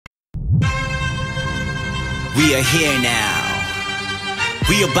We are here now.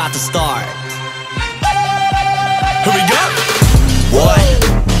 We about to start. Here we go. What?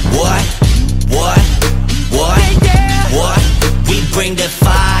 We bring the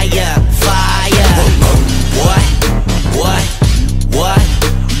fire.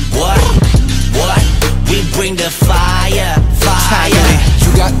 What? We bring the fire.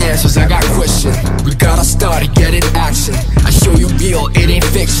 You got answers, I got questions. We gotta start it, get in action. I show you real, it ain't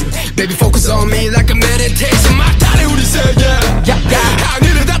fiction. Baby, focus on me like a meditation. 막 다리 우리 세계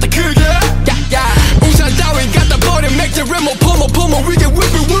하늘을 닿다 크게 우산 따윈 갖다 버려. Make the rim 퍼머 We get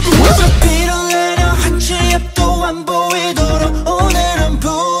whip it 비를 내려 한 치 앞도 안 보이도록 오늘은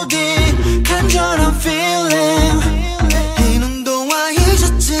부디 간절한 feeling. 이 눈동와 이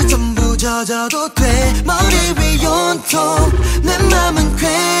셔츠 전부 젖어도 돼. 머리 위 온통 내 맘은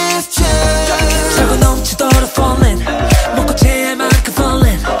question. 자고 넘치도록 falling 먹고 제할 만큼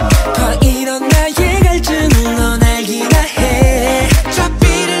falling. 더 이런 나의 갈증은 넌 알기나 해. 저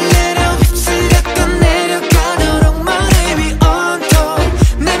비를 내려 휩쓸렸다 내려가도록 머리 위 온통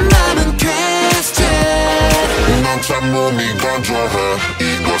내 맘은 question. 난 참 몸이 건조해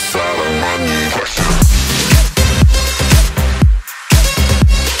이거 사랑만이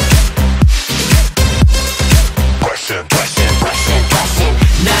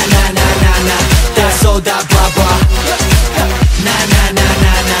다 쏟아봐봐.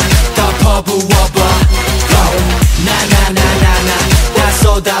 더 퍼부어봐. 다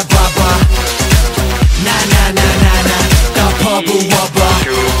쏟아봐봐. 더 퍼부어봐.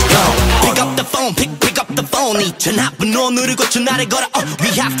 Pick up the phone, pick up the phone. 이 전화번호 누르고 전화를 걸어. We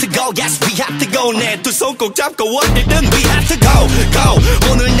have to go, yes we have to go. 내 두 손 꼭 잡고 어디든 we have to go.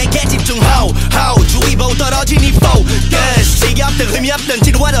 오늘 내게 집중하오. 주의보 떨어진 이 focus. 시기 없든 의미 없든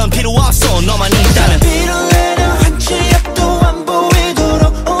지루하든 필요 없어. 너만 있다면 비를 내려 한 치 앞도 안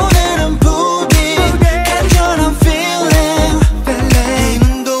보이도록 오늘은 부디 간절한 feeling. 이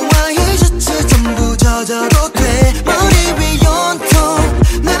눈동와 이 셔츠 전부 젖어도 돼. 머리 위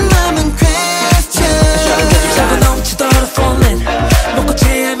온통 내 맘은 question. 자고 넘치도록 falling 먹고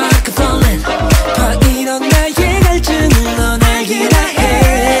제할 만큼 falling. 더 이런 나의 갈증은 넌 알기나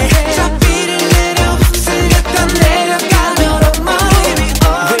해. 저 비를 내려 휩쓸렸다 내려가도록 머리 위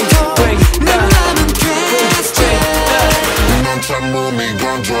온통 내 맘은 question. 난 참 몸이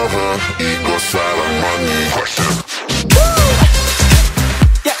건조해 이거 사랑만이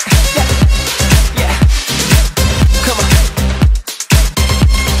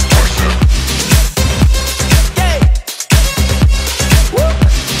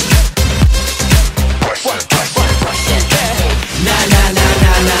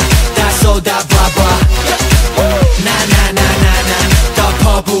다 쏟아봐봐. 더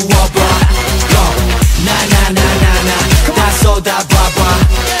퍼부어봐. 다 쏟아봐봐.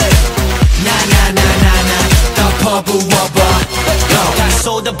 더 퍼부어봐. 다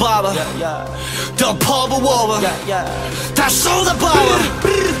쏟아봐봐. 더 퍼부어봐. 다 쏟아봐봐.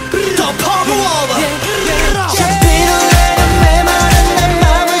 더 퍼부어봐. 저 비를 내려 메마른 내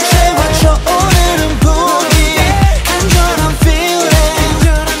맘을 채워줘. 오늘은 부디 간절한 feeling.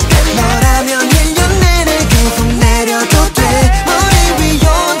 너라면 1년 내내 계속 내려도 돼. 머리 위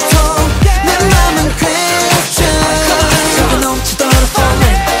온통 내 맘은 question. 자고 넘치도록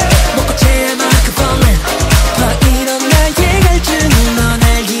falling 먹고 제할 만큼 falling. 더 이런 나의 갈증은 넌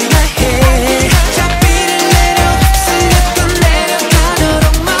알기나 해. 저 비를 내려 휩쓸렸다 내려가도록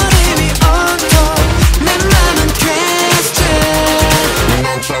머리 위 온통 내 맘은 question. 난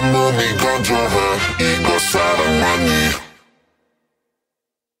참 몸이 건조해 이거 사랑만이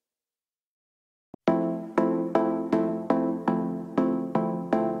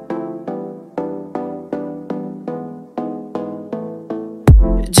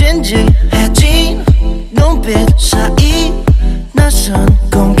진지해진 눈빛 사이 낯선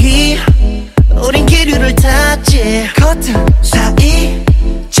공기. 우린 기류를 탔지. 커튼 사이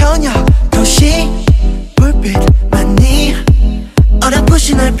저녁 도시 불빛만이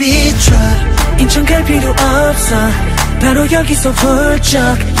어렴풋이 날 비춰. 인천 갈 필요 없어. 바로 여기서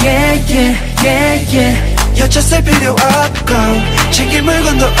훌쩍 여차 쓸 필요 없고 챙길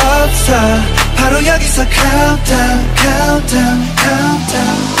물건도 없어. 바로 여기서 countdown.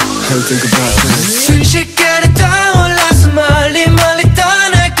 Think about this. 순식간에 떠올라서 멀리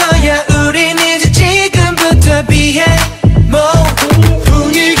떠날 거야. 우린 이제 지금부터 비해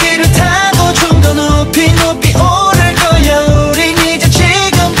분위기를 타고 좀 더 높이 오를 거야. 우린 이제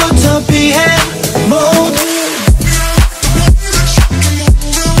지금부터 비해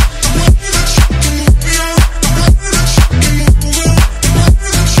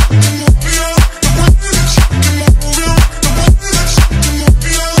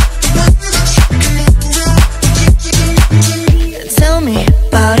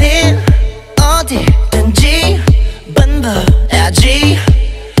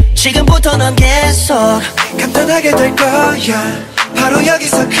떠나게 될 거야 바로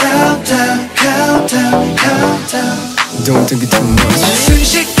여기서 countdown countdown countdown Don't think it too much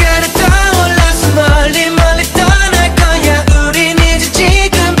순식간에 떠올라서 멀리 멀리 떠날 거야 우린 이제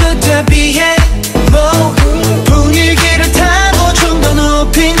지금부터 비해 분위기를 타고 좀 더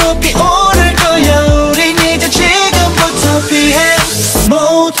높이 높이 오를 거야 우린 이제 지금부터 비해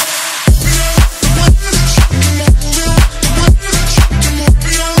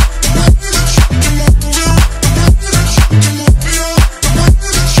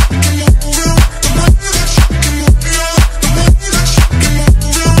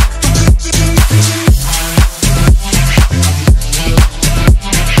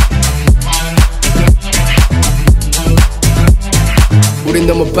우린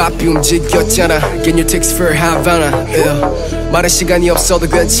너무 바삐 움직였잖아 Get your text for Havana yeah. 말할 시간이 없어도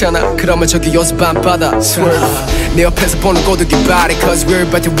괜찮아 그러면 저기 요새 밤바다 Swerve 내 옆에서 보는 꼬드기 body Cause we're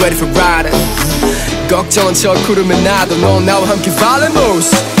about to ready for riding 걱정은 저 구름에 나도 넌 나와 함께 violent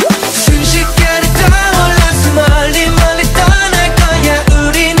moves 순식간에 떠올라서 멀리 멀리 떠날 거야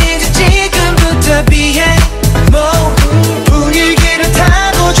우린 이제 지금부터 비해 분위기를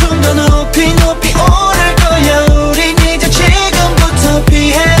타고 좀 더 높이 높이 오를 거야 우린 이제 지금부터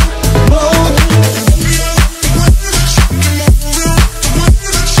비해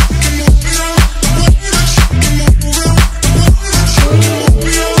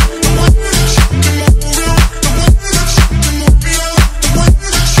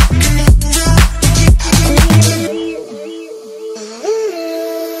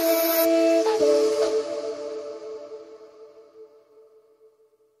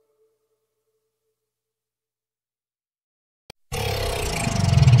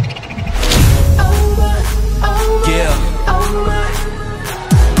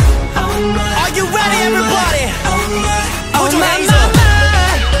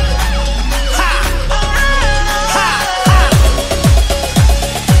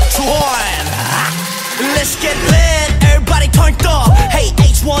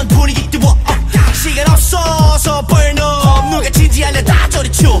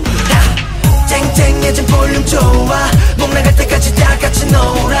쨍쨍해진 볼륨 좋아 목 나갈 때까지 다 같이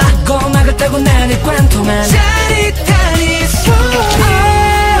놀아 고막을 따고 나를 관통한 짜릿한 이 소리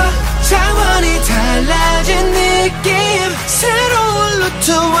차원이 달라진 느낌 새로운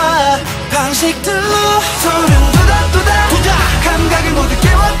루트와 방식들로 소름 돋아 감각을 모두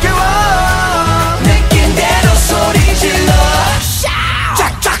깨워 느낀 대로 소리 질러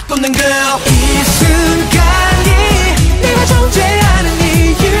쫙쫙 돋는 girl 이 순간이 내가 존재하는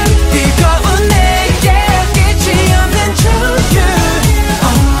이유 뜨거운 내게 끝이 없는 조율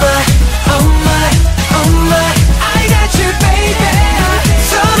Oh my, oh my, oh my I got you baby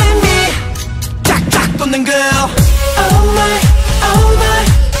소름이 쫙쫙 돋는 girl Oh my, oh my,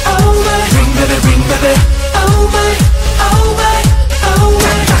 oh my ring baby Oh my, oh my, oh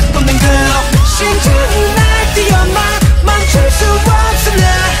my 쫙쫙 돋는 girl 심장이 날 뛰어만 멈출 수 없어 나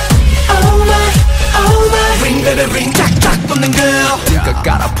Oh my, oh my ring baby ring 쫙쫙 돋는 girl Think I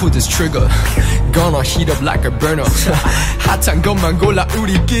gotta pull this trigger Gonna heat up like a burner 핫한 것만 골라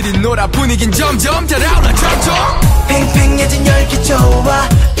우리끼리 놀아 분위긴 점점 달아올라 점점 팽팽해진 열기 좋아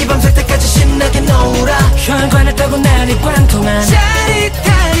이 밤 살 때까지 신나게 놀아 혈관을 타고 나를 관통한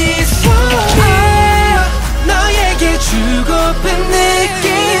짜릿한 이 소리 너에게 주고픈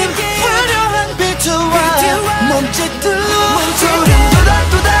느낌 화려한 비트와 몸짓들로 소름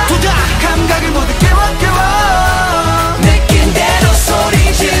돋아 감각을 모두 깨워 느낀 대로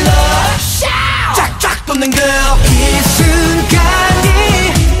소리 질러 쫙쫙 돋는 girl 이 순간이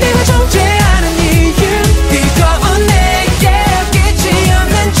내가 존재하는 이유 뜨거운 내게 끝이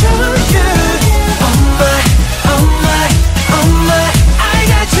없는 조율 Oh my, oh my, oh my I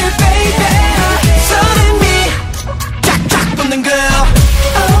got you baby 소름이 쫙쫙 돋는 girl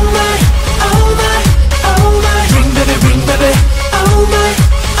Oh my, oh my, oh my ring baby Oh my,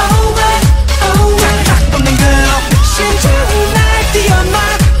 oh my, oh my 쫙쫙 돋는 girl 심장이 날 뛰어만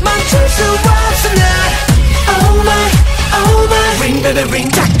멈출 수 없어 날 Oh my ring baby ring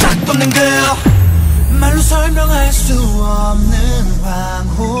쫙쫙 돋는 girl 말로 설명할 수 없는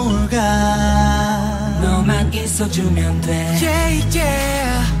황홀감 너만 있어주면 돼 Yeah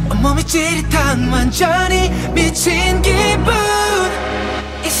yeah 온몸이 찌릿한 완전히 미친 기분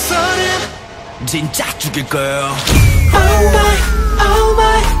이 소름 진짜 죽일 girl Oh my, oh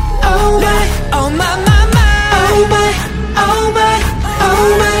my, oh my Oh my, my, my Oh my, oh my,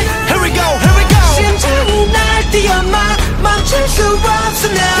 oh my Here we go 심장이 날 뛰어만 멈출 수 없어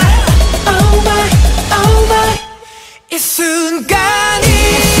날 Oh my, oh my 이 순간이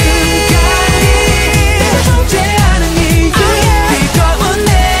내가 존재하는 이유 뜨거운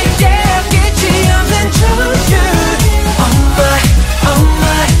내게 끝이 없는 조율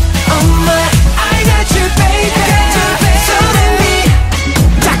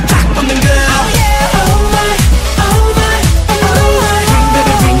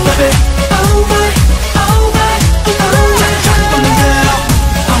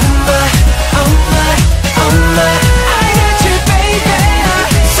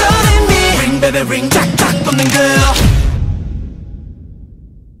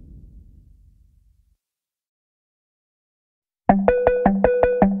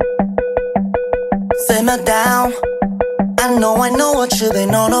simmer down. I know what you've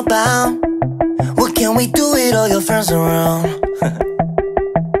been on about. What can we do with all your friends around?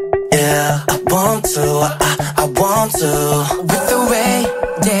 Yeah, I want to. With the way,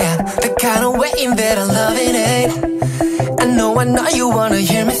 yeah, the kind of way that I love it ain't. I know you wanna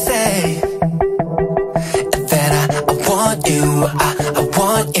hear me say that I want you, I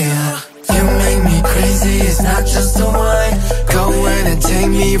want you. You make me crazy, it's not just a wine. Go in and take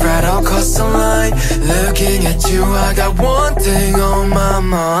me right across the line. Looking at you, I got one thing on my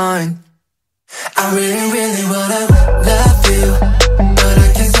mind. I really, really wanna love you, but I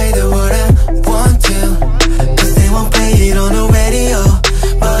can't say the word I want to, cause they won't play it on the radio.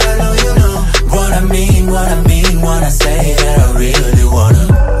 But I know you know what I mean, when I say that I really wanna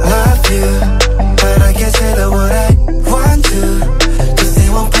love you, but I can't say the word I want to, cause they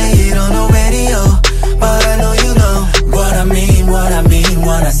won't play it on the radio. But I know you know what I mean,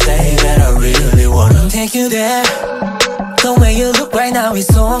 when I say that I really wanna take you there. The way you look right now is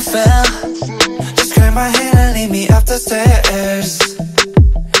so unfair. Just grab my hand and lead me up the stairs,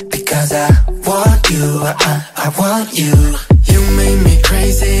 because I want you, I want you. You make me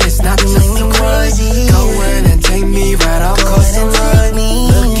crazy, it's not just a word. Go in and take me right off course and run.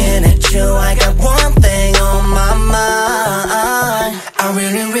 Looking at you, I got one thing on my mind. I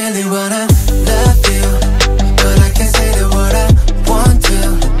really, really wanna love you, but I can't say the word I want to,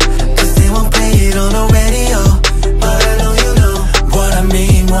 cause they won't play it on the radio. But I know you know what I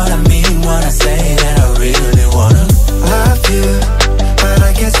mean, when I say that I really wanna love you, but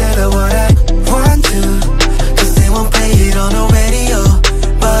I can't say the word I want to, cause they won't play it on the radio.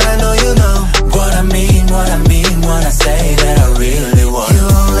 But I know you know what I mean, when I say that I really wanna. You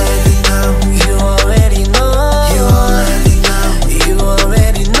already know, you already know, you already know, you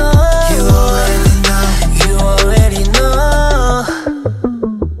already know, you already know, you already know.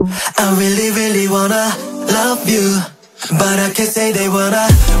 I really, really wanna love you, but I can't say they what I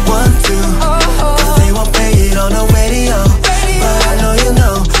want to, cause they won't play it on the radio. But I know you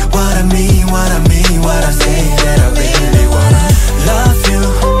know what I mean, when I say that I really wanna love you,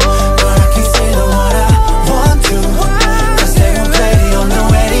 but I can't say the what I want to, cause they won't play it on the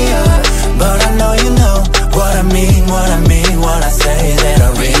radio. But I know you know what I mean, when I say that I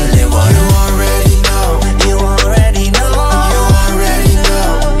really wanna. You already know, you already know, you already know,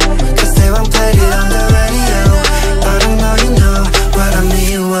 cause they won't play it on the radio. But I know you know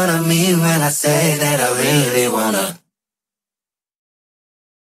what I mean, when I say that I really wanna.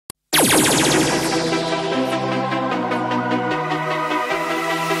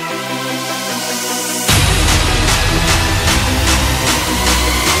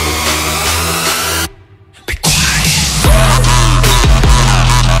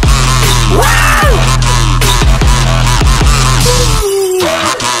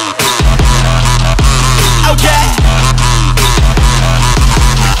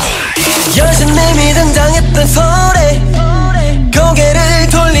 여신님이 등장했던 소리, 고개를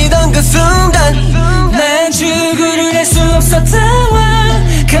돌리던 그 순간 난 주구를 할 수 없었다와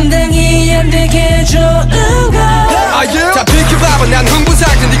감당이 안 되게 좋은 걸. 자 비켜봐봐 난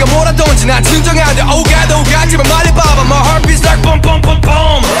흥분상태 네가 뭐라던지 난 진정한데 오가지만 말해봐봐 My heart beats like boom boom boom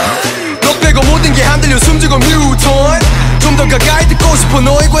boom. 너 빼고 모든 게 안 들려 숨지고 뮤톤. 좀 더 가까이 듣고 싶어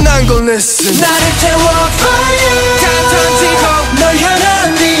너에 관한 건 listen. 나를 태워 fire 다 던지고 널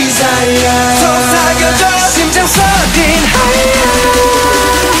향한 desire 속삭여줘 심장 쏟인 higher.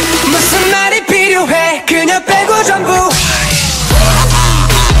 무슨 말이 필요해 그녀 빼고 전부.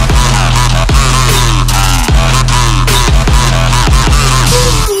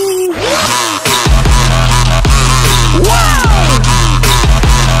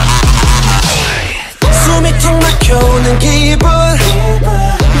 숨이 턱 막혀오는 기분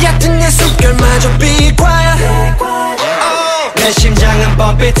얕은 내 숨결마저 be quiet. 내 심장은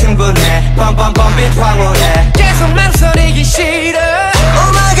뻔빛 흥분해 뻔빛 황홀해 계속 망설이기 싫어. Oh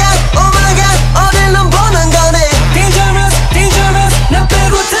my god 어딜 넌 보는 거네. Dangerous 난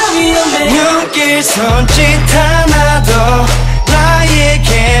빼고 다 위험해. 눈길 손짓 하나도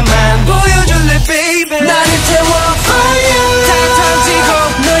나에게만 보여줄래 baby. 나를 태워 fire 다 던지고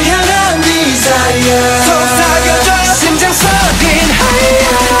널 향한 desire 속삭여줘 심장 쏟인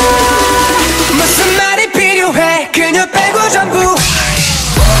higher. 무슨 말이 필요해 그녀 빼고 전부.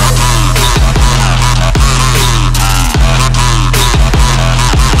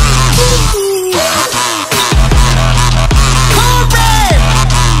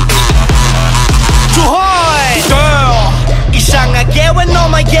 이상하게 왜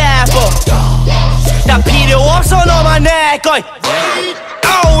너만 예뻐 나 필요 없어 너만 내꺼.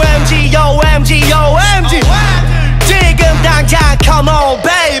 OMG OMG OMG 지금 당장 come on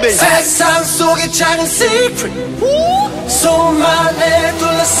baby. 세상 속에 작은 secret 손만에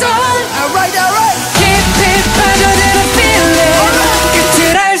둘러싼 Alright alright 깊이 빠져드는 feeling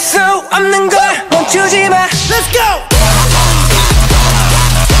끝을 알 수 없는 걸 멈추지 마 Let's go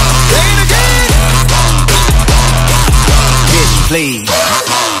Please.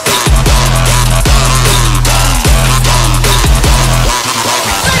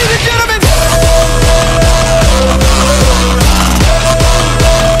 Ladies and gentlemen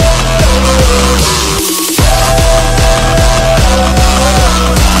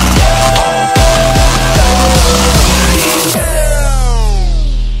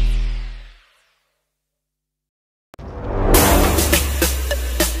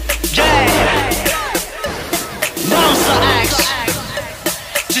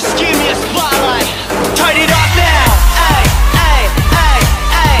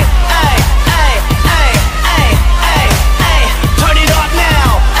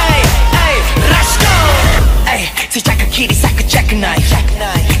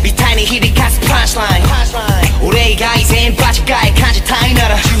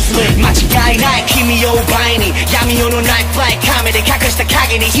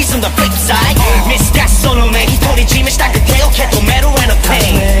He's on the flip side Mr. その目独り占めしたくて受け止める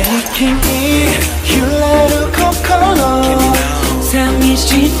Entertain 君揺れる心寂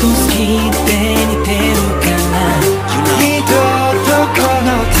しく好きで似てるから二度とこの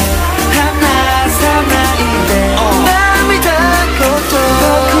手離さないで涙ごと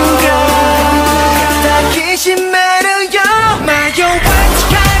僕が抱きしめるよ迷わず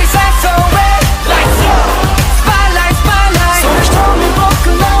光さそうへ Lights up Spotlight Spotlight その瞳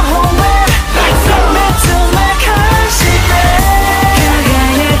僕の方へ Lights up 目つめ返して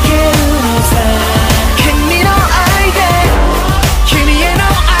輝けるのさ君の愛で君への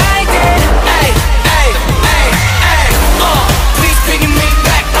愛で Ay, ay, ay, ay Please bring me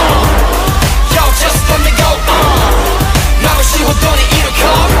back Yo, just let me go眩しいほどにいるか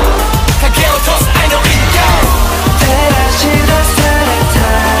影を落とす愛の引用照らし出された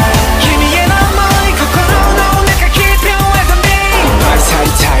君への想い心の中 Keep you with me Body's hot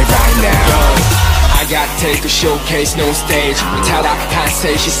tight right now I got take a showcase no stageただ完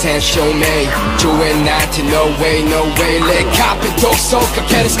成視線証明上演なんて no way no way Red carpet独走か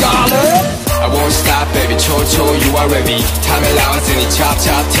ける Scarlet I won't stop baby 超々 you are ready ためらわずにチャプチ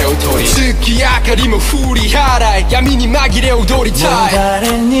ャプ手を取り月明かりも振り払い闇に紛れ踊りたい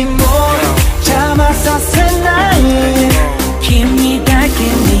誰にも邪魔させない君だけ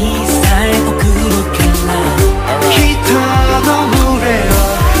にさえ送るから人の群れを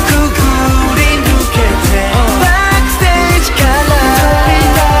くぐり抜けてバックステージから飛び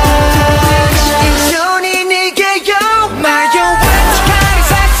出し一緒に逃げよう迷わず光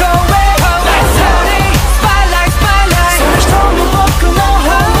さそうへ Spotlight Spotlight その瞳僕の方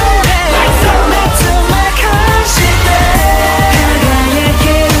へ目つめ返して輝け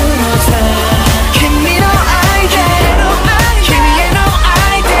るのさ君の愛で君への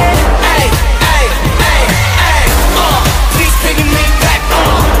愛で Ay, ay, ay, ay Please bring me back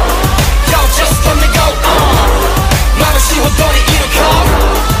Yo, just let me go眩しいほどにいるか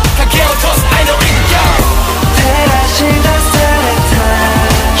影を落とす愛の引用照らし出された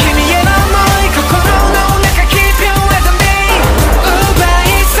君への想い心の中 Keep you with me 奪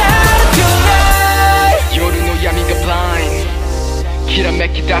い去る Tonight 夜の闇が blind きらめ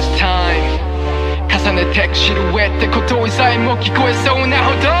き出す time 重ねてくシルエット言葉さえも聞こえそうな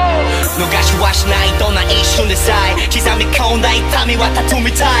ほど逃しはしないどんな一瞬でさえ刻み込んだ痛みはタトゥー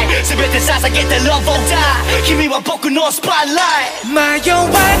みたい全て捧げて Love or die 君は僕のスポットライト迷わ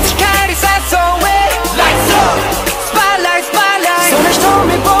ず光さそうへ Lights up Spotlight Spotlight その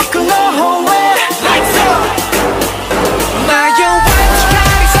瞳僕の方へ Lights up 迷わず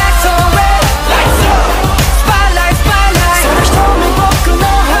光さそうへ Lights up Spotlight Spotlight その瞳僕の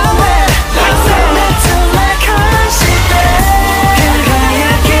方へ Lights up 目つめ返して輝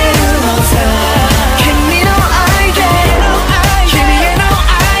けるのさ君の愛で君への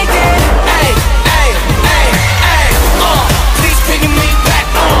愛で Ay, ay, ay, ay Please bring me back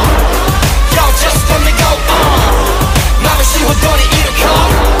Yo, just let me go眩しいほどにいるか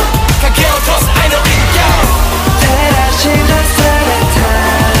影を落とす愛の引用照らし出された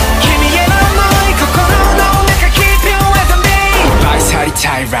君への想い心の中 Keep you with me Body's hot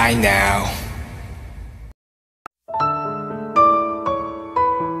tight right now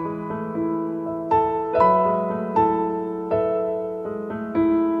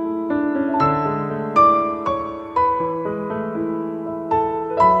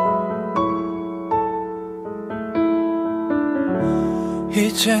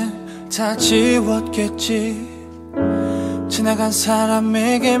이젠 다 지웠겠지 지나간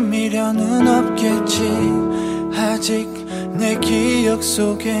사람에게 미련은 없겠지. 아직 내 기억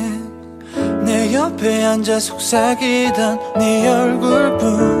속엔 내 옆에 앉아 속삭이던 네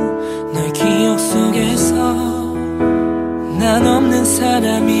얼굴뿐. 널 기억 속에서 난 없는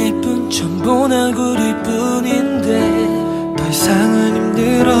사람일 뿐, 처음 본 얼굴일 뿐인데 더 이상은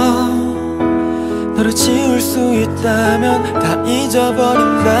힘들어. 너를 지울 수 있다면 다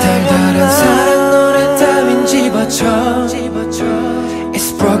잊어버린다면 달달한 사랑 노래 따윈 집어쳐.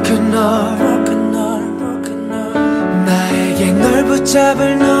 It's broken heart. 나에게 널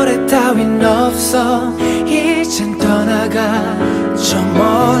붙잡을 노래 따윈 없어. 이젠 떠나가 저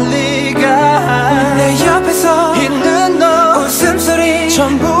멀리 가. 내 옆에서 있는 너 웃음소리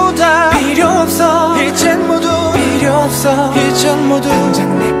전부 다 필요 없어. 이젠 모두 필요 없어. 이젠 모두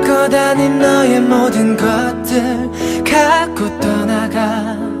당장 내 것 아닌 너의 모든 것들 갖고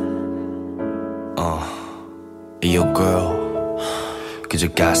떠나가. Yo girl, 그저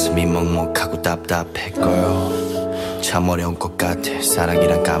가슴이 먹먹하고 답답해 girl. 참 어려운 것 같아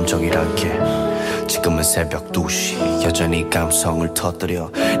사랑이란 감정이란 게. 지금은 새벽 2시 여전히 감성을 터뜨려.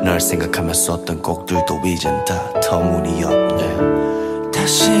 널 생각하며 썼던 곡들도 이젠 다 터무니없네.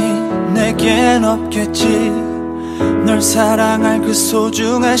 다시 내겐 없겠지. 널 사랑할 그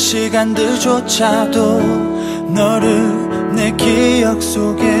소중한 시간들조차도. 너를 내 기억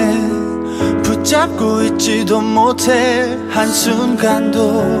속에 붙잡고 있지도 못해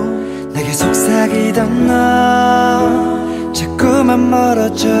한순간도. 내게 속삭이던 너 자꾸만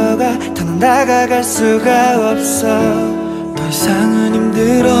멀어져가. 더는 다가갈 수가 없어. 더 이상은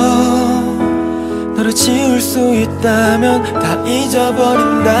힘들어. 너를 지울 수 있다면 다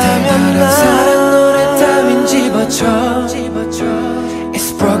잊어버린다면 달달한 사랑 노래 따윈 집어쳐.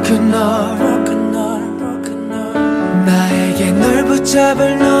 It's broken heart. 나에게 널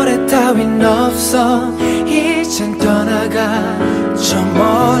붙잡을 노래 따윈 없어. 이젠 떠나가 저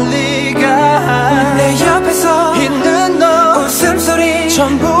멀리 가. 내 옆에서 있는 너 웃음소리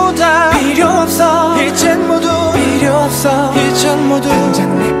전부 다 필요 없어. 이젠 모두 필요 없어. 이젠 모두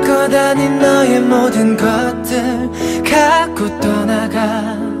당장 내 것 아닌 너의 모든 것들 갖고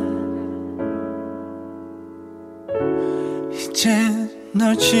떠나가. 이젠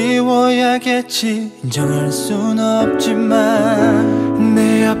널 지워야겠지. 인정할 순 없지만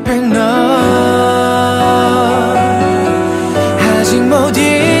내 앞에 너 아직 못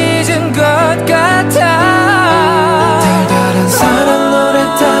잊은 것 같아. 달달한 사랑 노래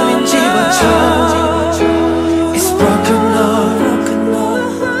따윈 집어쳐. It's broken heart.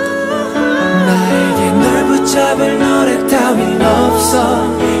 나에게 널 붙잡을 노래 따윈 없어.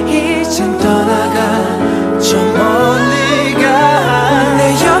 이젠 떠나가 저 멀리 가.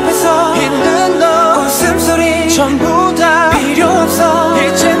 내 옆에서 있는 너 웃음소리 전부 다 필요 없어.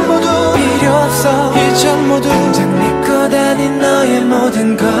 이젠 모두 필요 없어. 이젠 모두 당장 내 것 아닌 너의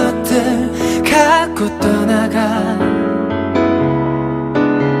모든 것들 갖고 떠나가.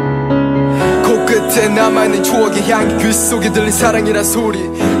 코끝에 남아있는 추억의 향기, 그 속에 들린 사랑이란 소리.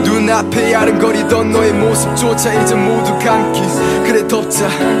 눈앞에 아른거리던 너의 모습조차 이제 모두 감기. 그래 덮자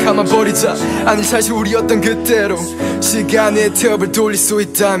가만 버리자. 아니 사실 우리였던 그때로 시간의 탭을 돌릴 수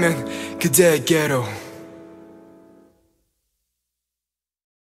있다면 그대에게로.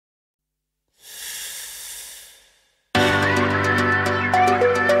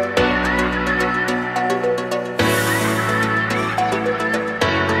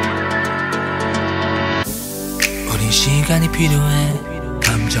 시간이 필요해.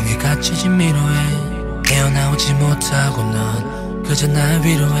 감정에 갇혀진 미로에 헤어나오지 못하고 넌 그저 날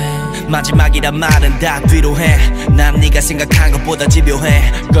위로해. 마지막이란 말은 다 뒤로 해. 난 네가 생각한 것보다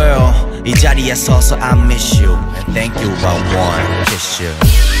집요해 Girl 이 자리에 서서 I miss you and thank you I wanna kiss you.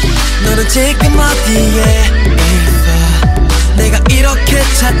 너는 지금 어디에 있어. 내가 이렇게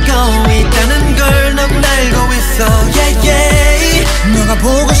찾고 있다는 걸 넌 알고 있어. yeah, yeah. 너가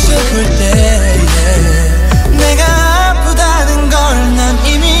보고 싶을 때 yeah. 내가 아프다는 걸 난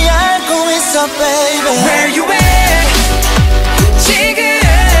이미 알고 있어 baby. Where you at? 지금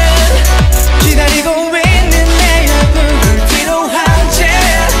기다리고 있는 내 얼굴을 필요한 채.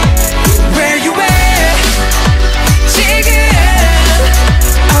 Where you at? 지금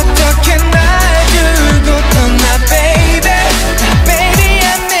어떻게 날 두고 떠나 baby. Baby I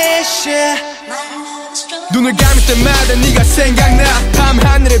miss you. 눈을 감을 때마다 네가 생각나.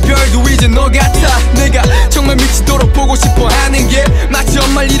 밤하늘의 별도 이제 너 같아. 내가 정말 미치도록 보고 싶어 하는 게 마치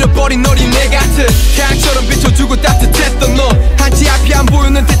엄마를 잃어버린 어린애 같아. 태양처럼 비춰주고 따뜻했던 너 한치 앞이 안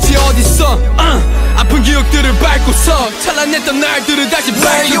보이는 대체 어딨어. 아픈 기억들을 밟고서 찬란했던 날들을 다시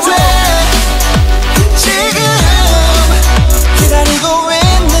밝혀줘. 지금 기다리고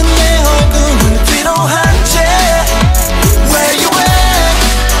있는 내 얼굴을 필요한 채.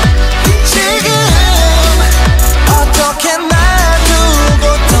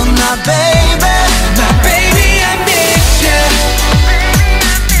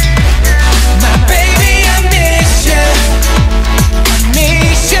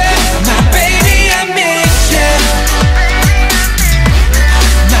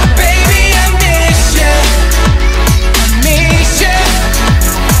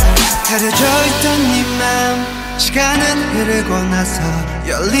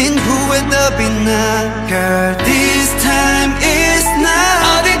 열린 후에 더 빛나 Girl this time is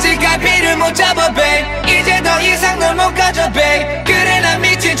now 어딘지 갈피를 못 잡아 babe 이제 더 이상 널 못 가져 babe 그래 난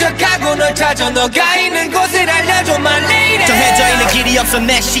미친 척하고 널 찾아 너가 있는 곳을 알려줘 my lady 정해져 있는 길이 없어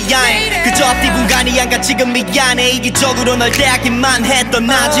내 시야에 그저 앞뒤 분간이 안 가 지금 미안해 이기적으로 널 대하기만 했던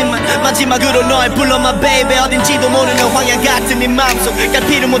나지만 마지막으로 널 불러 my baby 어딘지도 모르는 황야 같은 네 맘속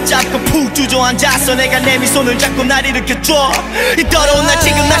갈피를 못 잡고 푹 주저앉았어 내가 내 미손을 잡고 날 일으켜줘 이 더러운 날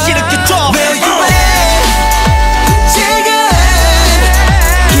지금 다시 일으켜줘 Where you at 지금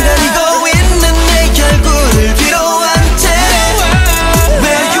기다리고 있는 내 결국을 뒤로 앉혀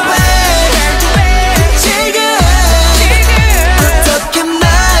Where you at 지금 어떻게 날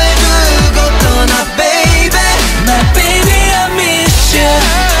두고 떠나 baby My baby I miss you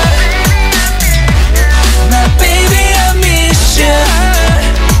My baby I miss you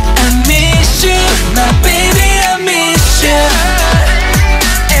I miss you My baby I miss you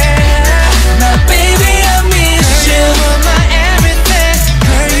My baby I miss you You are my everything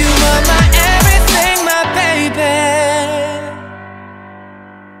Girl you are my everything my baby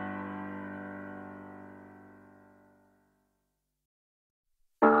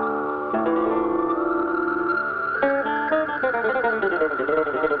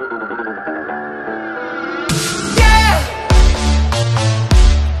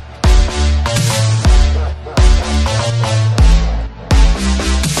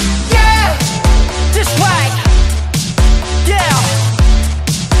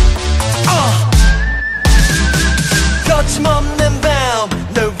거침없는 밤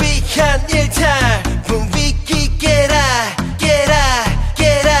널 위한 일탈 분위기 get out get out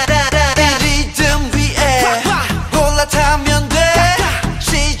get out 이 리듬 위에 올라타면 돼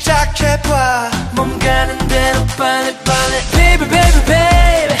시작해봐 몸 가는 대로 빨리 빨리 Baby baby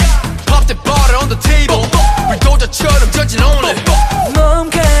baby Pop that bottle on the table 불도저처럼 전진 오늘 몸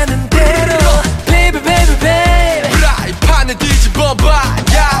가는 대로 Baby baby baby 프라이팬을 뒤집어봐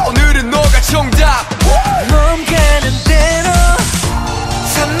야 오늘은 너가 정답 몸 가는 대로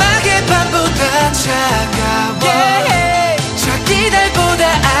사막의 밤보다 차가워 yeah. 저기 달보다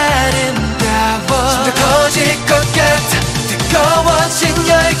아름다워 숨도 꺼질 것 같아 뜨거워진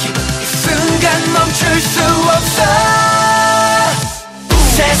열기 이 순간 멈출 수 없어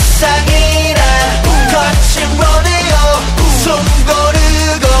세상이란 거친 rodeo 숨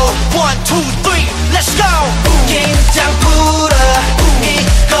고르고 1, 2, 3 let's go 긴장 풀어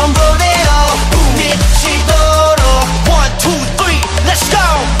이건 rodeo 미치도록 1, 2, 3 let's go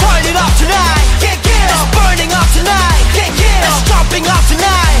burn it up tonight it's burning up tonight it's jumping up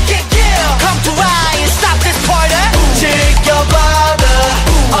tonight come to ride and stop this party 즐겨봐도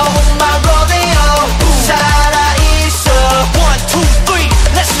oh my rodeo 살아있어 1, 2, 3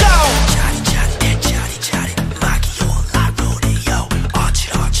 let's go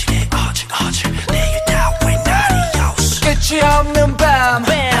끝이 없는 밤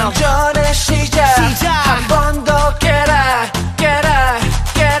전의 시작 한 번 더 get out get out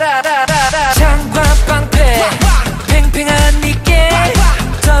get out 장과 방패 팽팽한 니께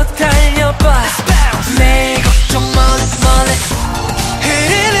더 달려봐 내 걱정 멀리 멀리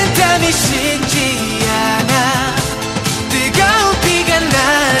흐르는 땀이 식지 않아 뜨거운 비가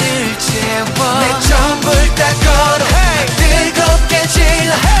나를 채워 내 전부를 다 걸어 뜨겁게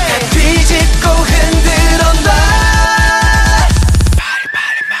질러 날 비집고 흔들어 놔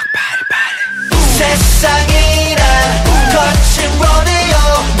세상이란 거친 rodeo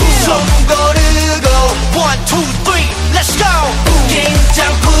숨 고르고 1, 2, 3 let's go 긴장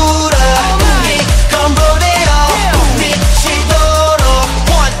풀어 이건 rodeo 미치도록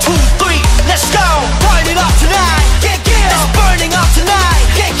 1, 2, 3 let's go burn it up tonight it's burning up tonight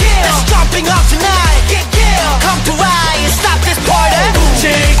it's jumping up tonight come to ride and stop this party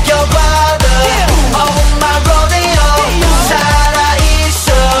즐겨봐도 oh my rodeo 살아있어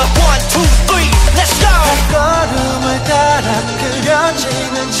 1, 2, 3 let's go 걸음을 따라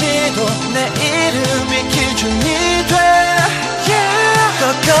그려지는 지도 내 이름이 기준이 돼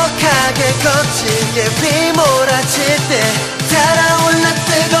퍽퍽하게 거칠게 휘몰아칠 때 달아올라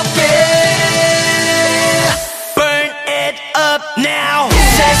뜨겁게 Burn it up now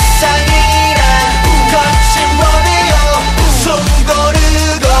세상이란 거친 rodeo 숨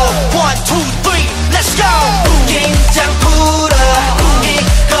고르고 1, 2, 3 let's go 긴장 풀어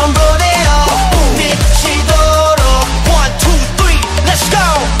이건 rodeo 미치도록 1, 2, 3 let's go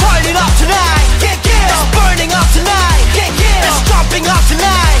burn it up tonight it's burning up tonight it's jumping up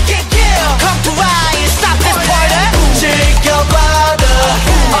tonight come to ride and stop this party 즐겨봐도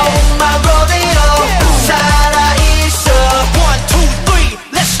oh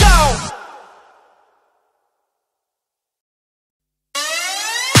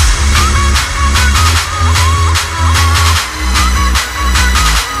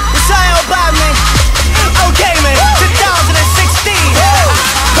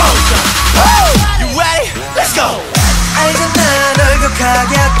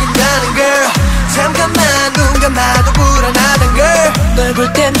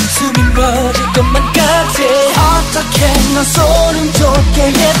얼마나 소름 돋게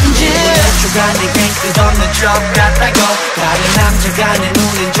예쁜지 주가 내겐 끝없는 적 같다고 다른 남자가 내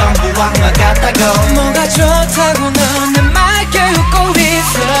눈엔 전부 악마 같다고 뭐가 좋다고 넌 내 말 깨우고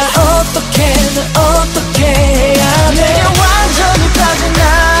있어 어떻게 널 어떻게 해야 돼 내게 완전히 빠진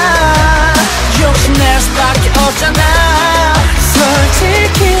나 욕심낼 수밖에 없잖아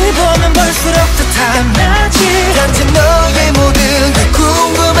솔직히 보면 볼수록 더 탐나지 단지 너의 모든 게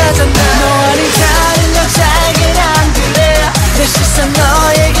궁금하잖아 너 아닌 다른 여자에겐 안 그래 내 시선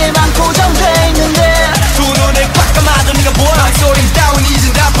너에게만 고정돼 있는데 두 눈을 꽉 감아도 네가 보여 소린 따윈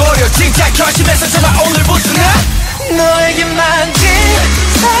이젠 다 버려 진짜 결심해서 제발 오늘부터 너에게만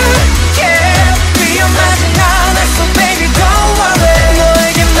집착해 위험하진 않아 so baby don't worry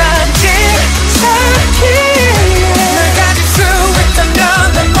너에게만 집착해 널 가질 수 있다면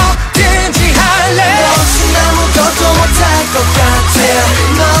난 뭐든지 할래 너 없인 아무것도 못할 것 같아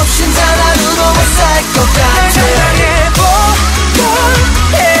너 없인 단 하루도 못 살 것 같아 날 사랑해보려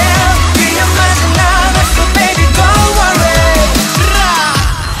해 위험하진 않아 so baby don't worry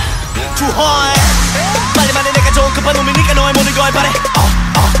주허 빨리 내가 좋은 급한 놈이니까 너의 모든 걸 바래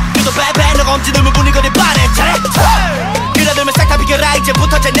그도 빼빼 너가 엄지 들면 뿐이 거리 바래 잘해 그려들면 싹 다 비켜라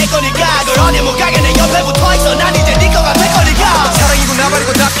이제부터 내 거니까 걸 어디 못 가게 내 옆에 붙어있어 난 이제 네 거가 될 거니까 사랑이고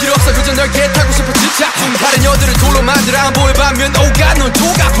나발이고 다 필요 없어 그저 널 개타고 싶어 진짜 다른 여들을 돌로 만들어 안 보여봐면 오가 넌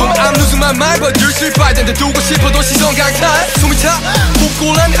조가품 I'm losing my mind but you're still fighting 두고 싶어도 시선 강탈 숨이 차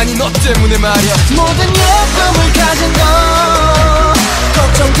곱고란 아니 너 때문에 말이야 모든 예쁨을 가진 너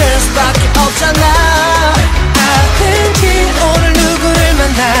걱정될 수밖에 없잖아 아픈지 오늘 누구를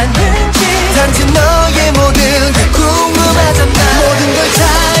만났는지 단지 너의 모든 게 궁금하잖아 모든 걸 다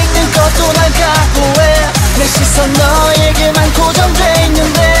잊는 것도 난 각오해 내 시선 너에게만 고정돼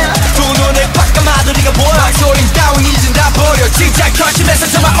있는데 두 눈을 꽉 감아도 네가 보여 소린 따윈 이젠 다 버려 진짜 결심해서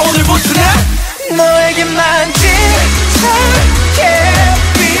제발 오늘부터 너에게만 집착해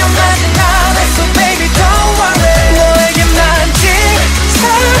위험하진 않아 so baby don't worry 너에게만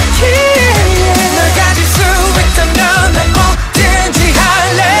집착해 널 가질 수 있다면 난 뭐든지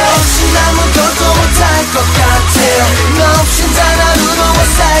할래 너 없인 아무것도 못할 것 같아 너 없인 단 하루도 못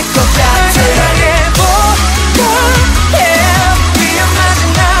살 것 널 같아 사랑해보려 해 위험하진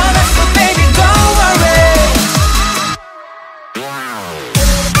않아 so baby don't worry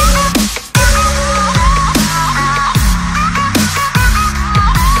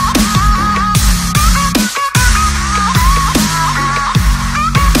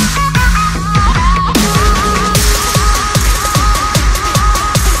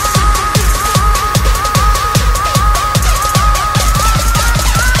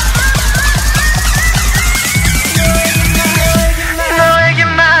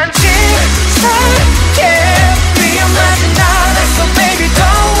너에게만 집착해 위험하진 않아 so baby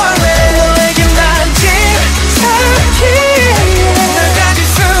don't worry 너에게만 집착해 널 가질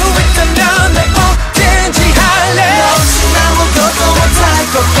수 있다면 난 뭐든지 할래 너 없인 아무것도 못할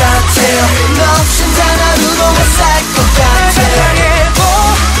것 같아 너 없인 단 하루도 못 살 것 널 같아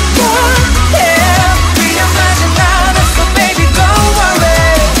사랑해보려 해 위험하진 않아 so baby don't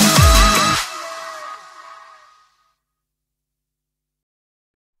worry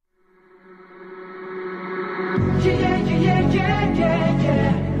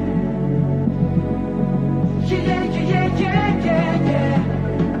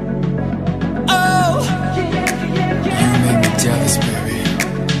You make me jealous baby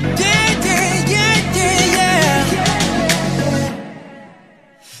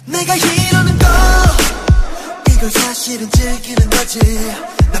내가 이러는 거 이걸 사실은 즐기는 거지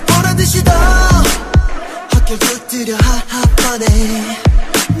나 보란 듯이 더 헛결 붙들여 하하번에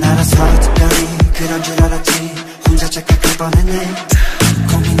나라서 특별히 그런 줄 알았지 혼자 착각할 뻔했네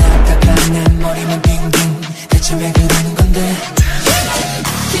고민하다가 내 머리만 빙빙 대체 왜 그러는 건데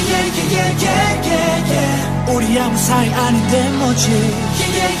우리 아무 사이 아닌데 뭐지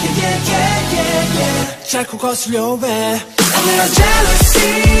자꾸 거슬려 왜 I'm a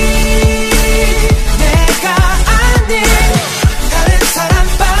jealousy 내가 아닌 다른 사람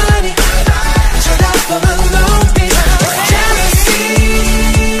빤히 쳐다보는 눈빛 jealousy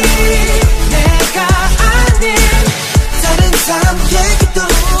내가 아닌 다른 사람 얘기도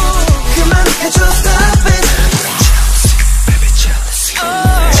그만해줘 stop it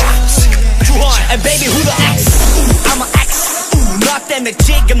주허 and baby who the X I'm a X 너 때문에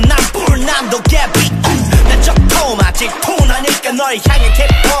지금 난 불난도 개비 난 적토마 질투나니까 널 향해 keep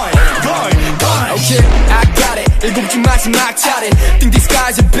going Okay, I got it 일곱 줄 마지막 차례 Think this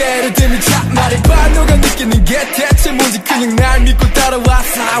guy's a better than me 자 말해봐 너가 느끼는 게 대체 뭔지 그냥 날 믿고 따라와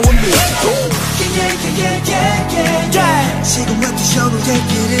싸워 me 지금부터 서로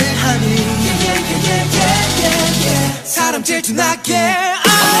얘기를 하니 사람 질투나게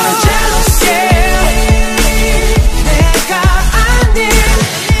jealousy 내가 아닌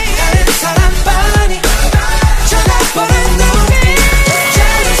다른 사람 반이 쳐다보는 눈이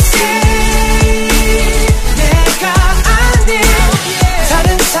jealousy 내가 아닌 다른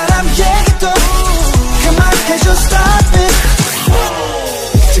사람 얘기도 그만해줘 stop it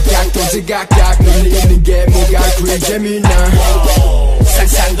지각도 지각각 놀리는 게 뭐가 그리 재미나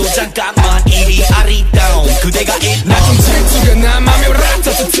상상도 잠깐만 이리 아리따운 그대가 나좀 질투가 나 맘에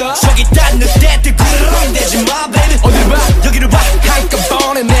라타타타 저기 딴 늑대들 구르렁대지 마 baby 어딜 봐 여기를 봐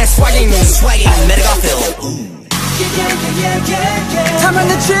한꺼번에 내 swagging 내가 feel 다만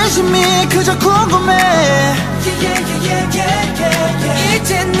내 진심이 그저 궁금해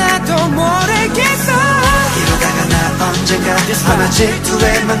이제 나도 모르겠어 이러다가 나 언젠가 아마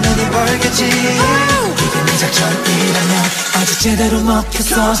질투에만 눈이 멀겠지 이게 내 작전이라면 아직 제대로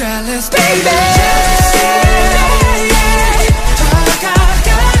먹혔어 Jealous baby 더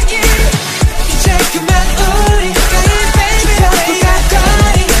가까이 이제 그만 우리 가까이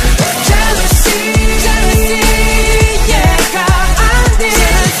가까이 Jealousy 얘가 안돼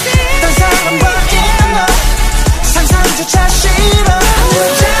딴 사람과 있는 상상조차 싫어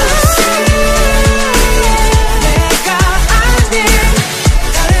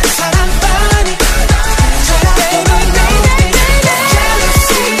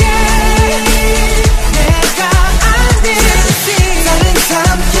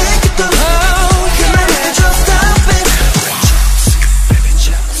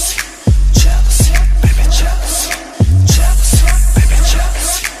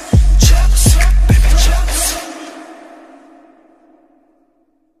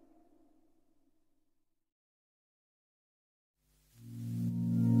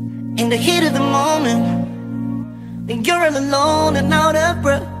In the heat of the moment, then you're all alone and out of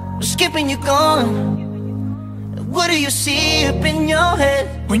breath. We're skipping you gone. What do you see up in your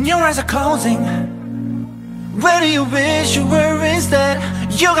head? When your eyes are closing, where do you wish you were instead?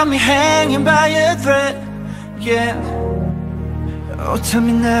 You got me hanging by a thread, yeah. Oh, tell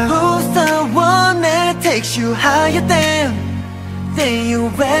me now, who's the one that takes you higher than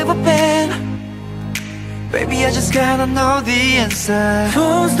you've ever been? Baby, I just gotta know the answer.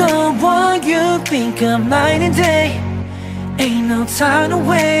 Who's the one you think of night and day? Ain't no time to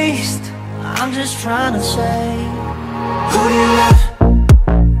waste. I'm just trying to say, who do you love?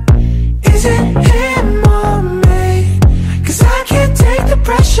 Is it him or me? 'Cause I can't take the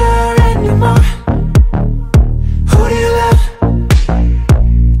pressure anymore. Who do you love?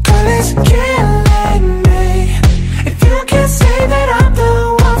 Girl, it's killing me. If you can't say that I'm the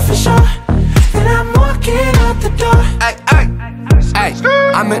one for sure, then I'm walking out the door. Ay, ay, ay,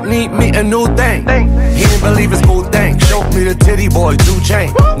 I'ma need me a new thing. He didn't believe his cool thing. Showed me the titty boy, 2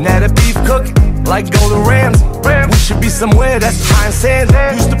 chain. Now the beef cooking like Golden Rams. We should be somewhere that's high and sand.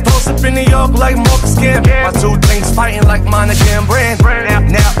 Used to post up in New York like Marcus Camp. My 2 things fighting like Monica and Brand.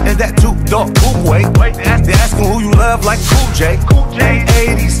 Now is that 2-door coupe way? They asking who you love like Cool J.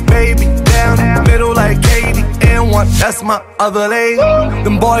 80s baby, down middle like Katie. And one, that's my other lady.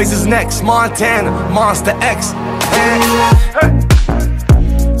 Them boys is next, Montana, Monster X.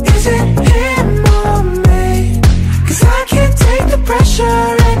 Is it him or me? 'Cause I can't take the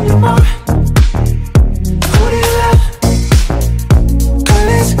pressure anymore. Who do you love? Girl,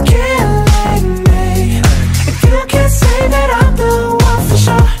 it's killing me. If you can't say that I'm the one for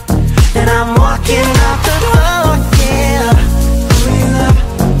sure, then I'm walking out the door, yeah. Who do you love?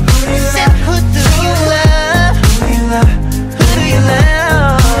 Who do you love? who do you love? Who do you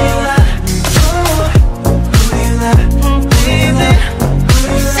love? Who do you love? Who do you love? Who do you love? Baby,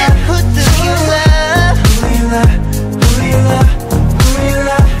 who do you love? Who do you love? Who do you love? Who do you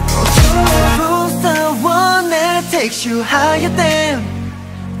love? Who's the one that takes you higher than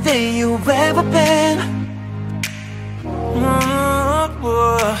you've ever been?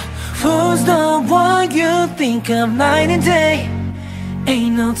 Who's the one you think of night and day?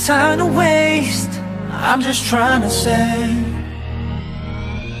 Ain't no time to waste. I'm just trying to say,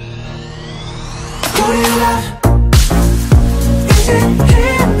 who do you love? Is it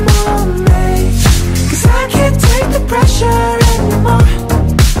him or me? 'Cause I can't take the pressure anymore.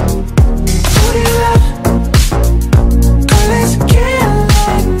 Who do you love? Girl, it's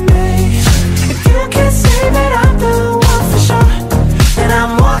killing me. If you can't say that I'm the one for sure, then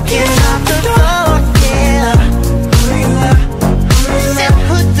I'm walking out the door, yeah. Who do you love?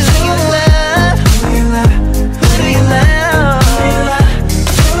 Who do you love? Who do you love? Who do you love? Who do you love? Who do you love?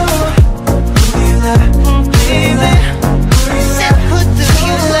 Who do you love? Baby, who do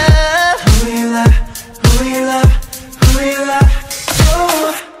you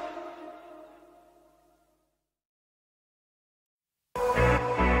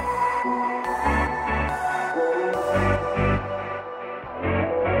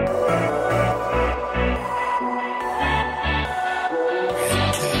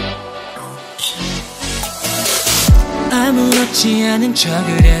같지 않은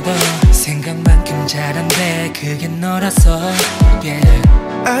척을 해도 생각만큼 잘한대 그게 너라서 yeah.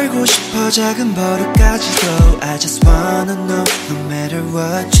 알고 싶어 작은 버릇까지도 I just wanna know no matter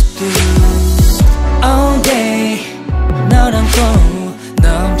what you do All day 너랑 꼭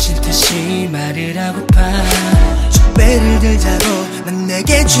넘칠 듯이 말을 하고파 배를 들자고 난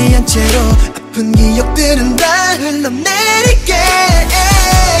내게 취한 채로 아픈 기억들은 다 흘러내릴게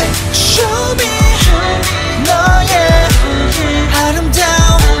Show me 너의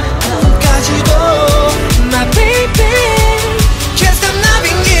아름다운 부분까지도 My baby Can't stop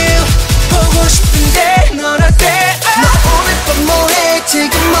loving you 보고 싶은데 너랄 때 너 오늘 밤 뭐해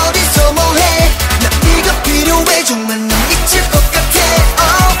지금 어디서 뭐해 난 네가 필요해 정말 난 미칠 것 같아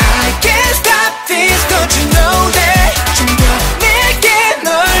Oh I can't stop this don't you know that 좀 더 내게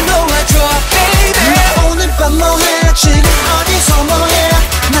널 놓아줘 baby 너 오늘 밤 뭐해 지금 어디서 뭐해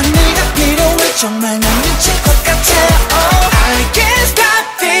난 네가 필요해 정말 난 미칠 것 같아 Oh I can't stop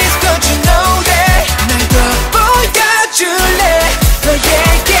this don't you know that 날 더 보여줄래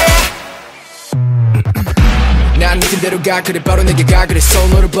너에게 난 네 틈대로 가 그래 바로 내게 가 그래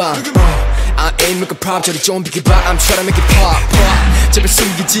손으로 봐 I ain't make a problem 저리 좀 비켜봐 I'm tryna make it pop pop 제발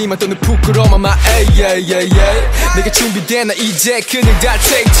숨기지만 또는 부끄러워 my yeah yeah yeah 내가 준비돼 나 이제 그냥 다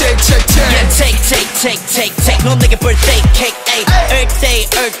take take take take Yeah take take take take take 넌 내게 birthday cake ay earth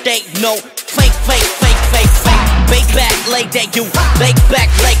day no fake fake fake fake fake bake back lay that you lay back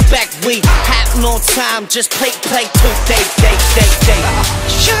we have no time just play today day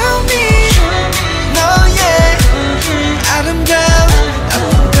Show me 너의 아름다운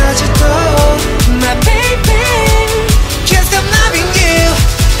아픔까지도 My baby Can't stop loving you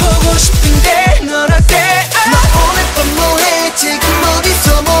보고 싶은데 너랄 때 너 오늘 밤 뭐해 지금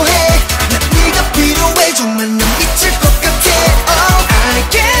어디서 뭐해 난 네가 필요해 정말 난 미칠 것 같아 Oh I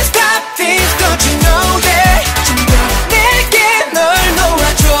can't stop this don't you know that 좀 더 내게 널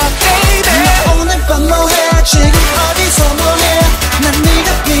놓아줘 baby 너 오늘 밤 뭐해 지금 어디서 뭐해 난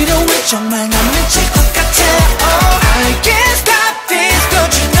네가 필요해 정말 난 미칠 것 같아 Oh I can't stop this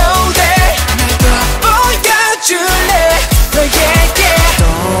don't you know that 날 더 보여줄래 너에게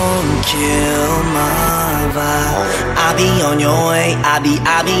Don't kill my vibe I'll be on your way I'll be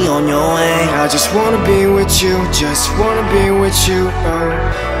on your way I just wanna be with you just wanna be with you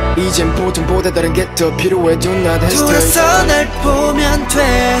이젠 보통보다 다른 게 더 필요해 Do not hesitate 돌아서 날 보면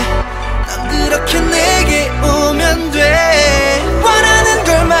돼넌 그렇게 내게 오면 돼 원하는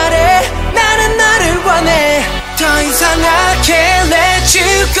걸 말해 나는 너를 원해 더 이상 I can't let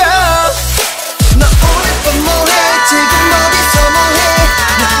you go 너 오늘 밤 뭐해 지금 어디서 뭐해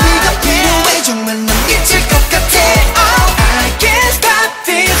난 네가 필요해 정말 난 미칠 것 같아 Oh I can't stop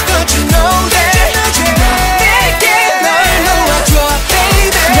this don't you know that 내게 널 놓아줘 baby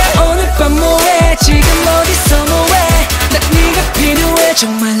나 오늘 밤 뭐해 지금 어디서 뭐해 난 네가 필요해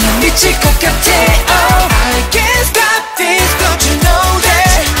정말 난 미칠 것 같아 Oh I can't stop this don't you know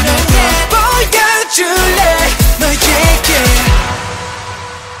that 내게 보여줄래 너에게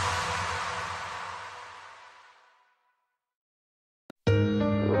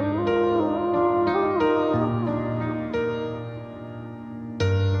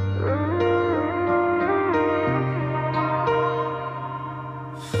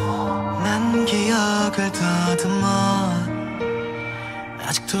난 기억을 더듬어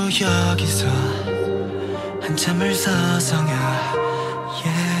아직도 여기서 한참을 서성여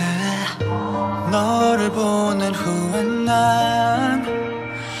yeah. 너를 보낸 후에 난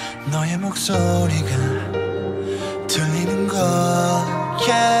너의 목소리가 들리는 걸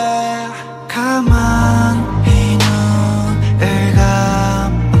yeah. 가만히 눈을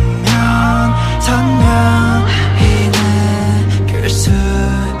감으면 선명히 느낄 수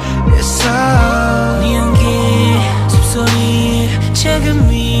있어 네 연기 숨소리 작은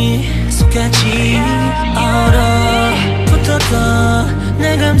미소까지 얼어붙었던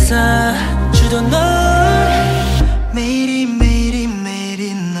날 감싸주던 널 매일이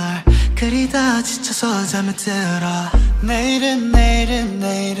널 그리다 지쳐서 잠에 들어 내일은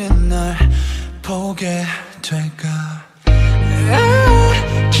널 보게 될까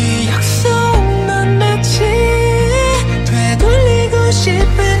기억 속 넌 마치 되돌리고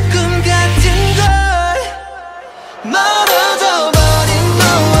싶은 꿈 같은 걸 멀어져 버린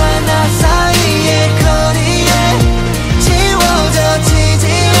너와 나 사이의 거리에 지워지지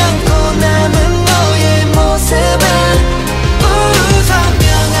않고 남은 너의 모습은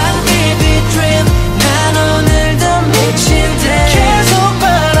선명한 vivid dream 난 오늘도 미친 듯 계속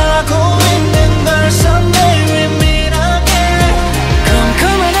바라고 있는 널 Sunday with me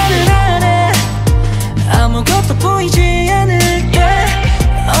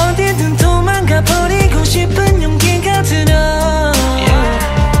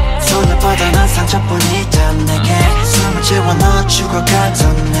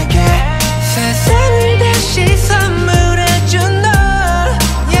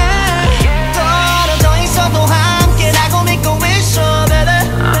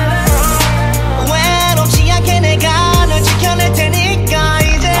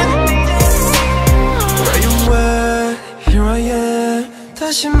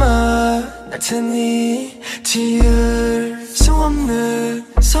날 테니 지을 수 없는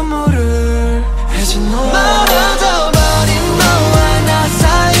선물을 해준 너 멀어져버린 너와 나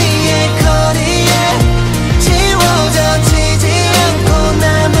사이의 거리에 지워져지지 않고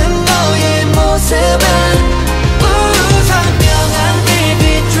남은 너의 모습은 선명한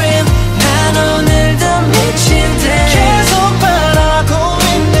vivid dream 난 오늘도 미친 듯 계속 바라고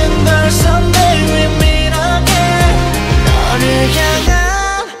있는 걸 Someday we meet again 너를 향한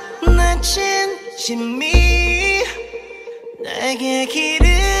내 진심이 내게 길을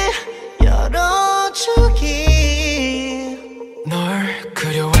열어주기 널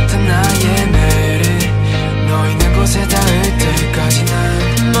그려왔던 나의 내일이 너 있는 곳에 닿을 때까지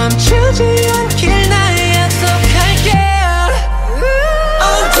난 멈추지 않길 날 약속할게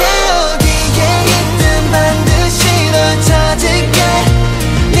언제 어디에 있든 반드시 널 찾을게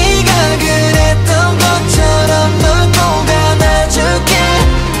네가 그랬던 것처럼 널 꼭 안아줄게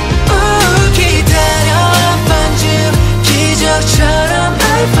기다려 I'll find you 기적처럼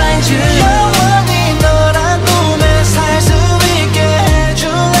I'll find you 영원히 너란 꿈에 살 수 있게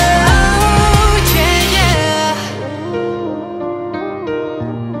해줄래 Oh yeah yeah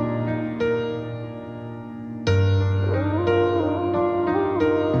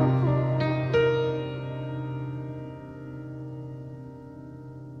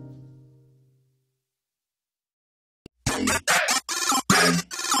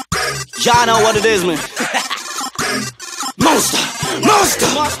Y'all know what it is, man. monsta, monsta.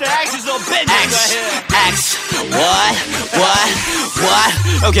 Monsta X is a bitch right here. X, what?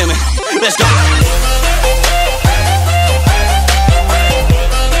 Okay, man, let's go.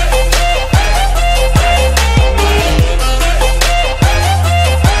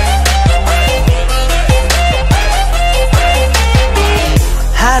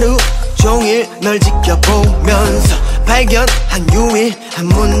 하루 종일 널 지켜보면서 발견한 유일한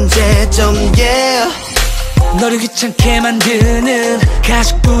문제점 yeah 너를 귀찮게 만드는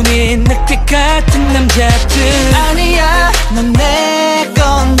가식뿐인 늑대 같은 남자들 아니야 넌 내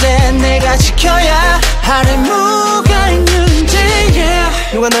건데 내가 지켜야 할 의무가 있는지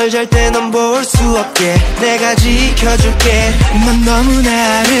yeah. 누가 널 잘 때 넌 볼 수 없게 내가 지켜줄게 넌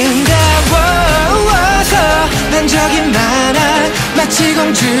너무나 아름다워서 난 저기 많아 마치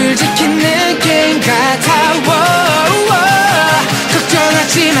공주를 지킨 느낌 같아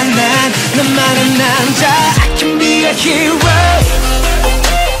걱정하지만 난 너만한 남자 I can be a hero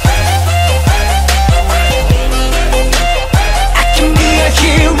I can be a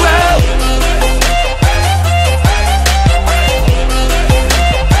hero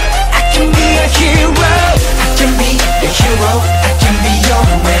I can be a hero I can be a hero I can be your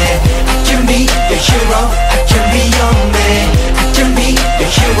man I can be a hero I can be your man I can be a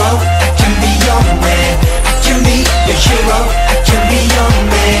hero I can be your man I can be a hero I can be your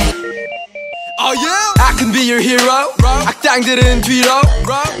man Oh yeah I can be your hero 악당들은 뒤로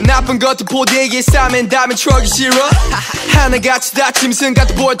나쁜 것도 포대에 싸맨 다음엔 추억이 싫어 하나같이 다짐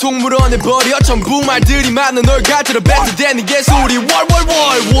승같은 보여 동물원에 버려 전부 말들이 많아 널 가지러 뱉어대는 개소리 what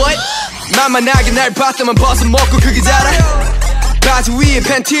만만하게 날 봤다만 벗어먹고 그게 자라 바지 위에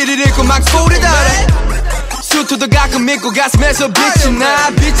팬티를 입고 막 소리 달아 수트도 가끔 입고 가슴에서 빛이 나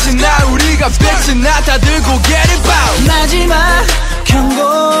우리가 빛이 나 다들 고개를 봐 마지막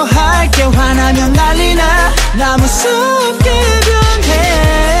경고할게 화나면 난리나 나 무섭게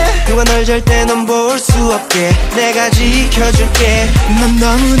변해 누가 널 잘 때 넌 볼 수 없게 내가 지켜줄게 넌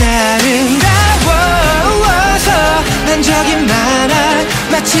너무나 아름다워서 난 저기 많아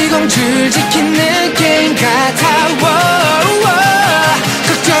마치 공주를 지킨 느낌 같아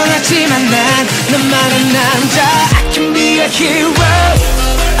걱정하지만 난 너만한 남자 I can be a hero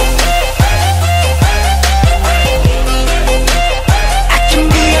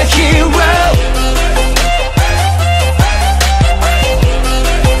a hero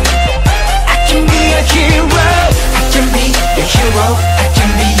I can be a hero I can be a hero I can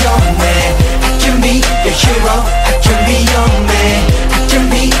be your man I can be a hero I can be your man I can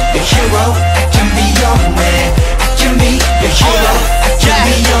be a hero I can be your man I can be a hero I can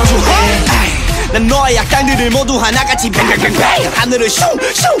be your man 난 너의 악당들을 모두 하나같이 뱅뱅뱅뱅 하늘을 슝슝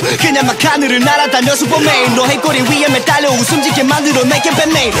그냥 막 하늘을 날아다녀 슈퍼맨 너의 꼬리 위에 매달려 웃음 짓게 만들어 내게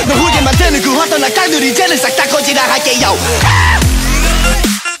뱀맨 너 후회 만드는 그 어떤 악당들이 이제는 싹 다 꺼지라 할게요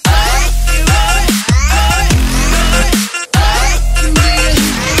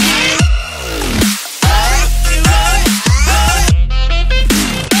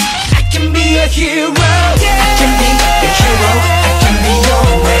I can be a hero I can be a hero I can be your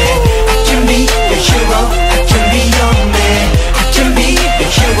man I can be a hero I can be your man I can be a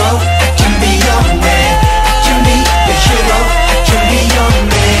hero I can be your man I can be a hero I can be your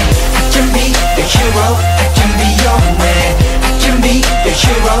man I can be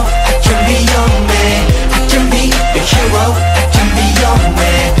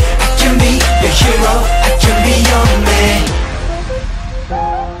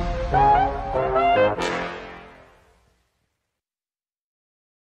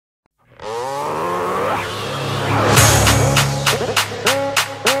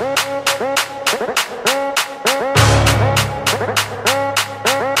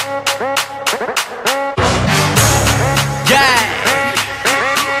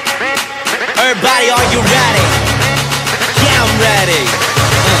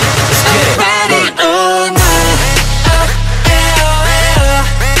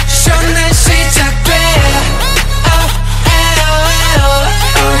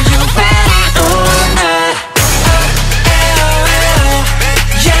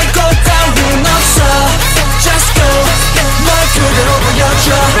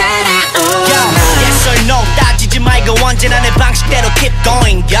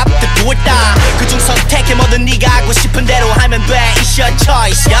생각해 뭐든 네가 하고 싶은 대로 하면 돼 It's your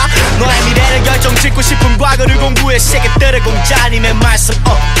choice yeah? 너의 미래를 결정짓고 싶은 과거를 공부해 세계들의 공짜 아니면 말씀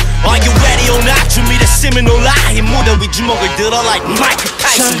Are you ready or not? 준비됐으면 올라 이 무대 위 주먹을 들어 like 마이클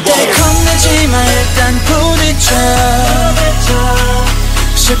타이슨 절대 겁내지 마 일단 부딪혀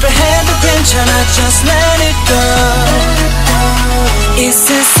실패해도 괜찮아 just let it go 이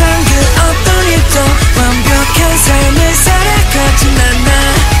세상 그 어떤 일도 완벽한 삶을 살아가진 않아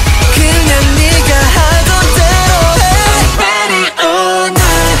그냥 네가 하던 대로 해 I'm ready all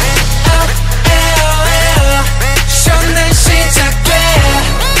night 쇼는 시작돼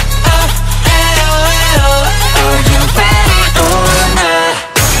Are you ready all night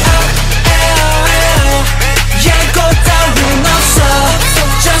예고 따윈 없어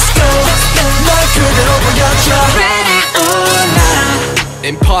Just go 널 그대로 보여줘 Ready all night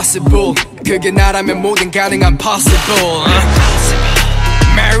Impossible 그게 나라면 뭐든 가능한 possible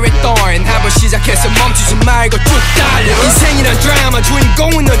Marathon 한번 시작해서 멈추지 말고 쭉 달려 인생이란 드라마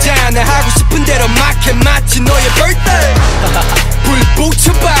주인공은 너잖아 하고 싶은 대로 막 해 마치 너의 birthday 불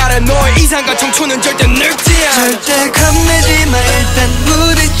붙여봐라 너의 이상과 청춘은 절대 늙지 않아 절대 겁내지 마 일단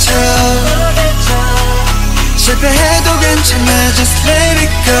부딪혀 실패해도 괜찮아 just let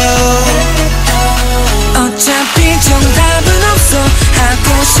it go 어차피 정답은 없어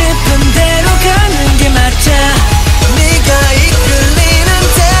하고 싶은 대로 가는 게 맞아 네가 이끌리는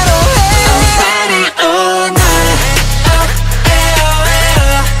대로 해 I'm ready all night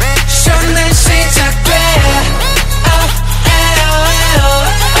쇼는 시작돼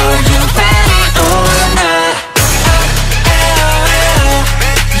Are you ready all night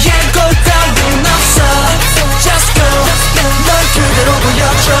예고 따윈 없어 Just go 널 그대로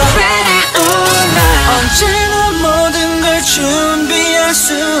보여줘 Ready all night 언제나 모든 걸 준비할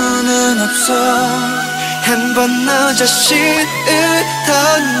수는 없어 한번 너 자신을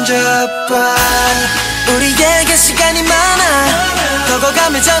던져봐 우리에게 시간이 많아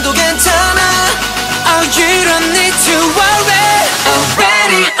걷어가면서도 괜찮아 Oh you don't need to worry I'm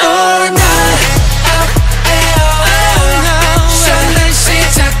ready all night 쇼는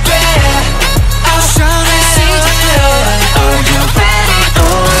시작돼 쇼는 시작돼 Are you ready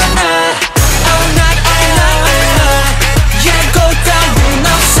all night all night all night 예고 따윈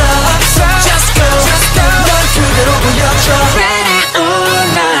없어 Just go 널 그대로 보여줘 Ready all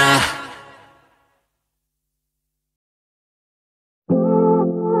night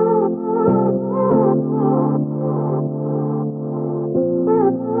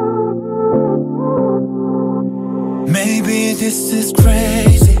Maybe this is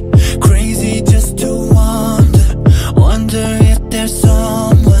crazy, crazy just to wonder if there's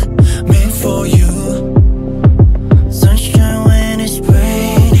someone meant for you. Sunshine when it's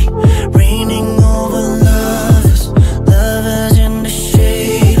raining, raining over lovers, lovers in the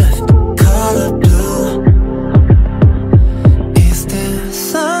shade of the color blue. Is there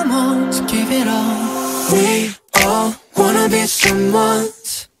someone to give it all? We all wanna be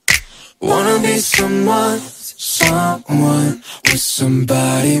someone's, wanna be someone's. Someone with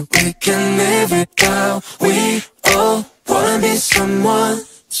somebody we can live without. We all wanna be someone,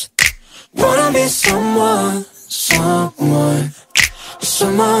 wanna be someone, someone,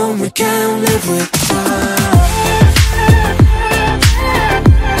 someone we can live without.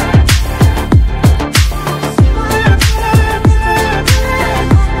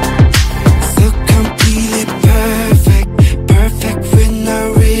 So completely perfect, perfect with no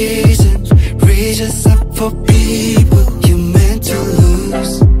reason, reasons up for people you meant to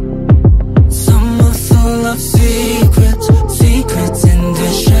lose. Someone full of secrets, secrets in the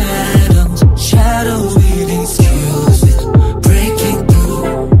shadows, shadow reading skills with breaking through.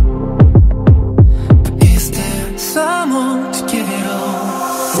 But is there someone to give it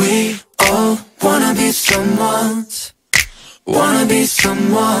all? We all wanna be someone's, wanna be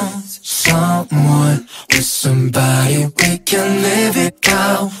someone's, someone with somebody we can live it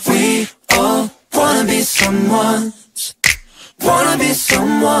out. We all wanna be someone, wanna be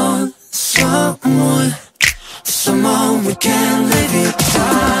someone, someone, someone we can live it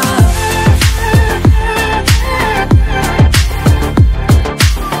out.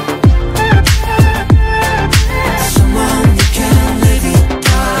 Someone we can live it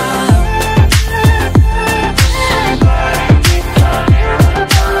out.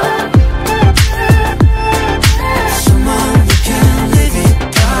 Someone we can live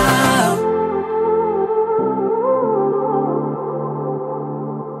it out.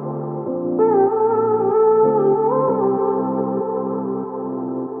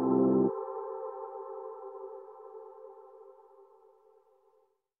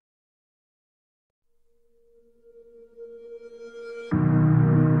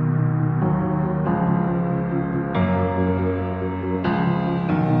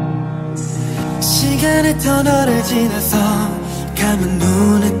 시간의 터널을 지나서 감은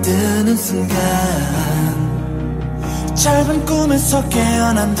눈에 뜨는 순간 짧은 꿈에서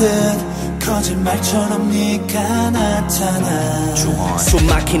깨어난 듯 거짓말처럼 네가 나타나. 숨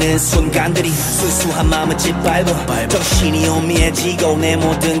막히는 순간들이 순수한 마음을 짓밟아 정신이 오미해지고 내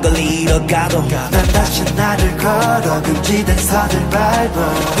모든 걸 잃어가도 난 다시 나를 걸어 금지된 선을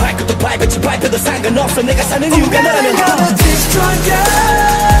밟아. 밟고도 밟을지 밟혀도 상관없어 내가 사는 이유가 나는 Destroyer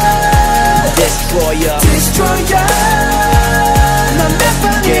Destroyer Destroyer 넌 몇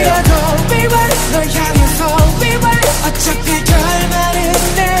번이라도 beware 널 향해서 beware 어차피 결말은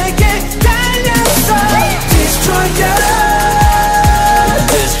내게 달렸어. Destroyer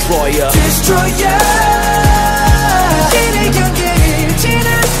Destroyer Destroyer 길의 경계를 지나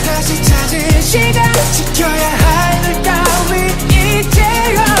다시 찾을 시간 지켜야 할 널 따위 이제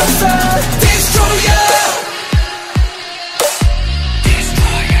없어. Destroyer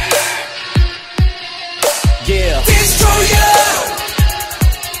Yeah Destroyer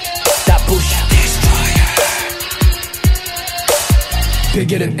다 부셔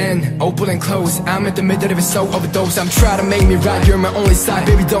Beginning and open and close. I'm at the middle of it, so overdose. I'm trying to make me right, you're my only side.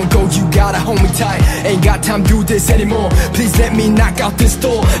 Baby, don't go, you gotta hold me tight. Ain't got time to do this anymore. Please let me knock out this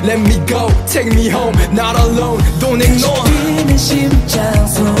door. Let me go, take me home, not alone. Don't ignore. 뛰는 심장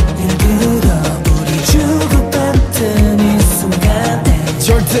소리를 들어 우리 주고받던 이 순간에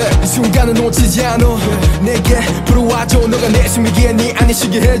절대 이 순간은 놓치지 않아. 내게 불어와줘. 너가 내 숨이기에 네 안에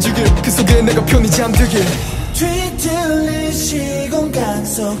쉬게 해주길. 그 속에 내가 편히 잠들길. 뒤틀린 시공간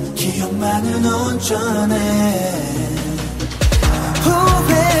속 기억만은 온전해.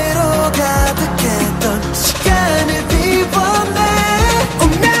 후회로 가득했던 시간을 비워내.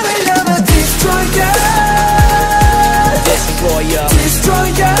 운명을 넘어 Destroyer Destroyer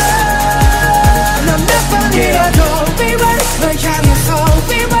Destroyer 넌 몇 번이라도 beware 널 향해서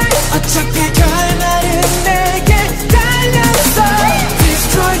beware 어차피 결말은 내게 달렸어.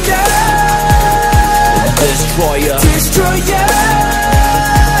 Destroyer Destroyer Destroyer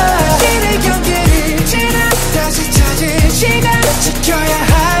길의 경계를 지나 다시 찾을 시간 지켜야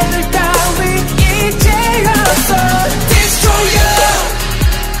할 널 따위 이제 없어. Destroyer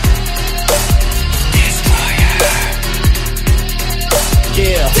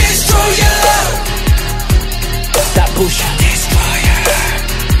Yeah Destroyer 다 부셔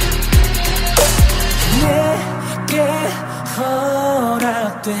내게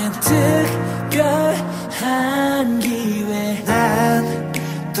허락된 특별한 기회 난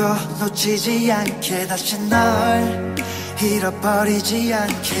또 놓치지 않게 다시 널 잃어버리지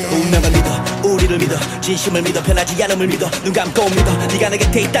않게. 운명을 믿어 우리를 믿어 진심을 믿어 변하지 않음을 믿어 눈 감고 믿어 네가 내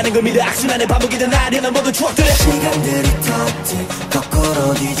곁에 있다는 걸 믿어 악순환의 반복이던 아련한 모든 추억들을 시간들이 터뜨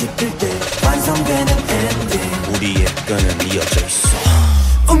거꾸로 뒤집힐 때 완성되는 엔딩 우리의 끈은 이어져 있어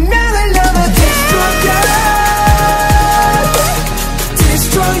운명을 넘어 Destroyer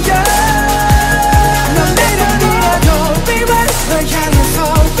Destroyer 넌 내려놓아도 beware 널 향해서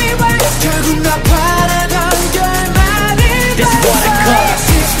beware 결국 너 바라던 결말을 This is what I call it.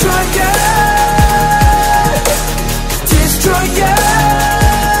 Destroyer Destroyer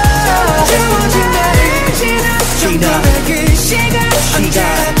주어진 날을 지나 정돈의 그 시간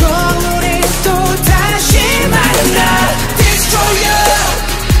언제라도 우린 또 다시 만나. Destroyer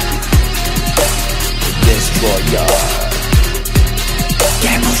Destroyer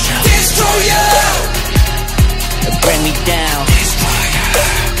깨부셔 Destroyer Bring me down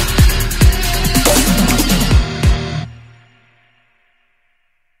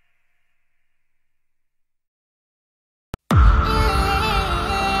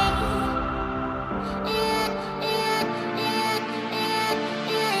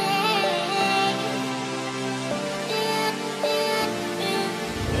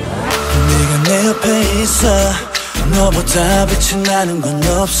네가 내 옆에 있어 너보다 빛이 나는 건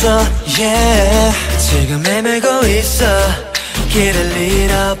없어 yeah. 지금 헤매고 있어 길을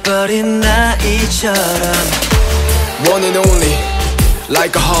잃어버린 나이처럼 One and only,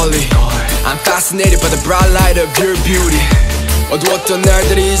 like a holy. I'm fascinated by the bright light of your beauty. 어두웠던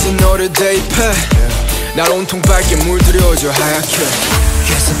날들이 이제 너를 대입해 날 온통 밝게 물들여줘 하얗게.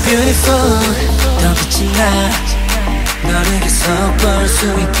 You're so beautiful 더 빛이 나 너를 계속 볼 수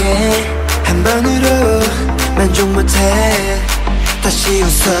있게 한 번으로 만족 못해 다시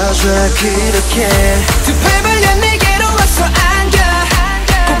웃어줘 그렇게 두 팔 벌려 내게로 와서 안겨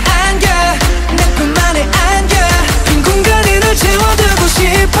꼭 안겨 내 품 안에 안겨 빈 공간에 널 채워두고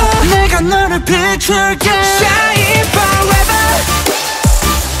싶어 내가 너를 비출게 Shine forever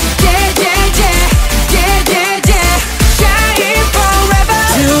Yeah yeah yeah yeah yeah yeah Shine forever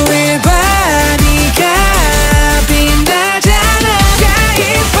주위 봐 네가 빛나잖아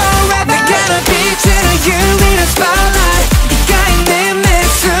Shine forever 내가 널 빛을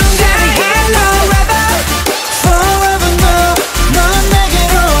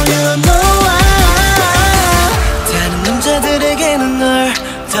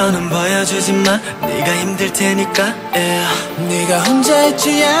더는 보여주지 마 네가 힘들 테니까 yeah. 네가 혼자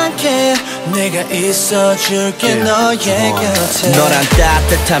있지 않게 내가 있어줄게 너의 곁에 너란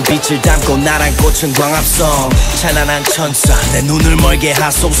따뜻한 빛을 담고 나란 꽃은 광합성 찬란한 천사 내 눈을 멀게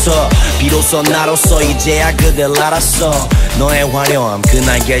하소서 비로소 나로서 이제야 그댈 알았어 너의 화려함 그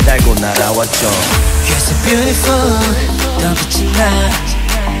날개를 달고 날아왔죠 You're so beautiful 더 빛이 나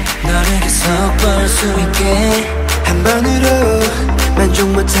너를 계속 볼 수 있게 한 번으로 만족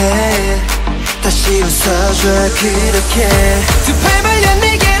못해 다시 웃어줘 그렇게 두 팔 벌려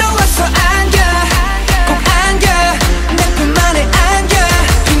내게로 와서 안겨 꼭 안겨 내 품 안에 안겨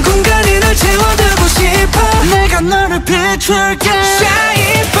빈 공간에 널 채워두고 싶어 내가 너를 비출게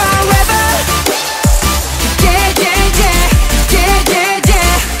Shine forever Yeah yeah yeah yeah yeah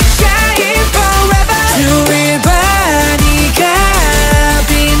yeah Shine forever 주위 봐 네가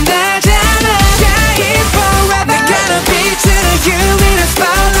빛나잖아 Shine forever 내가 널 비추는 you in a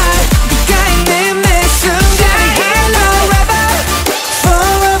spotlight 네가 있는 매 순간이 hello forever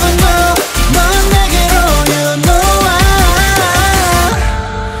Forever no 넌 내게로 you know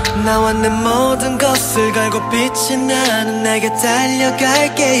I 나와 내 모든 것을 걸고 빛이 나는 내게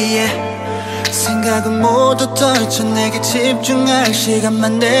달려갈게 yeah. 생각은 모두 떨쳐 내게 집중할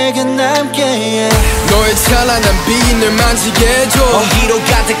시간만 내게 남게 yeah. 너의 찬란한 빛을 만지게 해줘 온기로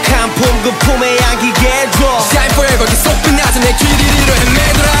가득한 품 그 품에 안기게 해줘 Shine forever 계속 빛나줘 내 길 이리로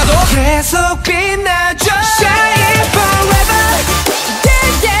헤매더라도 계속 빛나줘 Shine forever Yeah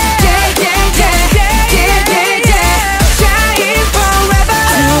yeah yeah yeah yeah yeah yeah yeah Shine forever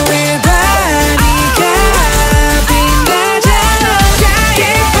주위 봐 네가 빛나잖아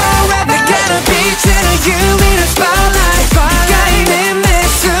Shine forever 내가 널 비추는 you in a spotlight 네가 있는 매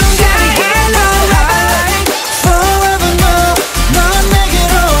순간이 hello Forever no 넌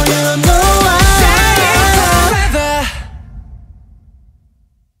내게로 you know I Shine forever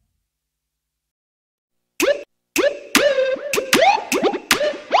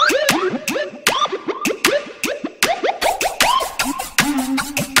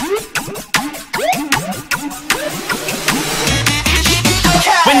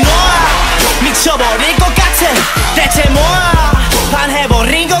왜 너야 미쳐버릴 것 같아 대체 뭐야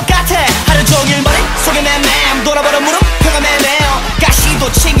반해버린 것 같아 하루 종일 머릿속에 맴맴 돌아버려 무릎 펴가 매매요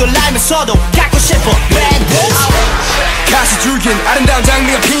가시도 친구를 알면서도 갖고 싶어 Bad bitch 가시 줄긴 아름다운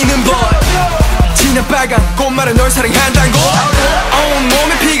장미가 피는 법 진한 빨간 꽃말은 널 사랑한다고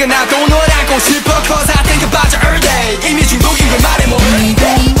온몸에 피가 나도 널 안고 싶어 Cause I think about you all day 이미 중독인 걸 말해 뭐해 네가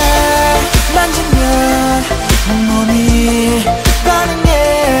날 만지면 온몸이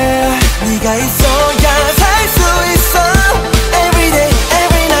반응해 네가 있어야 살 수 있어 Every day,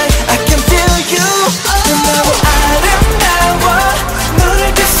 every night I can feel you 너무 아름다워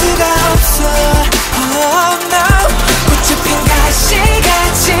너를 뗄 수가 없어 Oh no 꽃이 핀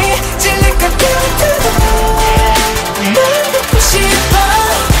가시같이 찔릴 것 같아 난 갖고 싶어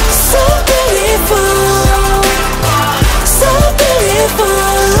So beautiful So beautiful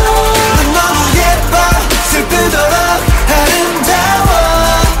넌 너무 예뻐 슬프도록 아름다워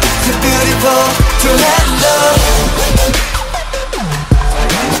So beautiful to handle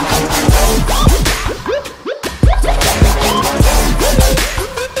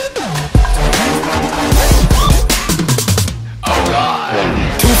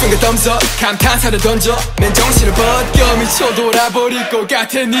Two finger thumbs up 감탄사를 던져 맨정신을 벗겨 미쳐 돌아버릴 것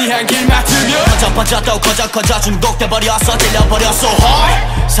같아 네 향기를 맡으면 퍼져 또 커져 중독돼버렸어 찔려버렸어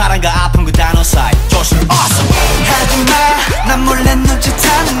hard 사랑과 아픔 그 단어 사이 조심 awesome 하지마 난 몰래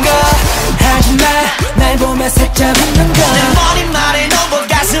눈치채는 거 하지마 날 보며 살짝 웃는 거 내 머리말에 너무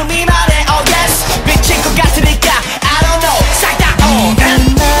가슴이 말해 oh yes 미칠 것 같으니까 I don't know 싹 다 네가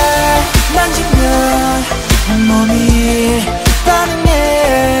날 만지면 온몸이 반응해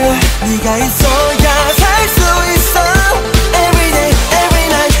네가 있어야 살 수 있어 Every day, every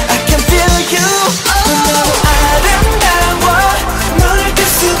night I can feel you 넌 너무 아름다워 너를 뗄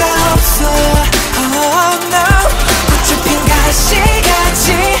수가 없어 Oh no 꽃이 핀 가시같이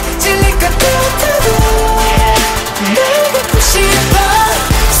찔릴 것 같아도 날 갖고 싶어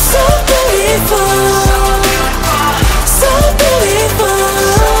So beautiful So beautiful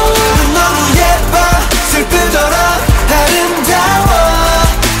넌 너무 예뻐 슬프도록 아름다워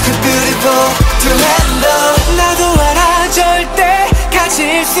So beautiful to handle 나도 알아 절대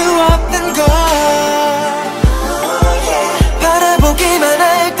가질 수 없는 걸 바라보기만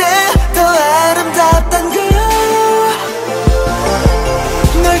할 때 더 아름답단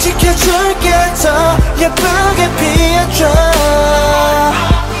걸널 지켜줄게 더 예쁘게 피어줘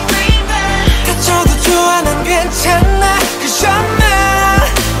다쳐도 좋아 난 괜찮아 Cause you're my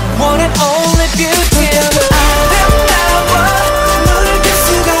one and only beauty 너무 아름다워 너를 뗄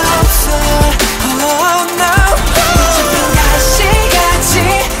수가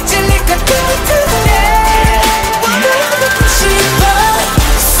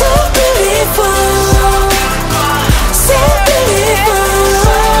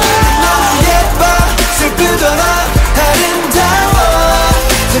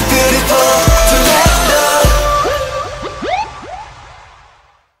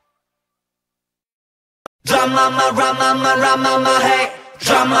Dramama, ramama, hey.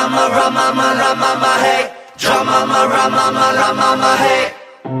 Dramama, ramama, ramama, hey. Dramama, ramama, ramama, hey.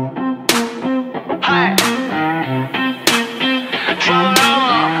 Hey.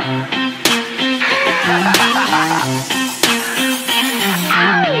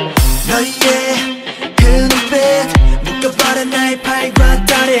 너의 그 눈빛 묶어버린 나의 팔과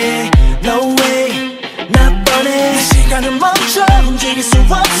다리 No way 나 뻔해 시간을 멈춰 움직일 수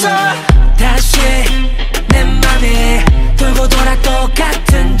없어 다시 내 맘에 돌고 돌아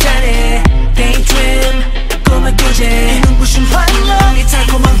똑같은 자리 Daydream 꿈을 꾸지 이 눈부신 환영 이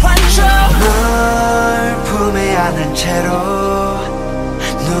달콤한 환청 널 품에 안은 채로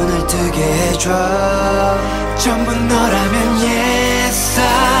눈을 뜨게 해줘 전부 너라면 yes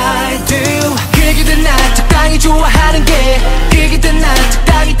I do 그기든 나 적당히 좋아하는 게 그기든 나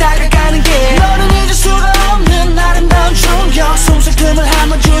적당히 다가가는 게 너는 잊을 수가 없는 아름다운 충격 숨쉴 틈을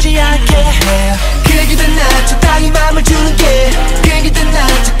한번 주지 않게 그기든 나 적당히 맘을 주는 게 그기든 나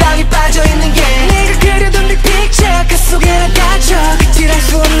적당히 빠져있는 게 네가 그려둔 네 picture 그 속에 나 갇혀 그칠할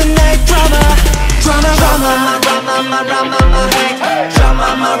수 없는 나의 drama Drama drama drama drama drama hey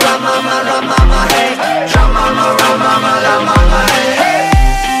Drama drama drama hey Drama drama drama hey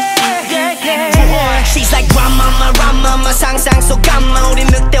She's like grandmama, grandmama 상상 속 감마 우린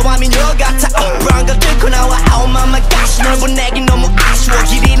늑대와 미녀 같아 brown 걸 뚫고 나와 oh my gosh 널 보내긴 너무 아쉬워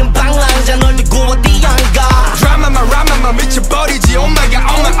길 잃은 방랑자 널 두고 어디 안 가 Drama, drama 미쳐버리지 Oh my god,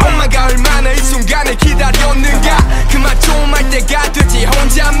 oh my, oh my god 얼마나 이 순간을 기다렸는가 그만 좀 할 때가 되지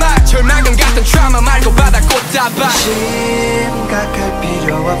혼자만 절망감 같은 트라우마 말고 바다 꽃다발 심각할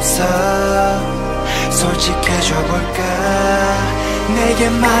필요 없어 솔직해져 볼까 내게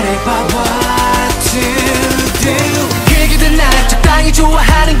말해봐 what to do 그기든 나 적당히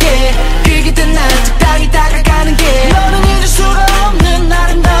좋아하는 게 그기든 나 적당히 다가가는 게 너는 잊을 수가 없는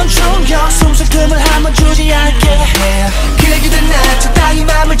아름다운 충격 숨쉴 틈을 한번 주지 않게 그기든 나 적당히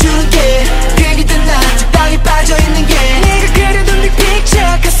맘을 주는 게 그기든 나 적당히 빠져있는 게 네가 그려둔 네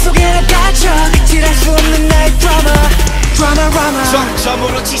picture 그 속에 나 갇혀 그칠할 수 없는 나의 drama Drama drama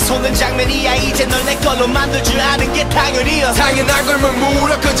점점으로 치솟는 장면이야 이제 널 내 걸로 만들 줄 아는 게 당연이야 당연한 걸 뭘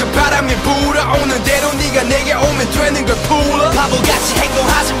물어 그저 바람이 불어오는 대로 네가 내게 오면 되는 걸 풀어 바보같이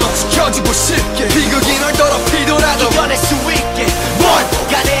행동하지 마 지켜주고 싶게 비극이 널 더럽히더라도 이겨낼 수 있게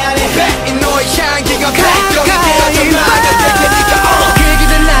뭔가 내 안에 이 너의 향기가 백병이 되어져 나가 될 테니까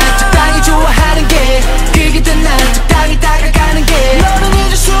그기든 나 적당히 좋아하는 게 그기든 나 적당히 다가가는 게 너는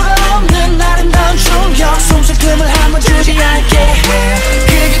잊을 수가 없는 아름다운 충격 숨쉴 틈을 한번 주지 않게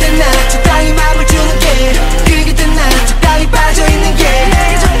그기든 나 적당히 맘을 주는 게 그기든 나 적당히 빠져있는 게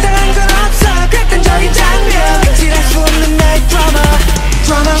내게 적당한 건 없어 극단적인 장면 그칠할 수 없는 나의 drama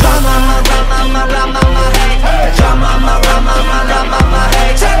Drama drama drama drama hey Drama drama drama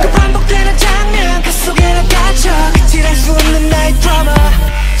hey 자꾸 반복되는 장면 그 속에 나 갇혀 그칠할 수 없는 나의 drama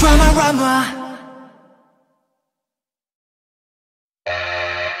Drama drama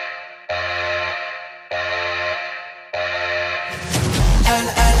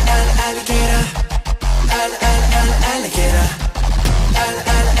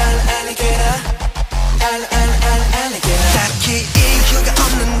딱히 이유가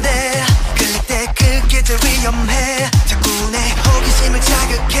없는데 그때 그게 더 위험해 자꾸 내 호기심을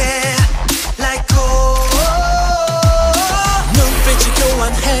자극해 Like 눈빛을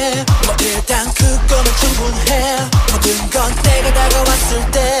교환해 뭐 일단 그거는 충분해 모든 건 때가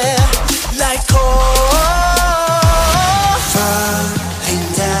다가왔을 때 Like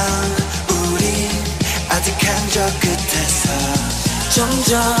Falling down 우린 아득한 저 끝에서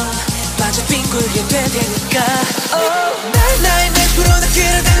점점 빠져 빙굴게 되니까 날 나의 늪으로 나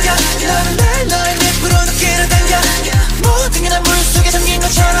끌어당겨 너는 날 너의 늪으로 나 끌어당겨 모든 게 난 물속에 잠긴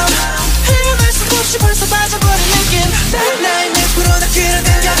것처럼 헤어날 수 없이 벌써 빠져버린 느낌 날 나의 늪으로 나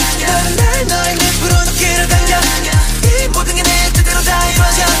끌어당겨 너는 날 너의 늪으로 나 끌어당겨 이 모든 게 내 뜻대로 다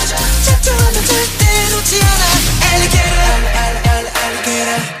이루어져 작정하면 절대 놓지 않아 Alligator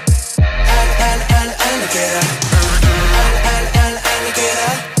Alligator Alligator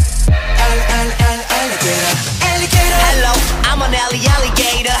Hello, I'm an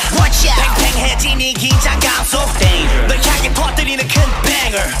alligator Watch out 팽팽해진 이 긴장감 속 널 향해 퍼뜨리는 큰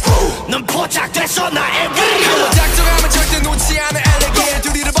banger 넌 포착됐어 나의 한번 작정하면 절대 놓지 않아 alligator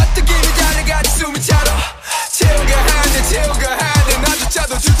둘이를 버티기를 달려가지 숨이 차도 채우가 한대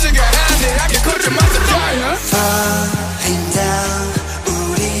나조차도 주체가 한대 I can cut your mouth Falling down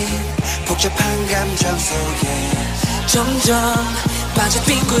우린 복잡한 감정 속에 점점 빠져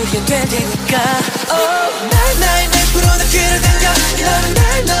빙굴게 될 테니까 날 나의 늪으로 나 끌어당겨 너는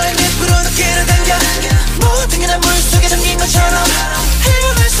날 너의 늪으로 나 끌어당겨 모든 게 난 물속에 잠긴 것처럼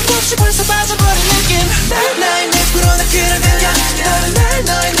헤어날 수 없이 벌써 빠져버린 느낌 날 나의 늪으로 늪으로 나 끌어당겨 너를 날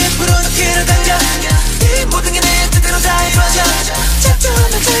너의 늪으로 나 끌어당겨 이 모든 게 내 뜻대로 다 이루어져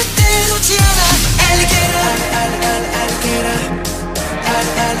작정하면 절대 놓지 않아 Alligator Alligator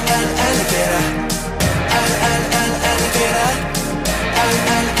Alligator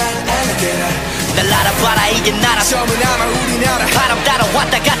날 알아봐라 이게 나라 처음은 아마 우리나라 바람 따라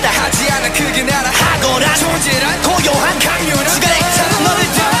왔다 갔다 하지 않아 그게 나라 하고난 존재란 고요한 강렬한 시간에 차는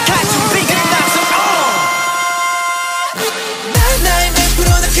너를 들어갈 준비가 났어 날 나의 늪으로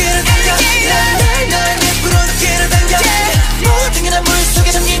나 끌어당겨 날 너의 늪으로 나 끌어당겨 모든 게 난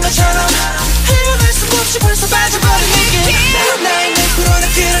물속에 잠긴 것처럼 헤어날 수 없이 벌써 빠져버린 얘기 날 나의 늪으로 나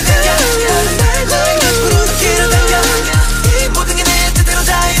끌어당겨 날 너의 늪으로 나 끌어당겨 이 모든 게 내 뜻대로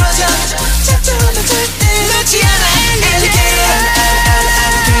다 이루어져 작정하면 절대 놓지 않아 Alligator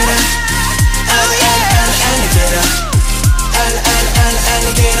Alligator Oh yeah Alligator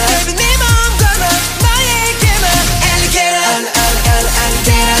Alligator Baby 네 마음과 나에게만 Alligator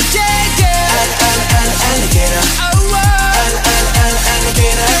Alligator Yeah yeah Alligator Oh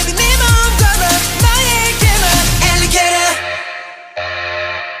Alligator Baby 네 마음과 나에게만 Alligator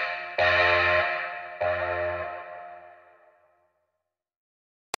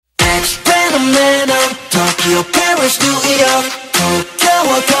Phenomenon Tokyo, Paris, New York Tokyo,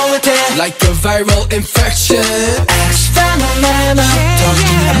 going there Like a viral infection Phenomenon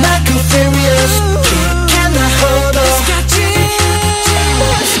I'm not furious Cannot hold on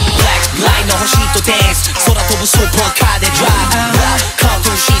Black light 너 훨씬 또 dance空飛ぶスーパーカーで drive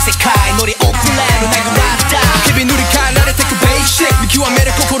커튼 흰색 카이 놀이 오픈라인으로 날 구하다日々塗り替えられてくベーシック見極め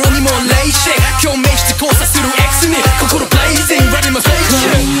る心にもレイシック共鳴して交差する X に心ブレイジング Running my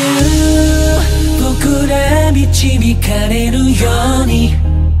station 僕ら導かれるように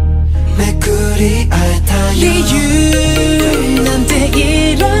めくり会えた理由なんて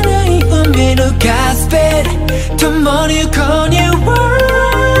いらない運命のガスペル共に行こう New World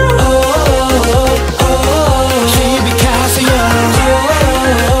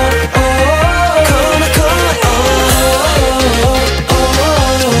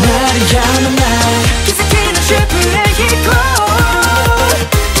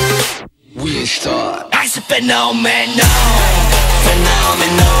It's a phenomenon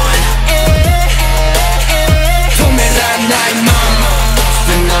Phenomenon 도매란 나의 맘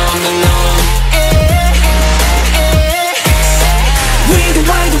Phenomenon We the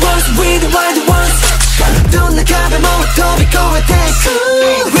wild ones, we the wild ones 또 나가면 뭐 더 비꼬에 take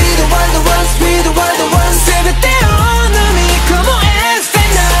We the wild ones, we the wild ones 세뱃대 오늘이 como es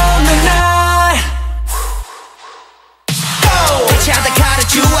phenomenal 대체 하다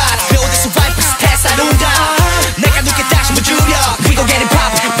가르쳐 알아 Build this vibe 스트레스 안 온다 내가 늦게 다시 못 줄여 We gon' get it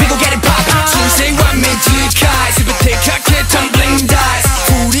pop, we gon' get it pop 신생와 매직하이 스베테 각해 tumbling dice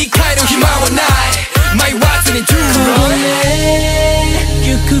우리 카이로 희망와 나이 My watson in true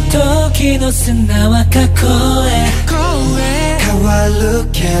行く時の砂は過去へ変わる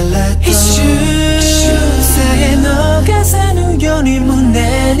けれど一瞬さえ逃さぬように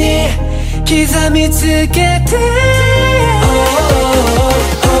胸に刻みつけて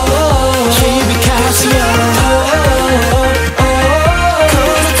響かすよ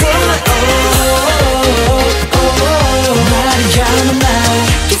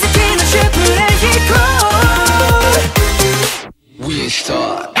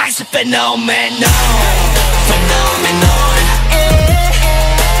It's a phenomenon Phenomenon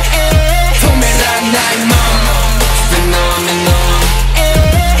도매란 나의 맘 Phenomenon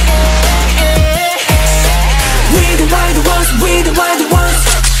We the wild ones, we the wild ones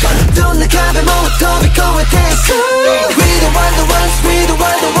또 나가면 뭐 더 비꼬에 take We the wild ones, we the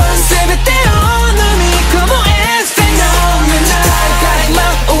wild ones 세뱃대 오늘이 como es phenomenal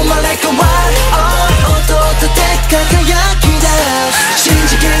Oh my like a wild 또 때가 가야기다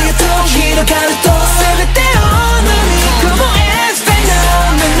신지기에 또 길어가는 또 세뱃대 오늘이 como es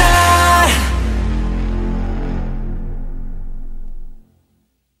phenomenal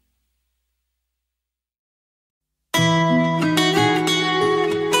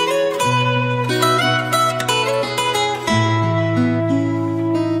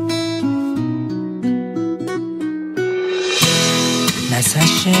나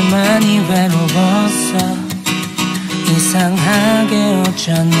사실 많이 외로웠어 이상하게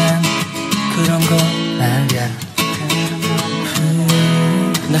어쩌면 그런 거 말야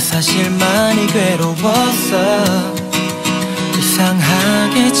나 사실 많이 괴로웠어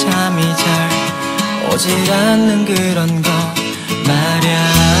이상하게 잠이 잘 오질 않는 그런 거 말야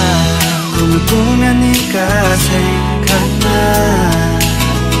꿈을 꾸면 네가 생각나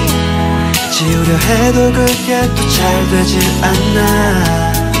지우려 해도 그게 또 잘 되질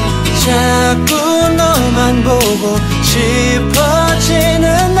않아 자꾸 너만 보고 싶어지는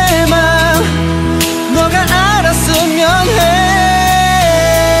내 맘 너가 알았으면 해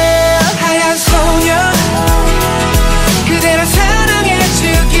하얀 소녀 그대를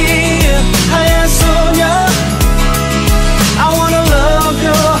사랑해주기 하얀 소녀 I wanna love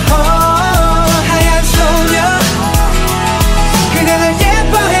your heart 하얀 소녀 그대를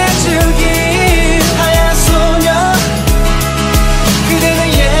예뻐해주기 하얀 소녀 그대는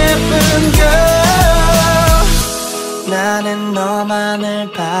예쁜 girl 나는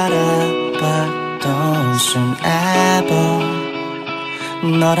너만을 바라봤던 순 ever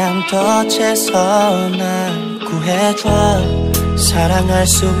너란 덫에서 날 구해줘 사랑할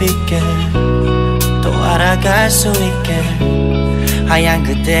수 있게 또 알아갈 수 있게 하얀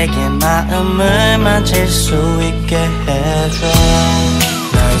그대의 마음을 만질 수 있게 해줘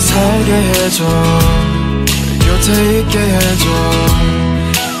날 살게 해줘 곁에 있게 해줘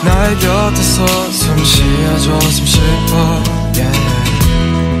나의 곁에서 숨 쉬어줘 숨 쉬어 yeah.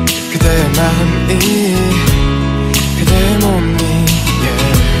 그대의 마음이 그대의 몸이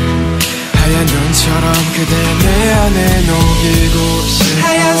yeah. 하얀 눈처럼 그대 내 안에 녹이고 싶어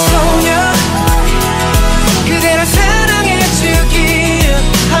하얀 소녀 그대를 사랑해주기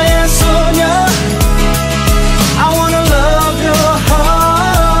하얀 소녀 I wanna love your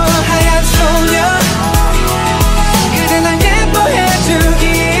heart 하얀 소녀 그대 날 예뻐해주기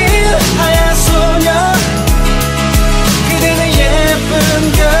하얀 소녀 그대는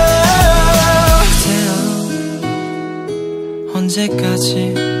예쁜 girl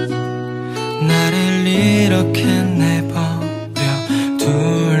언제까지 나를 이렇게 내버려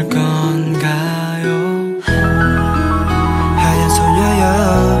둘 건가요 하얀 소녀여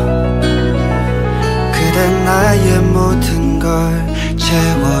그댄 나의 모든 걸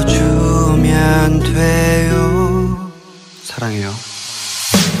채워주면 돼요 사랑해요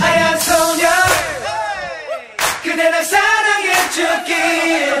하얀 소녀 그대 날 사랑해주기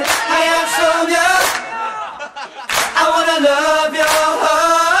하얀 소녀 I wanna love your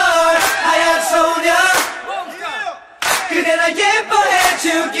heart 하얀 소녀 그대 날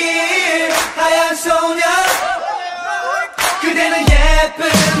예뻐해주기 하얀 소녀 그대는 예쁜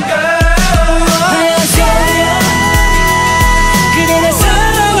girl 하얀 소녀 그대 날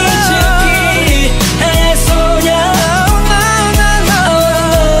사랑해주기 하얀 소녀 I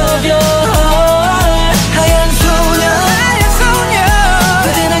love your heart 하얀 소녀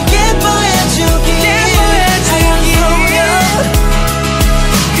그대 날 예뻐해주기 하얀 소녀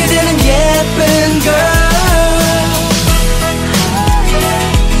그대는 예쁜 girl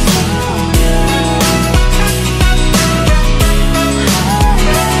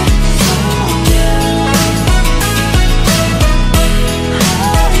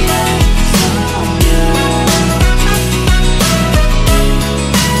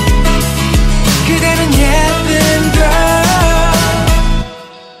그대는 예쁜 girl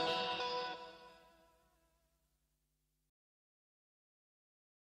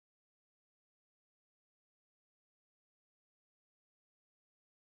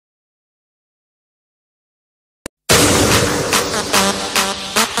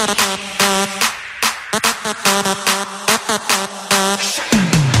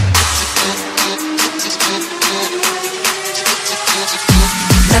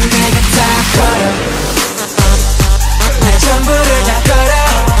난 내가 다 걸어 날 전부를 다 걸어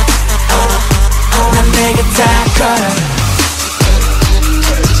난 내가 다 걸어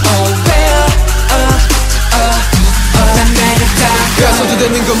Oh well 난 내가 다 가서도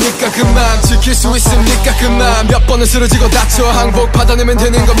되는 겁니까 그만 지킬 수 있습니까 그만 몇 번은 쓰러지고 다쳐 항복 받아내면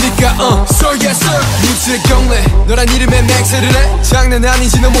되는 겁니까 So yes sir 뉴스의 경례 너란 이름에 맹세를 해 장난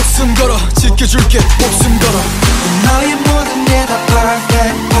아니지 너 목숨 걸어 지켜줄게 목숨 걸어 너의 모든 게 다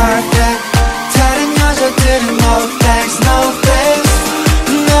perfect perfect 다른 여자들은 no thanks no thanks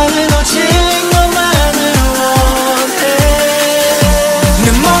나는 오직 너만을 원해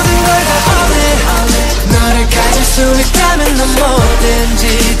내 모든 걸 다 all in 너를 가질 수 있다면 넌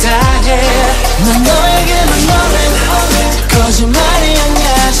뭐든지 다해 난 너에게만 all in 거짓말이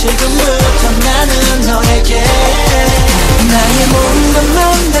아니야 지금부터 나는 너에게 나의 모든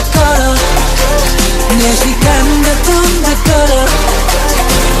것만 다 걸어 내 시간과 돈 다 걸어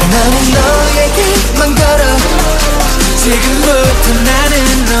나는 너에게만 걸어 지금부터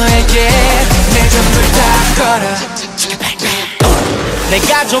나는 너에게 내 전부를 다 걸어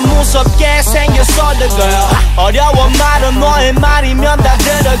내가 좀 무섭게 생겼어 the girl 어려운 말은 너의 말이면 다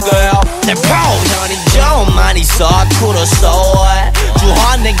들어 girl 내 표현이 좀 많이 서툴었어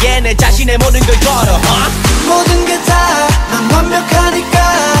주헌 내게 내 자신의 모든 걸 걸어 모든 게 다 난 완벽하니까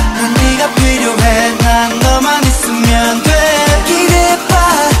난 네가 필요해 난 너만 있으면 돼 기대해봐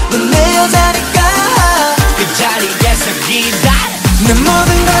넌 내 기다 내 모든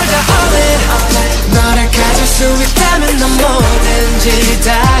걸 다 all in 너를 가질 수 있다면 난 뭐든지 다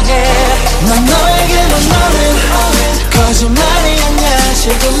해 난 너에게만 너는 거짓말이 아니야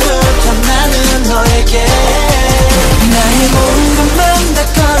지금부터 나는 너에게 나의 모든 것만 다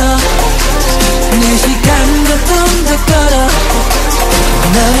걸어 내 시간도 좀 다 걸어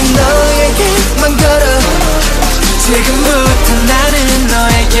나는 너에게만 걸어 지금부터 나는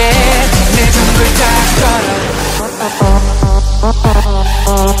너에게 내 전부를 다 걸어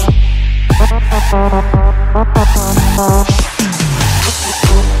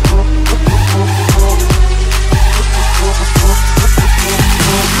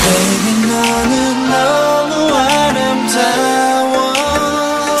Baby 너는 너무 아름다워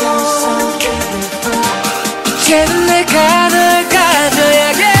이제는 내가 널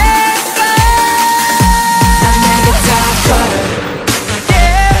가져야겠어 난 내게 다 걸어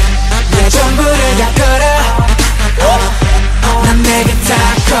내 전부를 다 걸어 난 내게 다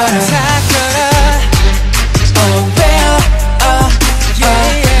걸어 Oh baby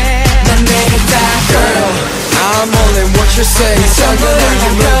난 내게 다 걸어 I'm only what you say 상관을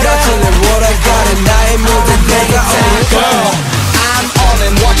주면 같은 what I got and 나의 모든 내가 only girl I'm all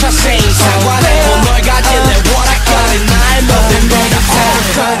in what you say 상관해 뭘 가질래 what I got and 나의 모든 내가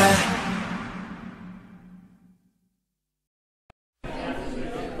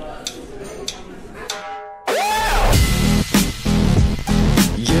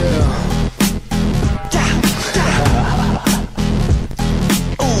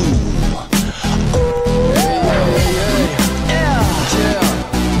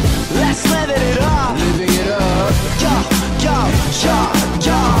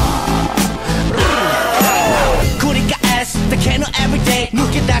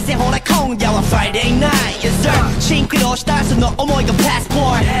only girl Friday night, yes sir シンクロしたその思いがパスポ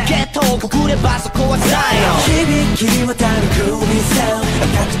ートゲットをくぐればそこはザイオン響き渡るグルービーサウンド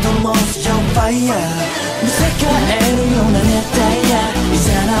赤く灯すよファイヤー見せかえるような熱帯夜い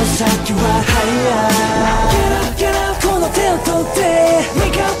ざなう先はハイヤー Get up, get up この手を取って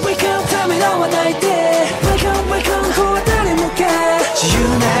Wake up, wake up ためらわないで Wake up, wake up こう誰もが自由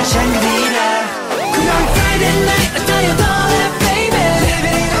なシャングリラ暗い Friday night 歌よどれ baby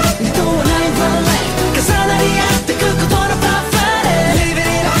重なり合ってくことのパファレ Live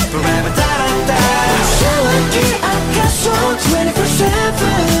it up forever だらだ騒ぎ明かそう 24/7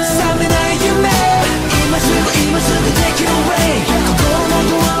 覚めない夢今すぐ take it away 心の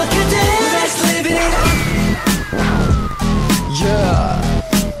ドアを開けて Let's live it up Yeah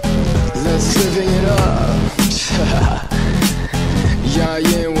Let's living it up Yeah I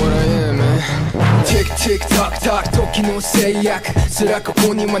am what I am man Tick tick tock tock 時の制約すらこ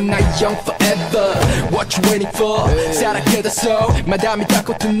こにはない Young forever What you waiting for さらけ出そうまだ見た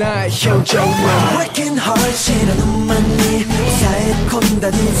ことない表情の Working hard 知らぬ間に抑え込んだ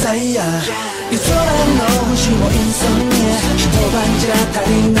デザイア夜空の星もインソンニア一晩じゃ足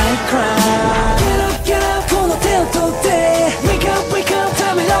りない Cry Get up get up この手を取って Wake up wake up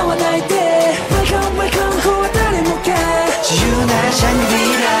ためらわないで Wake up wake up こう誰もが自由なシャング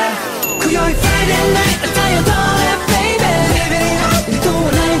リラ今宵 Friday night 歌よどれ baby 二度は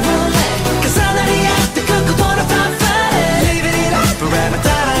ない one life 重なり合ってくことのファンファレ Live it up forever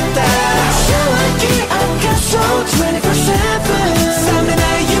だらだ騒ぎ明かそう 24/7 覚めな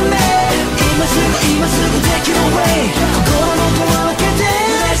い夢今すぐ take it away 心のドアを開けて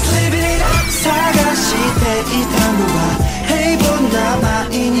Let's live it up 探していたのは平凡な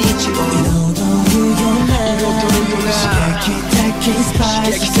毎日を彩るような刺激的スパイ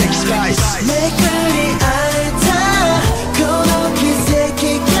スめくり合えたこの奇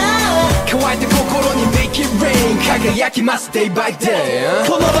跡が乾いた心に make it rain 輝きます day by day こ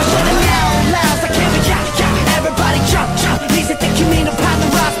の場所で loud loud 叫ぶ yeah yeah everybody jump jump 見せて君のパンの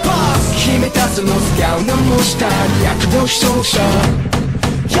ラストボス決めたその素顔のモンスターに躍動しそうさ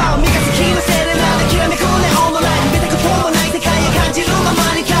Yo 三日月のセレナーできらめくねオンのライン見たこともない世界を感じるま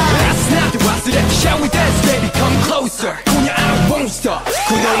まにか Let's not 忘れて shall we dance baby come closer 今夜あるモンスター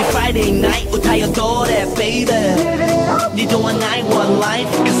今宵 Friday night 歌よどれ baby 二度はない one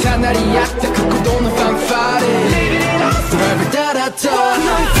life 重なり合ってくことのファンファーレ Forever だらと今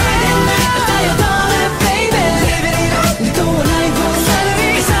宵 Friday night 歌よどれ baby 二度はない one life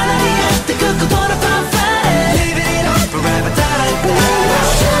重なり合ってくことのファンファレ Forever だらと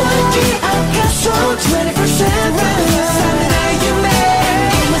騒ぎ明かそう 24/7 覚めない夢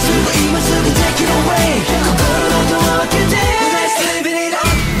今すぐ take it away 心のドアを開けて Let's live it up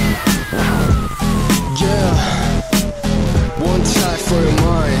Yeah One time for your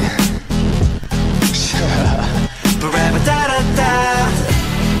mind Forever だらだ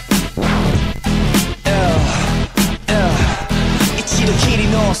지도끼리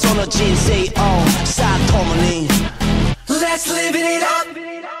넣어서 너진 say oh 사토머니 Let's live it up.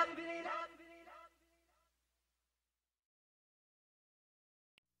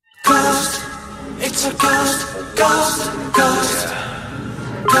 Ghost, it's a ghost, ghost, ghost,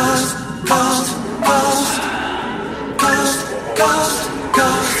 ghost, ghost, ghost, ghost, ghost,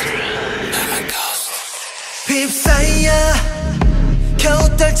 ghost. I'm a ghost. 휩싸여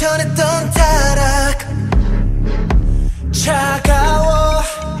겨우 떨쳐냈던 타락 차가워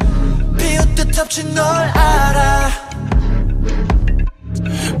비웃듯 덮친 널 알아.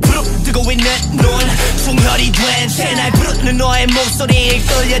 부르뜨고 있는 눈 소멸이 된 채 날 부르는 너의 목소리에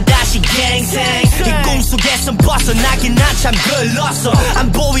끌려 다시 갱생 이 꿈속에선 벗어나긴 한참 글렀어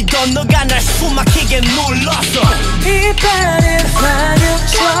안 보이던 너가 날 숨막히게 눌렀어 이 빠른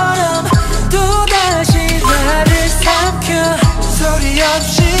환영처럼 또다시 나를 삼켜 소리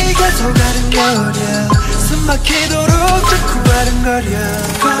없이 계속 아른거려 숨막히도록 자꾸 아른거려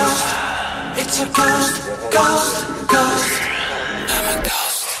Ghost, it's a ghost, ghost, ghost. I'm a ghost.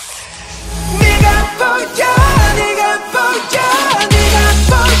 네가 보여, 네가 보여, 네가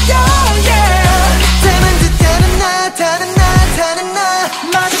보여, yeah. 닮은 듯하는 나, 다른 나, 다른 나.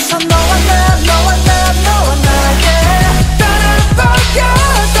 마주서 너와 나, 너와 나, 너와 나, yeah. 떠나보여,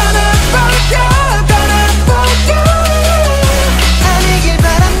 떠나보여, 떠나보여. 아니길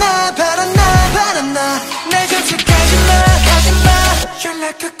바란다, 바란다, 바란다. 날 정색하지마, 하지마. You're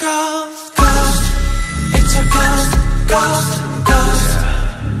like a ghost, ghost. It's a ghost, ghost, ghost.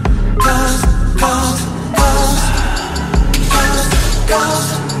 Ghost, ghost, ghost, ghost,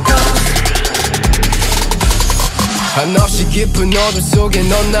 ghost, ghost. 한없이 깊은 어둠 속에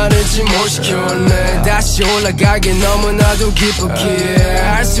넌 나를 침몰시켰네 다시 올라가기 너무나도 기쁘기에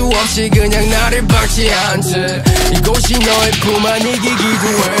할 수 없이 그냥 나를 방치한 채 이곳이 너의 품 아니기도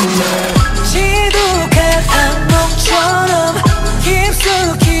했네 지독한 악몽처럼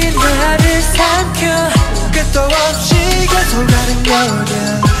깊숙이 나를 삼켜 끝도 없이 계속 아른거려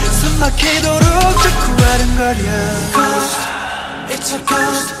숨막히도록 자꾸 아른거려 Ghost, it's a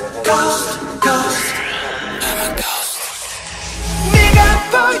ghost, ghost, ghost. I'm a ghost. 네가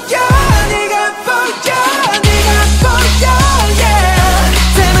보여, 네가 보여, 네가 보여, yeah.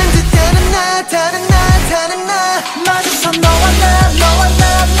 닮은 듯하는 나, 다른 나, 다른 나. 마주서 너와 나, 너와 나,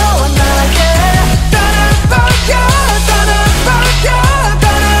 너와 나, yeah. 떠나보여, 떠나보여,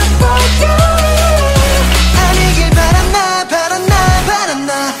 떠나보여. 아니길 바란다, 바란다,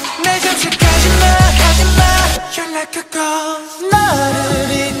 바란다. 날 정색하지마, 하지마. You're like a ghost.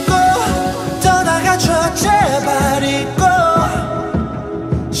 나를 잊고 떠나가줘 제발 잊고.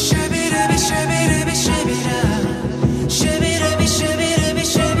 쉐비르비 쉐비르비 쉐비라 쉐비르비 쉐비르비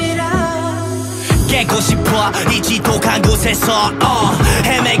쉐비라. 깨고 싶어 이 지독한 곳에서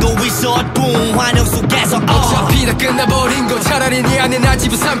헤매고 있어 뿡 환영 속에서 어차피 다 끝나버린 거 차라리 네 안에 날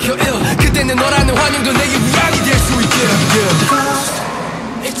집어삼켜 그때는 너라는 환영도 내게 위안이 될 수 있게 Ghost,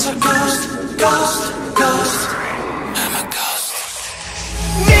 it's a ghost, ghost, ghost. I'm a ghost.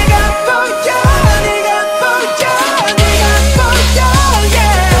 네가 보여, 네가 보여, 네가 보여,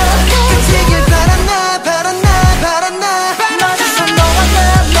 yeah. 그치길 바란다, 바란다, 바란다. 마주서 너와 나,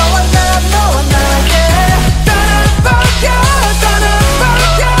 너와 나, 너와 나, yeah. 떠나보여,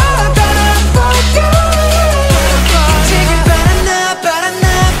 떠나보여, 떠나보여. 그치길 바란다, 바란다,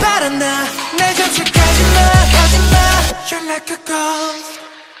 바란다. 날 정색하지마, 하지마. You're like a ghost.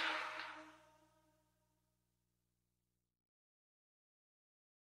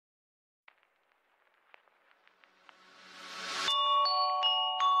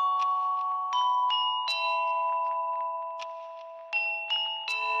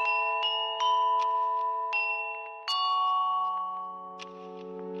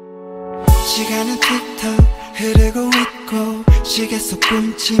 시간은 틱톡 흐르고 있고 시계 속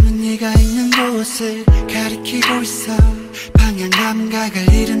뿜침은 네가 있는 곳을 가리키고 있어 방향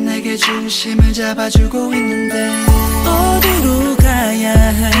감각을 잃은 내게 중심을 잡아주고 있는데 어디로 가야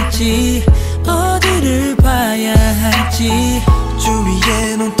할지 어디를 봐야 할지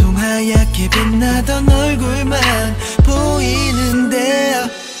주위엔 온통 하얗게 빛나던 얼굴만 보이는데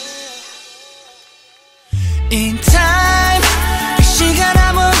In time 그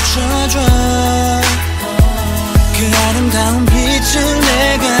시간아 멈춰줘 그 아름다운 빛을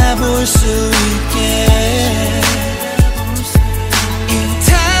내가 볼 수 있게 In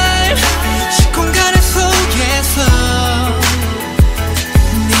time 시공간의 속에서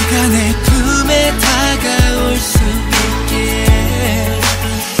네가 내 품에 다가올 수 있게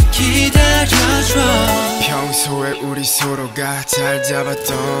기다려줘 평소에 우리 서로가 잘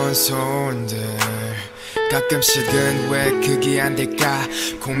잡았던 손들 가끔씩은 왜 그게 안 될까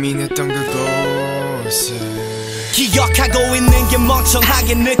고민했던 그곳을 기억하고 있는 게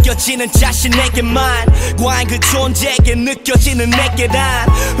멍청하게 느껴지는 자신에게만 과연 그 존재에게 느껴지는 내게란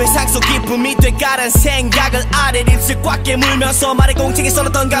회상 속 기쁨이 될까란 생각을 아래 입술 꽉 깨물면서 말의 공책에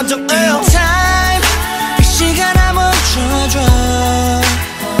써놨던 감정 In time 이 시간아 멈춰줘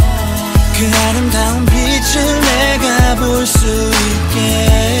그 아름다운 빛을 내가 볼 수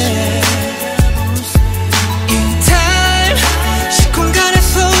있게 In time 시공간의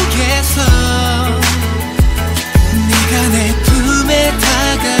속에서 네가 내 품에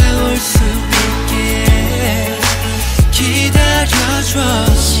다가올 수 있게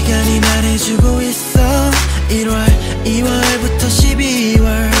기다려줘 시간이 말해주고 있어 1월 2월부터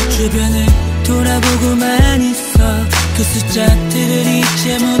 12월 주변을 돌아보고만 있어 그 숫자들을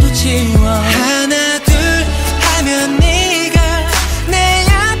이제 모두 지워 하나 둘 하면 네가 내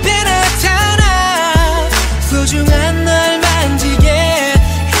앞에 나타나 소중한 널 만지게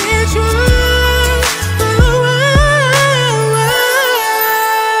해줘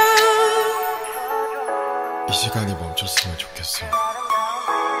이 시간이 멈췄으면 좋겠어.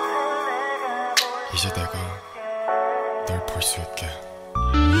 이제 내가 널 볼 수 있게.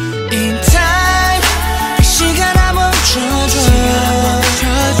 In time 이 시간아 멈춰줘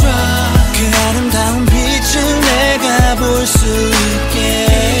그 아름다운 빛을 내가 볼 수 있게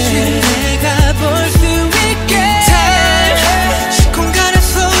내가 볼 수 있게 In time 시공간의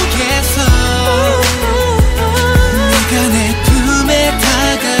속에서 네가 내 품에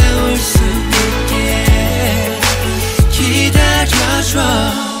다가올 수 있게 기다려줘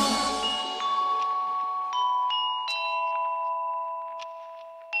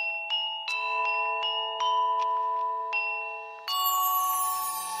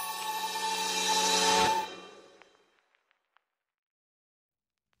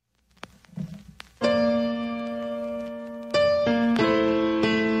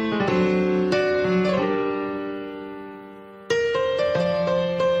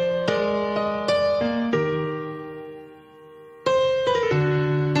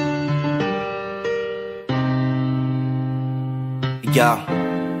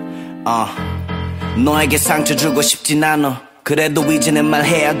너에게 상처 주고 싶진 않아 그래도 이제는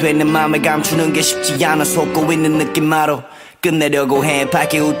말해야 돼 내 맘을 감추는 게 쉽지 않아 속고 있는 느낌마로 끝내려고 해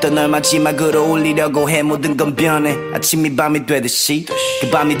밝게 웃던 널 마지막으로 울리려고 해 모든 건 변해 아침이 밤이 되듯이 그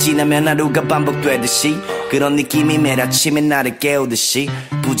밤이 지나면 하루가 반복되듯이 그런 느낌이 매일 아침에 나를 깨우듯이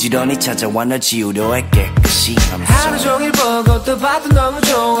부지런히 찾아와 널 지우려 해 깨끗이 하루 종일 보고 또 봐도 너무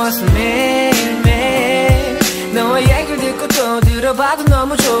좋아서 매일매일 너의 얘기를 듣고 또 들어봐도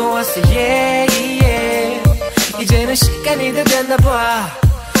너무 좋았어 yeah, yeah. 이제는 시간이 다 됐나봐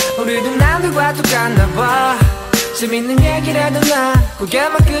우리도 남들과 똑같나봐 재밌는 얘기라도 나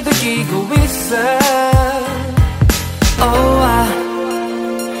고개만 끄덕이고 있어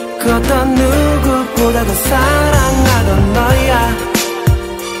그 어떤 누구보다도 사랑하던 너야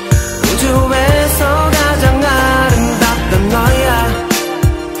우주에서 가장 아름답던 너야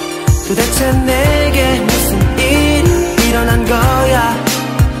도대체 내게 무슨 일이 일어난 거야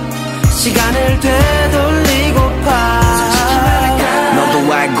시간을 되돌리고파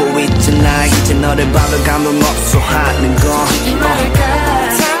너도 알고 있잖아 이제 너를 봐도 감동 없어 하는 건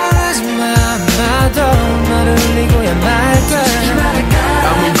사랑하지만 봐도 너를 흘리고야 말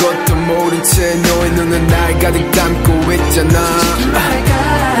거야 아무것도 모른 채 너의 눈은 날 가득 담고 있잖아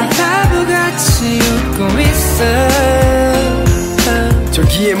바보같이 웃고 있어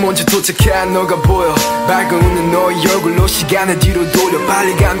저기에 먼저 도착한 너가 보여 밝은 웃는 너의 얼굴로 시간을 뒤로 돌려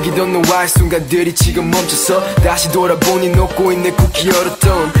빨리 감기던 너와의 순간들이 지금 멈춰서 다시 돌아보니 녹고 있는 쿠키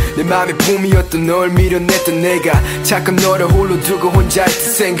열었던 내 맘의 봄이었던 널 밀어냈던 내가 잠깐 너를 홀로 두고 혼자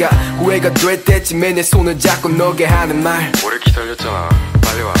있을 생각 후회가 될 때쯤에 내 손을 잡고 너게 하는 말 오래 기다렸잖아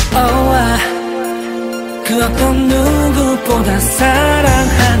빨리 와. 그 어떤 누구보다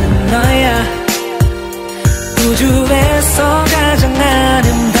사랑하는 너야 우주에서 가장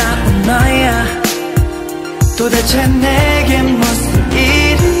아름다운 너야 도대체 내게 무슨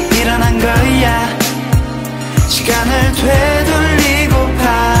일이 일어난 거야 시간을 되돌리고파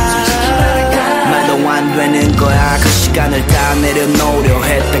말도 안 되는 거야 그 시간을 다 내려놓으려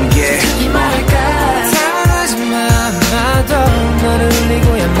했던 게 사랑하지만 봐도 너를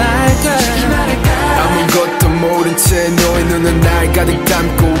흘리고야 말 거야 아무것도 모른 채 너의 눈은 날 가득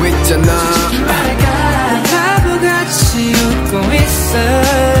담고 있잖아 바보같이 웃고 있어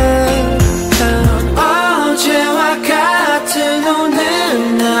어제와 같은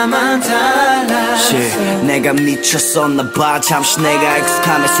오늘 나만 달랐어 내가 미쳤었나봐 잠시 내가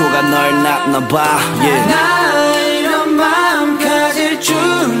익숙함에 속아 널 놨나봐 나 이런 마음 가질 줄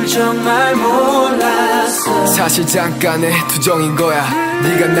정말 몰랐어 사실 잠깐의 투정인 거야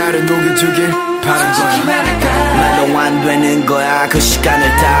네가 나를 녹여주길 바란 거야. 말도 안 되는 거야. 그 시간을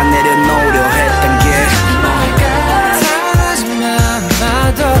다 내려놓으려 했던 게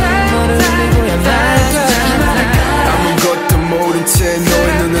아무것도 모른 채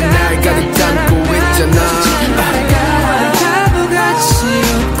너의 눈은 날 가득 담고 있잖아. 바보같이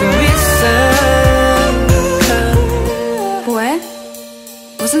웃고 있어. 뭐해?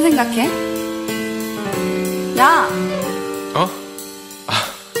 무슨 생각해? 야! 어? 아,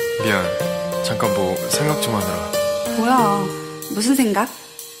 미안. 잠깐 뭐 생각 좀 하느라. 뭐야? 무슨 생각?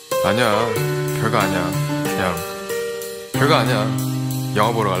 아니야, 별거 아니야. 그냥 별거 아니야.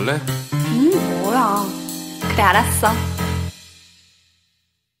 영화 보러 갈래? 뭐야. 그래, 알았어.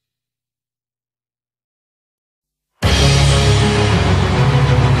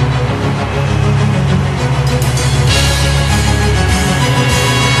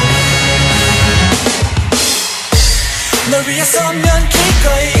 널 위해서면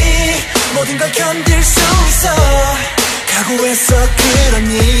기꺼이 모든 걸 견딜 수 있어. 각오했어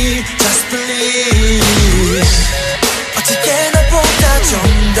그러니 Just believe. 어떻게 너보다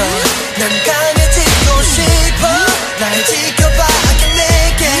좀 더 난 강해지고 싶어. 날 지켜봐 I can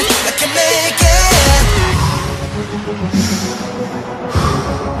make it I can make it.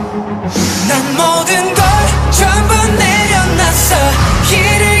 난 모든 걸 전부 내려놨어.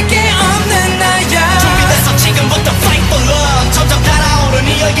 잃을 게 없는 나야. 준비됐어 지금부터 fight for love. 점점 달아오른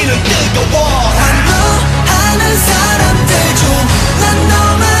이 열기는 뜨거워. 환호하는 사람들 중 난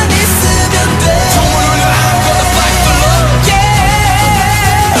너만 있으면 돼. 정말 울려 I'm gonna fight for love.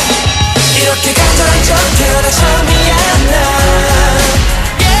 Yeah. 이렇게 간절한 적 태어나 처음이야 난.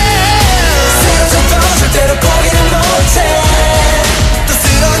 쓰러져도 절대로 포기는 못해. 또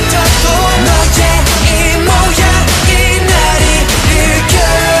쓰러져도 너의 이 모양 이 날이 느껴.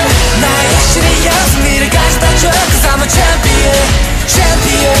 나의 신의 승리를 가져다 줘. Cause I'm a champion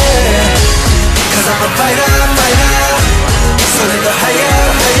champion. Cause I'm a fighter fighter. 손을 더 higher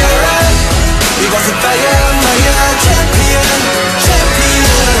higher. 이곳은 fire fire champion champion.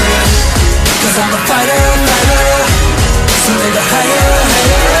 Cause I'm a fighter fighter. 손을 더 higher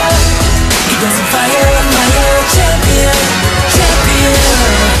higher. 이곳은 fire fire champion champion.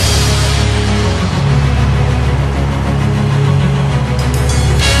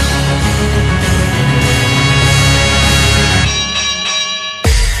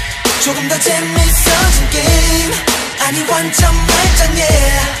 조금 더 재밌어진 게임 아니 완전 말짱해.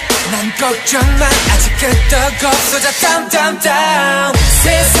 난 걱정만 아직 끄떡 없어. 자 down down down.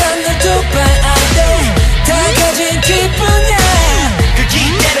 세상을 두 발 안에 다 가진 기분이야. 그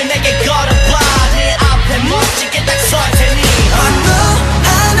기대를 내게 걸어봐. 네 앞에 멋지게 딱 설 테니.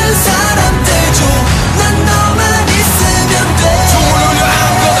 환호하는 사람들 중 난 너만 있으면 돼. 정말 울려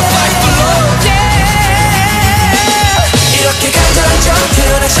I'm gonna fight for love. Yeah. 이렇게 간절한 적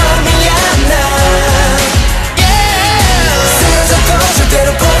태어나 처음이야 난. 쓰러져도 절대로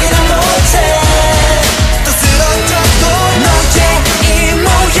포기는 못해. 또 쓰러져도 너의 이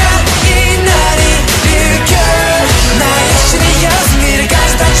모양 이 날이 느껴. 나의 신의 승리를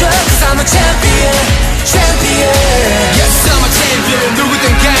가져다 줘. Cause I'm a champion champion. Yes, I'm a champion. 누구든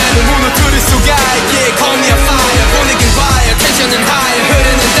간에 무너뜨릴 수가 있게. Call me a fire. 분위긴 fire. 텐션은 high.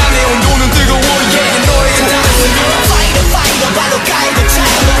 흐르는 땀의 온도는 뜨거워. Yeah, 너의 나는 Fighter fighter 발로 가이고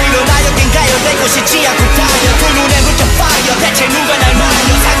차요. 일어나 여긴 가요되고 싶지 않고 타요. 두 눈에 불켜 fire. 대체 누가 날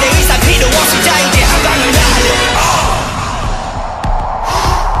말려. 상대 의사 필요 없이 자 이제 한 방을 날려.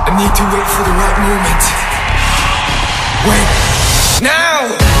 I need to wait for the right moment. Wait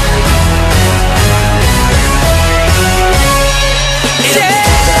now.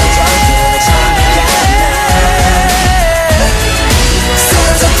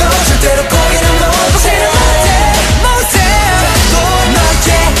 쓰러져도 절대로 포기는 못해.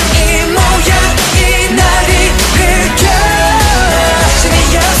 너의 이 모양 이 날이 느껴. 신의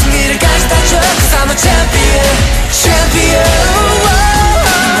승리를 가져다 줘. Cause I'm a champion champion.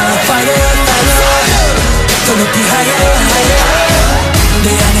 Fighter fighter. 더 높이 higher higher. 내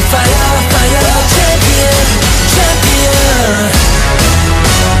안에 fire fire champion champion.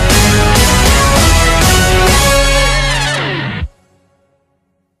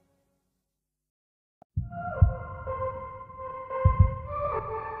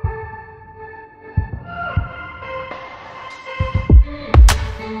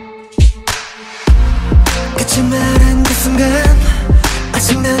 끝이 말한 그 순간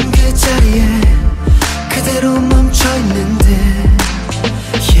아직 난 그 자리에 그대로 멈춰있는데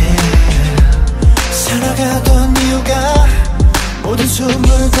yeah. 살아가던 이유가 모든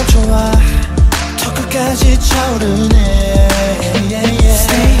숨을 감춰와 더 끝까지 차오르네 yeah, yeah.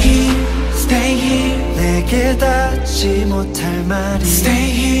 Stay here 내게 닿지 못할 말이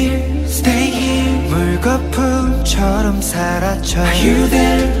Stay here, stay here. 물거품처럼 사라져. Are you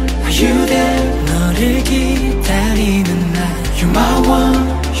there, are you there? 너를 기다리는 날. You're my one,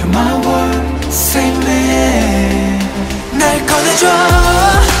 you're my world. Same man. 날 꺼내줘.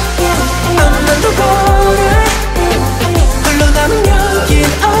 너만 두고를 홀로 남은 여긴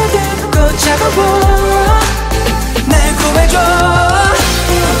어둡고 차가워. 날 구해줘.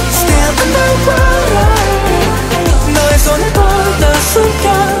 Stand on my world. 너의 손을 뻗어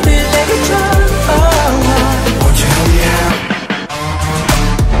숨결을 내게 줘. Won't you help me out?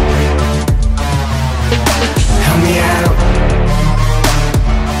 Help me out.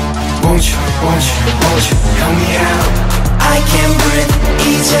 Won't you help me out? I can't breathe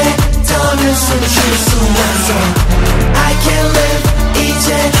이제 더는 숨쉴 수 없어. I can't live 이제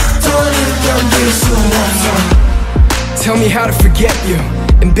더는 견딜 수 없어. Tell me how to forget you,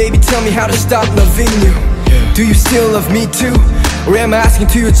 and baby tell me how to stop loving you. Do you still love me too? Or am I asking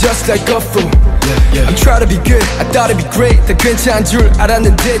to you just like a fool? I'm trying to be good, I thought it'd be great. 다 괜찮은 줄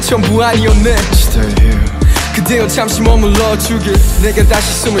알았는데 전부 아니었네. Stay here. 그대여 잠시 머물러 주길. 내가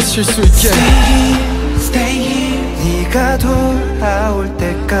다시 숨을 쉴 수 있게. Stay here, stay here. 네가 돌아올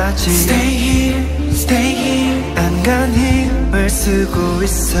때까지. Stay here, stay here. 안간 힘을 쓰고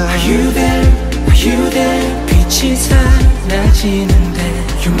있어. Are you there, are you there? 빛이 사라지는데.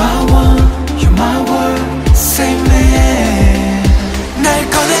 You're my one, you're my world. Same man. 날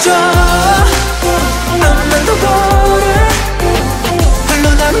꺼내줘. 너만 두고를 홀로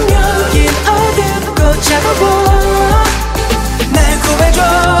남은 여긴 어둡고 차가워. 날 구해줘.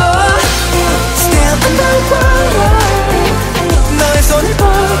 Stand on my world. 너의 손을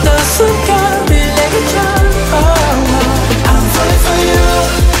뻗어 숨결을 내게 줘. I'm falling for you.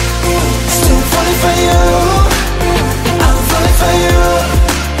 Still falling for you. I'm falling for you.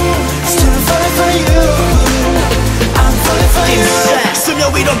 Still falling for you. I'm falling for you. 수면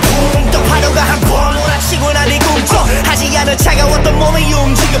위로 붕 떠 하루가 한 번 몰아치고 나니 꿈쩍 하지 않은 차가웠던 몸이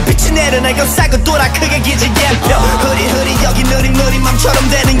움직여 빛이 내려 날 감싸고 돌아 크게 기지개 펴. 흐릿흐릿 여기 느릿느릿 맘처럼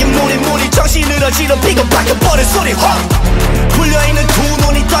되는 게 무리무리 정신을 어지럽히고 바꿔버릴 소리 확 풀려있는 두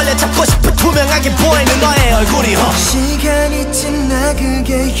눈이 떨려 잡고 싶어 투명하게 보이는 너의 얼굴이 시간이 지나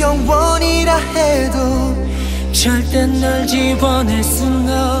그게 영원이라 해도 절대 널 집어낼 순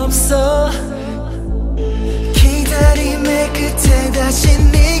없어. 기다림의 끝에 다시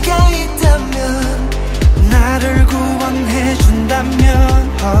네가 있다면 나를 구원해준다면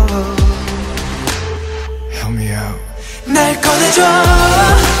Help me out. 날 꺼내줘.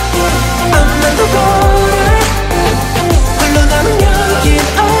 너만 두고를 홀로 남은 여긴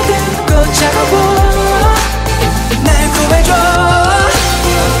어둡고 차가워. 날 구해줘.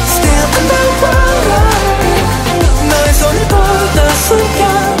 Stand on my world. 너의 손을 뻗어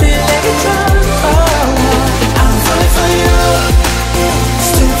숨결을 내게 줘. I'm falling for you.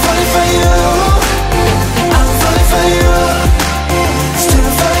 Still falling for you. I'm falling for you. Still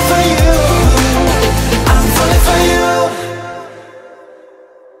falling for you. I'm falling for you.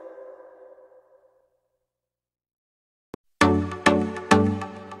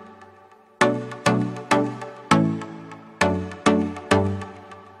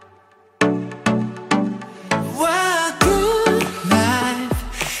 Wow, good life.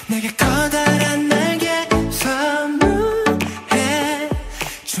 내게 커다란 날개 선물해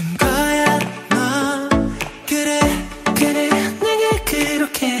준 거야 너. 그래 그래 내게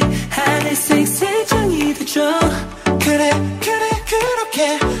그렇게 하늘 생생정이 돼줘. 그래 그래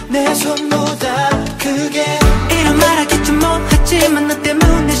그렇게 내 손보다 크게. 이런 말 하겠지 뭐 하지만 너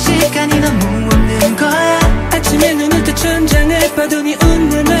때문에 시간이 너무 없는 거야. 아침에 눈을 떠 천장을 봐도 네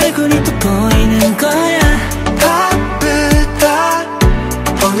웃는 얼굴이 또 보이는 거야. 바쁘다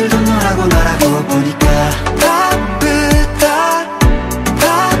오늘도 너라고 보니까. 바쁘다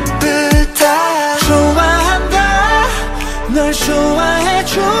바쁘다. 좋아한다 널 좋아해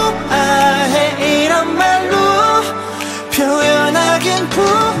좋아해 이런 말로 표현하긴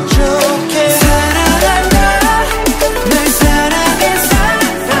부족해. 사랑한다 널 사랑해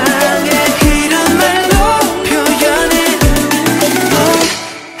사랑해 이런 말로 표현해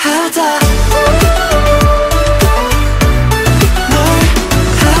하다.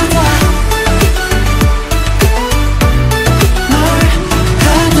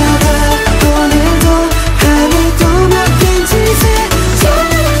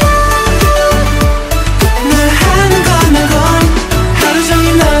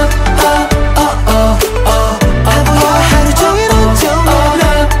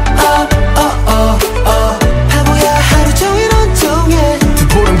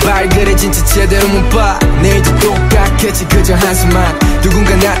 진짜 제대로 못 봐. 내일도 똑같겠지 그저 한숨만.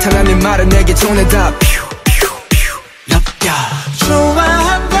 누군가 나타나면 말은 내게 전해다.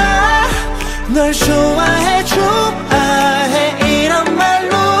 좋아한다 널 좋아해 좋아해 이런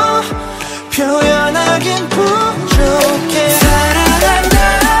말로 표현하긴 부족해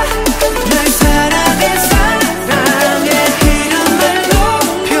사랑한다 널 사랑해 사랑해 이런 말로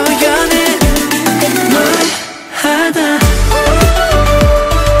표현해 말하다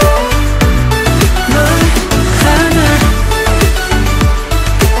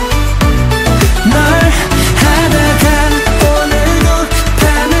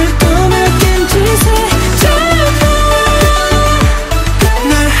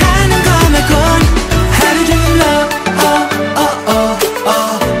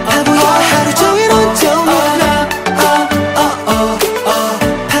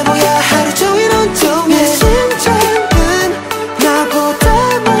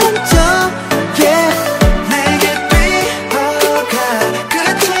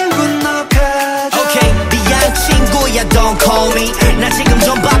Don't call me 나 지금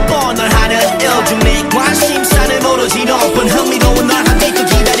좀 바빠 널 하는 일 중에 관심사는 오로지 너뿐 흥미로운 널 한 뒤도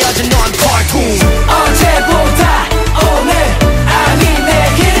기다려줘 넌 cartoon 어제보다 오늘 아니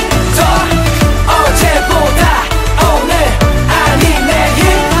내일 더 어제보다 오늘 아니 내일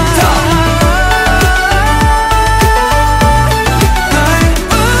더 널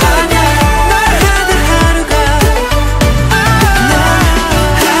하던 하루가 날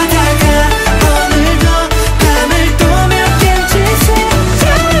하다가 오늘도 밤을 또 몇 개인지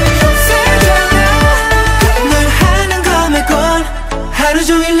세잖아 널 하는 거 말곤 하루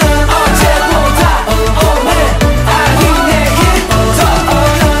종일 너 어제보다 오늘 아니 내일 더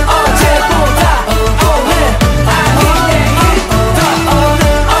어제보다 오늘 아니 내일 더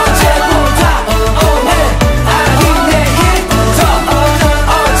어제보다 오늘 아니 내일 더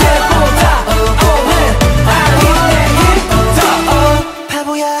어제보다 오늘 아니 내일 더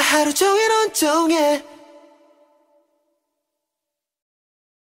바보야 하루 종일 온종일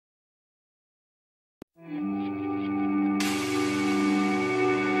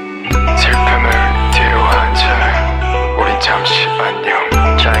슬픔을 뒤로 한 채 우린 잠시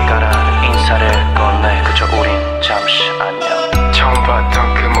안녕 잘 가라는 인사를 건네 그저 우린 잠시 안녕 처음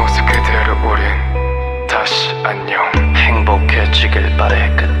봤던 그 모습 그대로 우린 다시 안녕 행복해지길 바래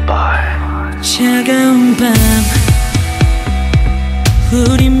goodbye 차가운 밤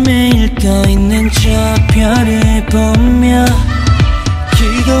우리 매일 떠있는 저 별을 보며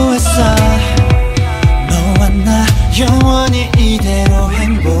기도했어 너와 나 영원히 이대로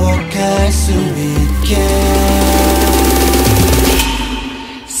행복할 수 있게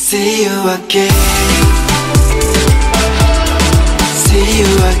See you again See you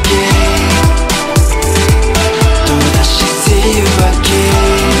again 또다시 See you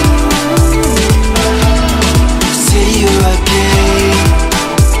again See you again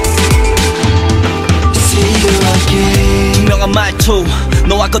See you again 분명한 말투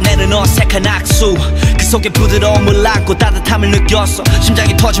너와 꺼내는 어색한 악수 그 속에 부드러움을 안고 따뜻함을 느꼈어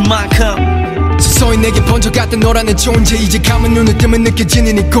심장이 터질 만큼 서서히 내게 번져갔던 너라는 존재 이제 감은 눈을 뜨면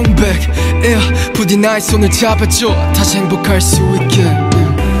느껴지는 이 공백 부디 나의 손을 잡아줘 다시 행복할 수 있게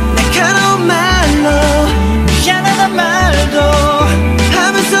날카로운 말로 미안하단 말도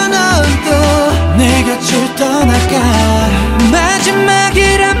하면서 넌 또 내 곁을 떠나가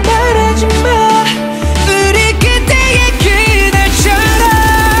마지막이란 말하지마 우리 그때의 그날처럼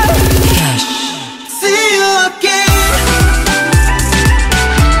See you again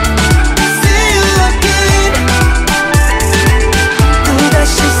See you again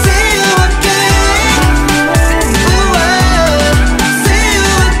또다시 See you again See you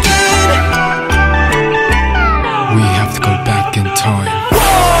again We have to go back in time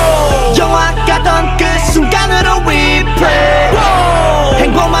영화 가던 그 순간으로 replay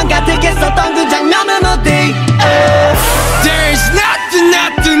행복만 가득했었던 그 장면은 어디 There's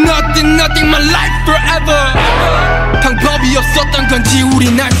nothing my life forever 방법이 없었던 건지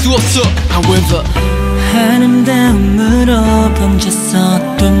우린 알 수 없어 However 아름다움으로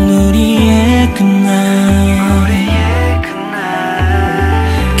번졌었던 우리의 그날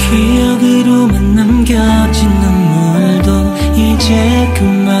기억으로만 남겨진 눈물도 이제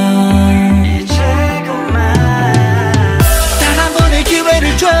그만 단 한 번의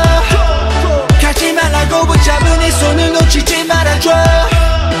기회를 줘 가지 말라고 붙잡은 이 손을 놓치지 말아줘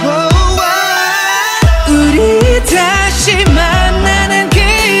우리 다시 만나는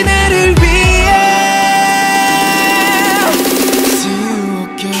그날을 위해 See you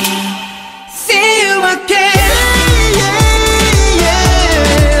again See you again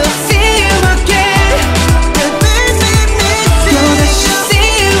See you again 또다시 See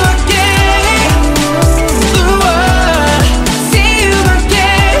you again See you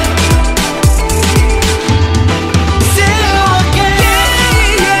again See you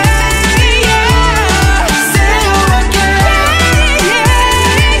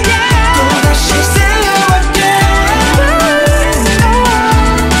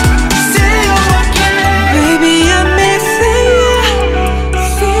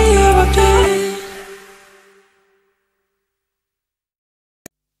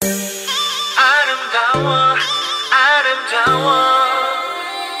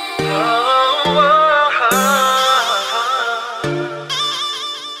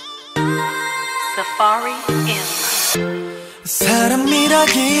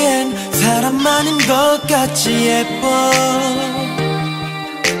사람이라기엔 사람 아닌 것 같이 예뻐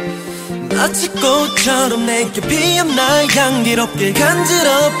마치 꽃처럼 내게 피어나 향기롭게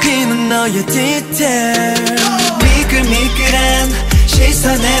간지럽히는 너의 디테일 미끌미끌한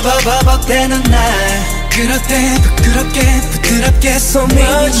시선에 버벅대는 날 그럴 때 부끄럽게 부드럽게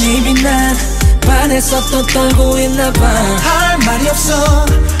손을 입이 난 반했었던 떨고 있나봐 할 말이 없어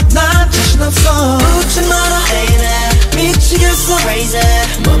난 자신 없어 웃지 마라 미치겠어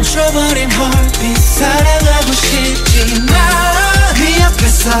멈춰버린 heartbeat 사랑하고 싶지만 네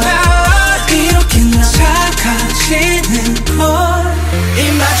앞에서 이렇게 나 착해지는 걸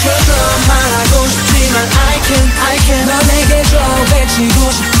입 맞춰서 말하고 싶지만 I can 너 내게 줘 외치고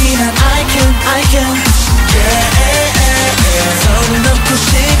싶지만 I can 손을 넣고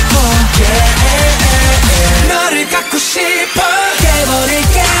싶어 너를 갖고 싶어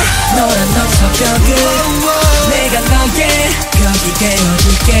깨버릴게 너란 넌 성격을 내가 너의 벽이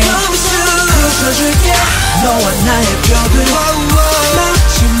되어줄게 부숴줄게 너와 나의 벽을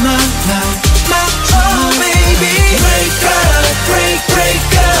막지 말라 Oh baby Break up,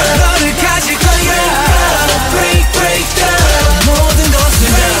 break up 너를 가질 거야 Break up 모든 것을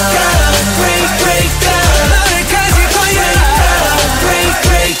break up 너를 가질 거야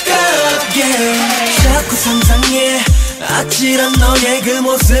Break up yeah 자꾸 상상해 아찔한 너의 그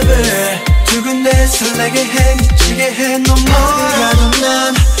모습을 두근대 설레게 해 미치게 해 너 어디 가도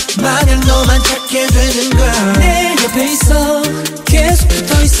난 만약 너만 찾게 되는 걸 내 옆에 있어 계속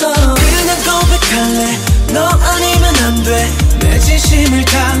붙어있어 그냥 고백할래 너 아니면 안 돼 내 진심을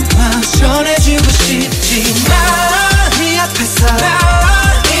담아 전해주고 싶지만 네 앞에서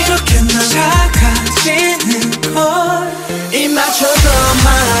이렇게 난 착해지는 걸 입 맞춰서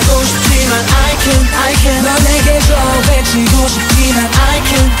말하고 싶지만 I can 너 내게 줘 외치고 싶지만 I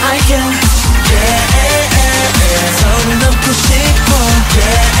can 손을 넣고 싶어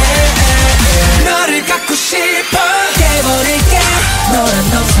너를 갖고 싶어 깨버릴게 너란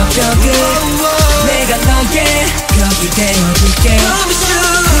넌 성격을 내가 너의 벽이 되어줄게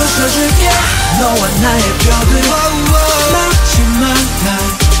부숴줄게 너와 나의 벽을 막지 말라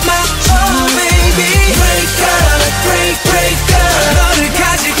Oh baby Break up 너를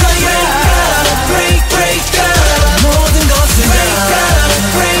가질 거야 Break up 모든 것을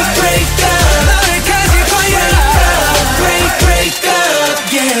break up 너를 가질 거야 Break up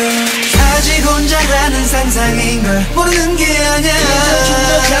yeah 아직 혼자라는 상상인걸 모르는 게 아니야 좀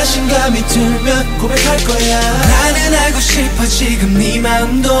더 자신감이 들면 고백할 거야 나는 알고 싶어 지금 네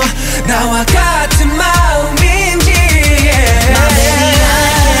마음도 나와 같은 마음인지 I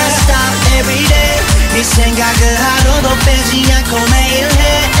stop every day 네 생각을 하루도 빼지 않고 매일 해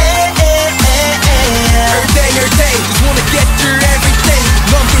Every day just wanna get through everything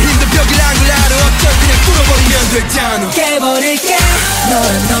넘길 힘든 벽이란 걸 알아 어쩔 그냥 뚫어버리면 되잖아 깨버릴게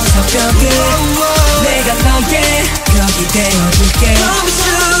너란 넌 성격을 내가 너의 벽이 되어줄게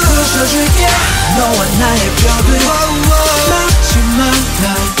부숴줄게 너와 나의 벽을 막지 말라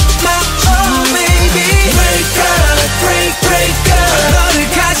Oh baby Break up 너를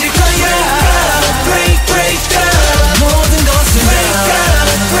가질 거야 Break up 모든 것을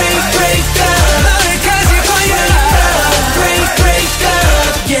break up 너를 가질 거야 Break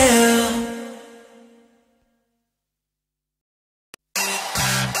up yeah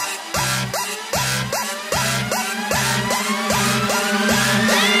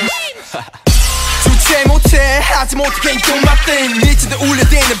주체 못해 하지 못해 can't do my thing 미치듯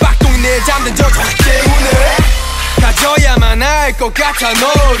울려대는 박동이 내 잠든 저 때문에 가져야만 할 것 같아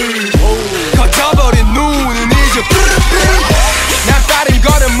너를 커져버린 눈은 이제 난 빠른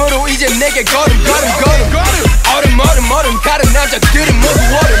걸음으로 이제 내게 걸음 얼음 다른 남자들은 모두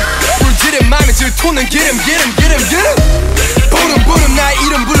얼음 불지른 맘에 질투는 기름 부름 나의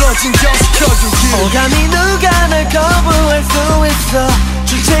이름 불러 진정시켜주길 감히 누가 날 거부할 수 있어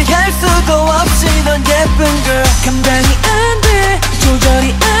주체할 수도 없이 넌 예쁜 girl 감당이 안 돼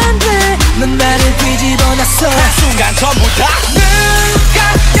조절이 안 돼 넌 나를 뒤집어 놨어 순간 전부 다 누가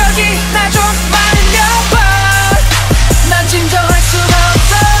여기 나 좀 말려봐 난 진정할 수가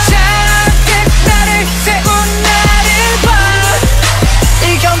없어 잔뜩 나를 세운 나를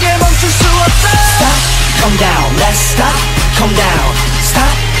봐이 경기에 멈출 수 없어 Stop, calm down, let's stop, calm down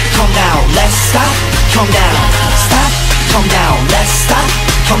Stop, calm down, let's stop, calm down Stop, calm down, let's stop,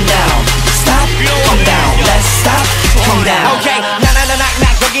 calm down Stop, calm down, let's stop, calm down Okay, 나나나나나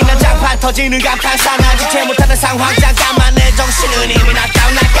여기는 장판 터지는 감탄사 난 지체 못하는 상황 잠깐만 내 정신은 이미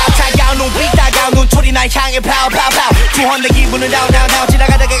나가운 차가운 눈빛 따가운 눈초리 날 향해 파워 주헌 내 기분은 down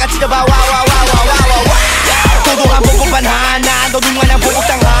지나가다가 찢어봐 와와와와와와 도도한 보고만 하나 너 누구나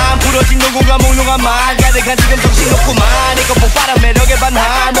보복당한 부러진 누군가 몽롱한 말 가득한 지금 정신 놓고만 이건 폭발한 매력의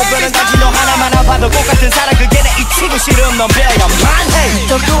반할 못 변한 단지 너 하나만 아파도 똑같은 사랑 그게 내 잊히고 싫음 넌 배야만 해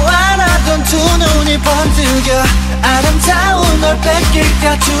너도 알아던 두 눈이 번뜩여 아름다운 널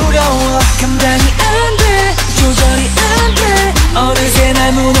뺏길까 두려워 감당이 안 돼 조절이 안 돼 어느새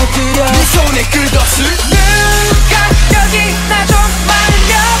날 무너뜨려 네 손에 끝없을 누가 여기 나 좀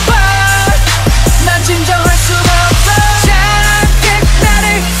말려봐 난 진정할 수가 없어 작게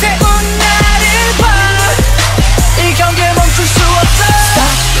나를 세운 나를 봐이 경계 멈출 수 없어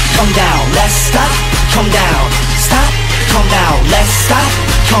Stop, calm down, let's stop, calm down. Stop, calm down, let's stop,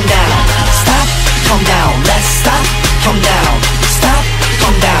 calm down. Stop, calm down, let's stop, calm down. Stop,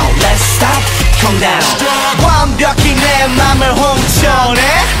 calm down, let's stop, calm down. 완벽히 내 맘을 훔쳐내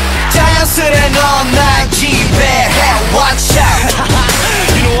자연스레 넌 날 지배해 Watch out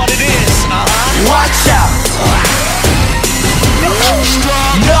You know what it is Watch out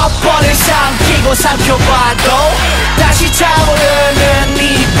몇 번을 삼키고 삼켜봐도 다시 차오르는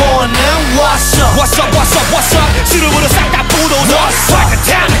네 본능 What's up What's up What's up What's up 스르르 싹 다 부도져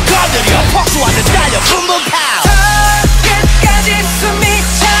발끝하는 건드려 폭주하듯 달려 붐붐 파워 끝까지 숨이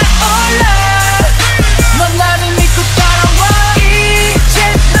차올라 넌 나를 믿고 따라와 이제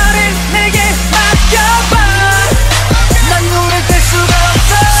너를 내게 맡겨봐 난 눈을 뗄 수가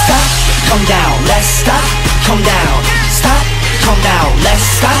없어 Stop, calm down, let's stop, calm down. Stop, calm down, let's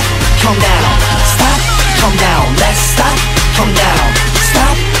stop, calm down. Stop, calm down, let's stop, calm down.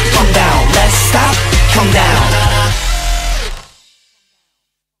 Stop, calm down, let's stop, calm down.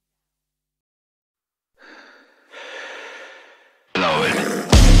 Blow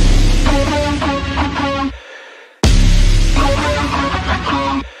it.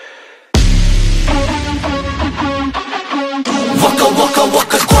 Waka waka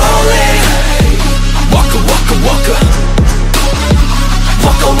waka crawling. Waka waka waka.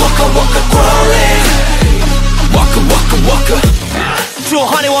 Waka waka waka crawling. Waka waka waka. True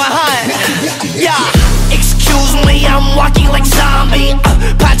honey one high Yeah Excuse me I'm walking like zombie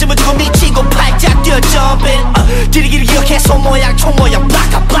반쯤은 두고 미치고 팔짝 뛰어 jumping 길이길이 기억해 손 모양 총 모양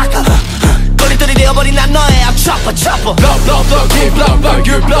블라카 블라카 거리돌이 되어버린 난 너의 I'm chopper chopper Blow blow blow keep blow blow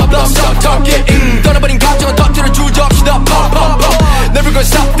you blow blow stop talking 떠나버린 감정은 터뜨려 주저없이다 pop pop pop Never gonna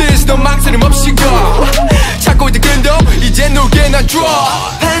stop this 너 망설임 없이 가 찾고 있던 끈도 이제 누게 난 draw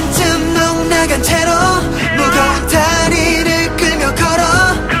반쯤 넉나간 채로 무거운 다리를 끌며 걸어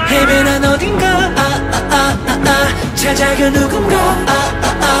헤매난 어딘가 찾아가 누군가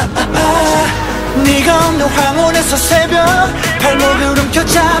네가 없는 황혼에서 새벽 발목을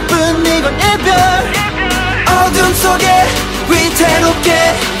움켜잡은 이건 이별 어둠 속에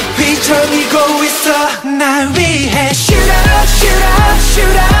위태롭게 휘청이고 있어 날 위해 shoot up shoot up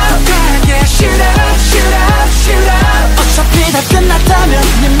shoot up 강하게 shoot up shoot up shoot up 어차피 다 끝났다면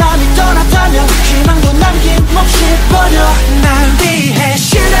네 맘이 떠났다면 희망도 남김없이 버려 날 위해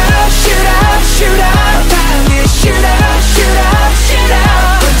shoot up shoot up shoot up 강하게 shoot up shoot up shoot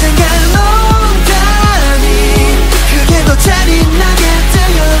up 언젠간 온다니 그게 더 잔인하게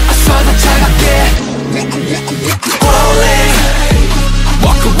들려 어서 더 차갑게 Crawling.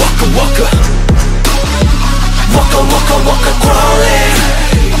 Waka waka waka. Waka waka waka crawling.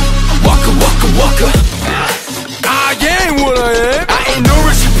 Waka waka waka. I ain't what I am I ain't no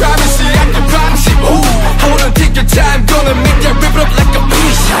rich privacy I can promise you Ooh, hold on take your time Gonna make that rip it up like a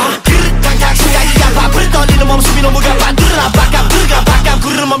piece 그릇탕탕 시간이야 밥을 떨리는 몸숨이 너무 가빠 누르나 바깥 들어가 바깥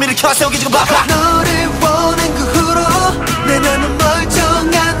구르는 몸 일으켜 세우기 지금 바빠 너를 원한 그 후로 내 맘은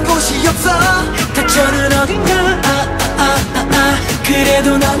멀쩡한 곳이 없어 닥쳐는 어딘가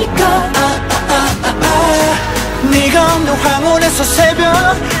그래도 너니까 네가 없는 황혼에서 새벽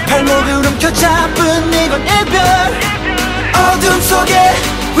발목을 움켜잡은 이건 이별 어둠 속에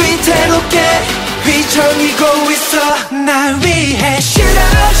위태롭게 휘청이고 있어 날 위해 shoot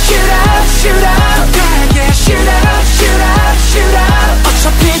up shoot up shoot up 강하게 shoot up shoot up shoot up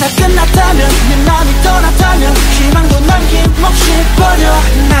어차피 다 끝났다면 네 맘이 떠났다면 희망도 남김없이 버려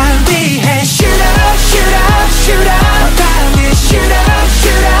날 위해 shoot up shoot up shoot up 강하게 shoot up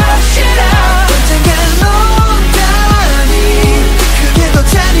shoot up shoot up 언젠간 온다니 그게 더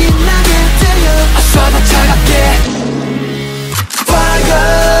잔인하게 들려 어서 더 차갑게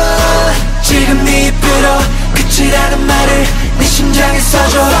Fire 지금 네 입으로 끝이라는 말을 네 심장에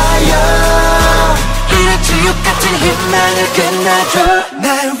써줘 Fire 이런 지옥 같은 희망을 끝내줘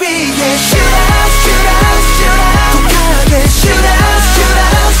날 위해 shoot up shoot up shoot up 더 강하게 shoot up shoot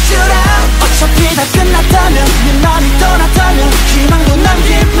up shoot up 어차피 다 끝났다면 네 맘이 떠났다면 희망도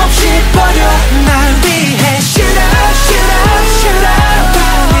남김없이 버려 날 위해 shoot up shoot up shoot up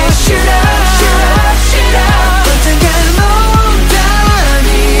강하게 shoot up shoot up shoot up 언젠간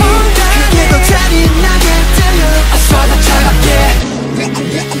온다니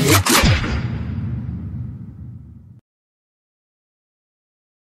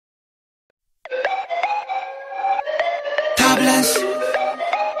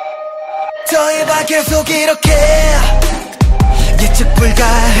너와 계속 이렇게 예측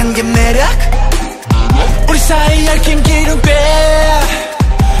불가한 게 매력 우리 사이 얽힌 기름 꽤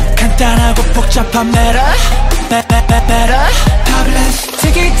간단하고 복잡한 매력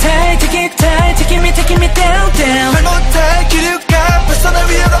Take it tight, take it tight, taking me down, down 말 못할 기류가 벌써 날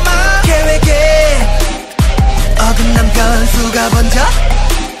위협함아 계획에 어긋난 변수가 번져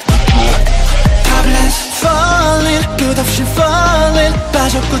Falling, 끝없이 falling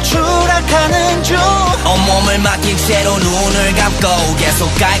빠졌고 추락하는 중 온몸을 맡긴 채로 눈을 감고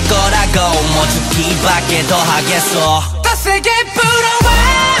계속 갈 거라고 뭐 죽기밖에 더 하겠어 더 세게 불어와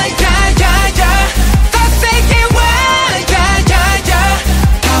야야야 더 세게 와 야야야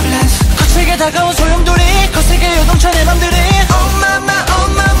거칠게 다가온 소용돌이 거세게 요동쳐 내 맘들이 Oh mama,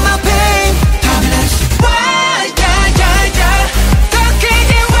 oh mama pain 와 야야야 더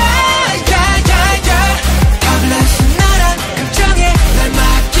크게 와 야야야 나란 감정에 날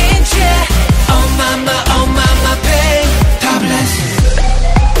맡긴 채 Oh mama pain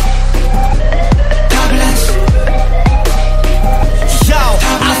Yo,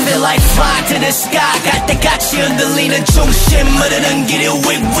 I feel like flying to the sky 갈때같이 흔들리는 중심을 은기려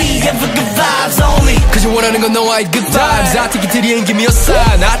we have good vibes only Cause you 원하는 건 너와의 good vibes I take it to the end, give me a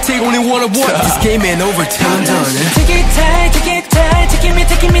sign I take only one of one This game ain't over till I'm done Take it tight, take it tight taking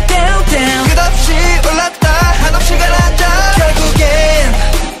me down, down 끝없이 올랐다 한없이 가라앉아 결국엔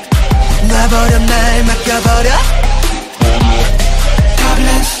놔버려 날 맡겨버려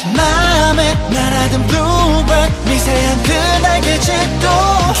마음에 날아든 bluebird 미세한 그 날개짓도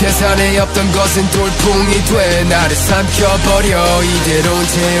계산에 없던 것은 돌풍이 돼 나를 삼켜버려 이대로는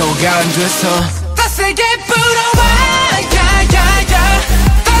제어가 안 돼서 더 세게 불어와 야야야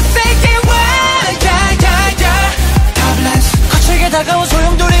더 세게 와 야야야 거칠게 다가온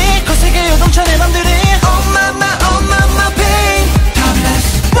소용돌이 거세게 요동쳐 내 맘들이 Oh mama, oh mama pain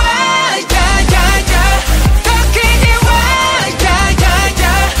와 야야야 더 크게 와 야야야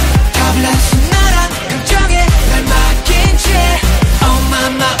나란 감정에 날 맡긴 채 Oh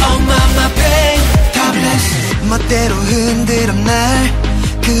mama pain 멋대로 흔들어 날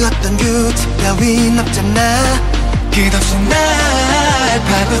그 어떤 규칙 따윈 없잖아 끝없이 날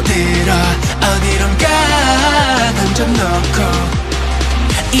파고들어 어디론가 던져놓고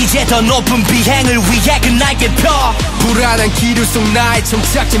이제 더 높은 비행을 위해 그 날개 펴 불안한 기류 속 나의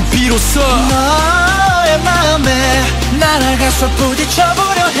정착된 비로소 너의 마음에 날아가서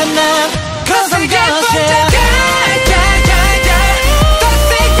부딪혀보려 했나 더 세게 붙잡아 야야야 더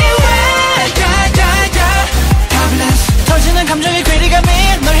세게 와 야야야 터지는 감정의 괴리감이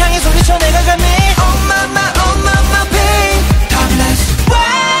널 향해 소리쳐 내가 감히 Oh mama, oh mama pain 와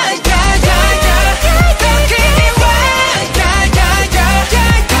야야야 더 크게 와 야야야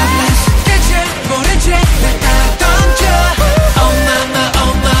끝을 모른 채 날 다 던져 Oh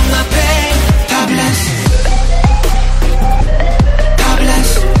mama pain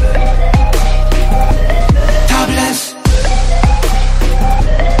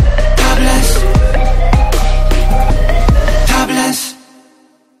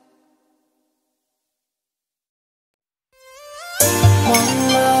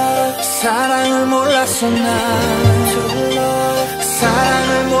사랑을 몰랐어 난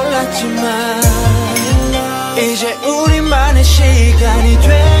사랑을 몰랐지만 이제 우리만의 시간이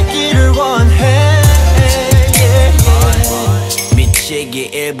되기를 원해 미치기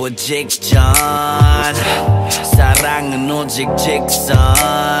일보 직전 사랑은 오직 직선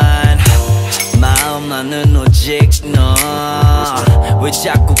마음 나는 오직 너 왜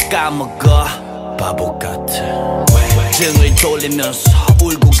자꾸 까먹어 바보 같아 등을 돌리면서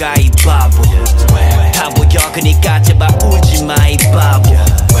울고 가 이 바보 다 보여 그니까 제발 울지마 이 바보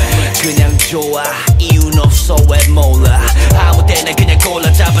그냥 좋아 이유는 없어 왜 몰라 아무 때나 그냥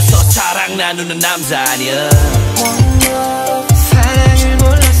골라 잡아서 사랑 나누는 남자 아니야 사랑을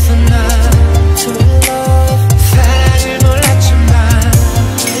몰랐어 난 사랑을 몰랐지만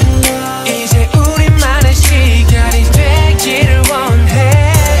이제 우리만의 시간이 되기를 원해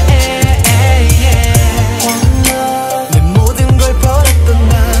내 모든 걸 버렸던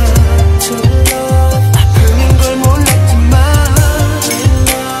난 아픔인 걸 몰랐지만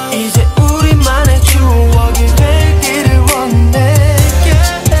이제 우리만의 추억이 되기를 원해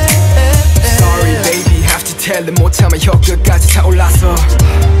Sorry baby have to tell them 못 참아 혀끝까지 차올라서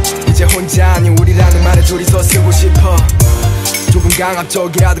이제 혼자 아닌 우리라는 말을 둘이서 쓰고 싶어 조금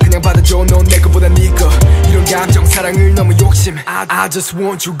강압적이라도 그냥 받아줘 넌 내 거보다 네거 이런 감정 사랑을 너무 욕심 I just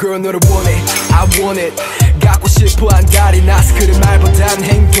want you girl 너를 원해 I want it 갖고 싶어 안달이 나서 그래 말보단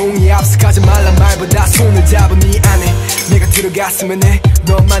행동이 앞서 가지 말란 말보다 손을 잡아 네 안에 내가 들어갔으면 해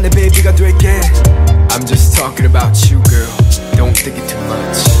너만의 baby가 될게 I'm just talking about you girl Don't think it too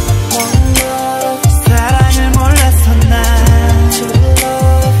much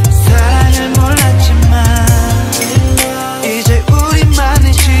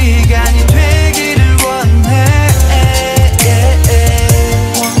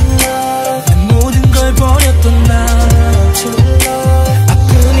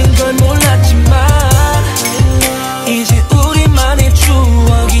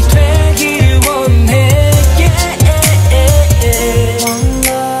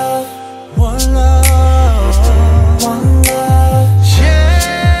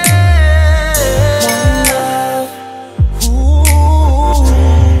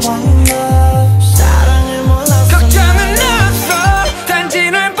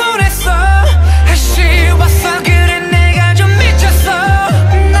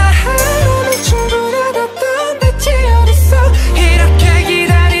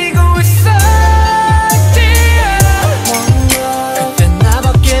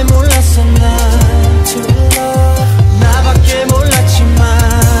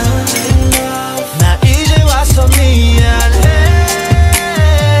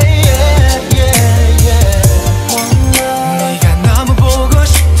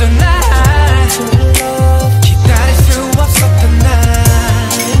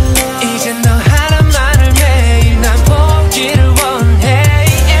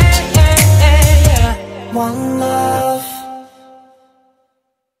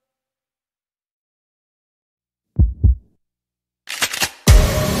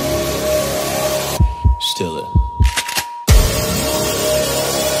Still it.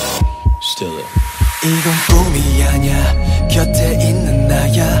 Still it. 이건 꿈이 아냐 곁에 있는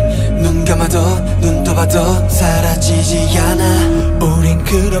나야 눈 감아도 눈 떠봐도 사라지지 않아 우린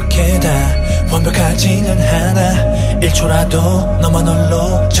그렇게 다 완벽하지는 않아 1초라도 너만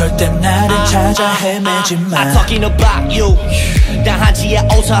홀로 절대 나를 찾아 헤매지 마 I'm talking about you 당하지에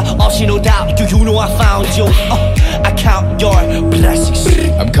오사 없이 no doubt You know I found you I count your blessings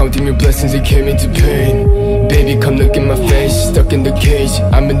I'm counting your blessings that came into pain Baby come look in my face Stuck in the cage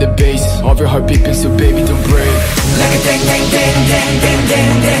I'm in the base Of your heart beeping so baby don't break Like a dang dang dang dang dang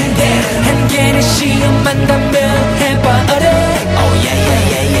dang dang dang 한 개는 시험한다면 해봐래 Oh yeah yeah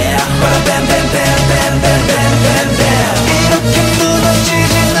yeah yeah Bam bam bam bam bam bam bam bam 이렇게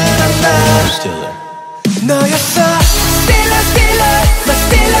무너지지는 않아 Still it. 너였어 Stiller stiller my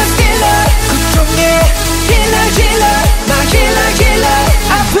stiller stiller 고통의 Healer healer my healer healer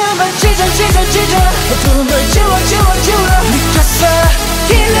아픔을 찢어 찢어 찢어 어둠을 지워 지워 지워 느꼈어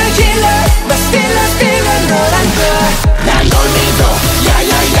Healer healer my stiller stiller 너란 난 널 믿어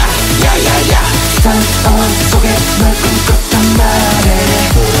야야야 야야야 상황 속에 널 꿈꿨단 말해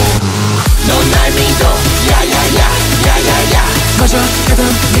넌 날 믿어 야야야 야야야 거절하던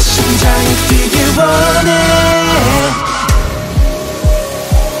내 심장이 뛰길 원해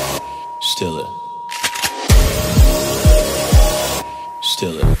Still it.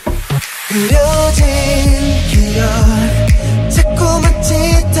 Still it. 흐려진 기억 자꾸만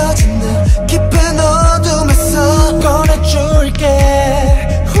짙어지는 깊은 어둠에서 꺼내줄게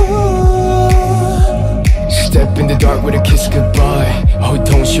Step in the dark with a kiss goodbye Oh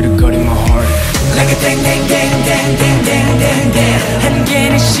don't shoot a gun in my heart Like a dang dang dang dang dang dang dang dang 한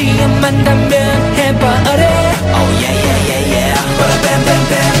개는 시험한다면 해봐래 Oh yeah yeah yeah yeah Bam bam bam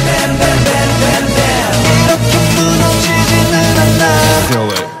bam bam bam bam bam 이렇게 무너지지는 않아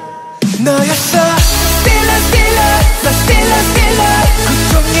Still it 너였어 Stiller stiller my stiller stiller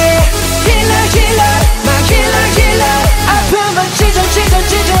고통의 Healer healer my healer healer 아픔을 찢어 찢어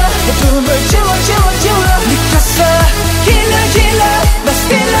찢어 어둠을 지워 지워 지워 느꼈어 Healer healer my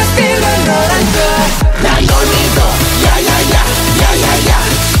stiller stiller 너란 난 널 믿어 야야야 야야야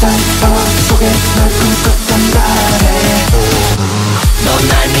상황 속에 널 꿈꿨단 말해 넌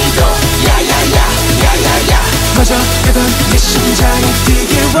날 믿어 야야야 야야야 거절하던 내 심장이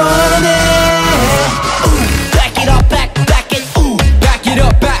뛰길 원해 Back it up back it ooh Back it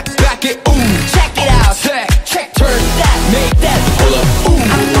up back it ooh Check it out check turn that make that pull up ooh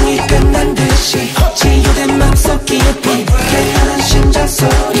악몽이 끝난 듯이 치유된 맘속 깊이 깨어난 심장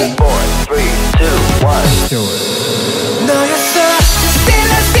소리 4, 3, 2, 1 Still it 너였어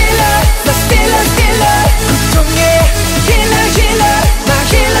Stiller stiller my stiller stiller 고통의 Healer healer my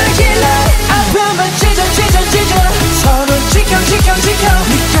healer healer 아픔을 찢어 찢어 찢어 서로 지켜 지켜 지켜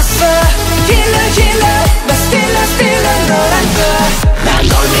느꼈어 Healer healer my stiller stiller 너란 난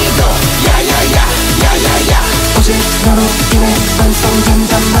널 믿어 야야야 야야야 오직 너로 인해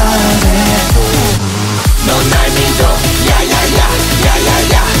완성된단 말해 넌 날 믿어 야야야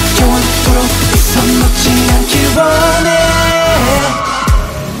야야야 영원토록 이 손 놓지 않길 원해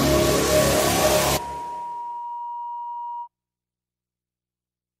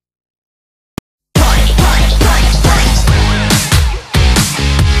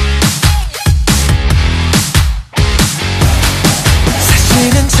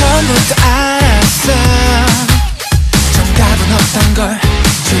사실은 처음부터 알았어 정답은 없단 걸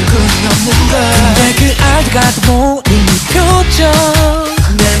출구는 없는 걸 근데 그 알다가도 모르는 표정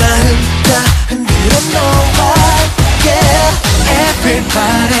내 마음 다 흔들어 놓아 yeah.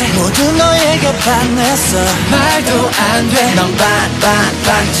 Everybody 모두 너에게 반했어 말도 안 돼 넌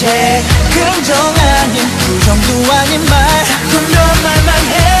반체 긍정 아닌 부정도 아닌 말 자꾸 너 말만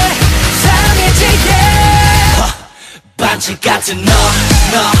해 상해지 yeah. 반칙 같은 너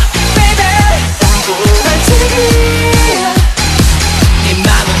Baby 반칙이 네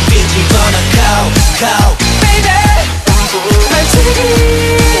맘은 뒤집어놔 go Baby 반칙이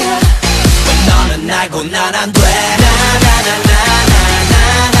왜 너는 알고 난 안 돼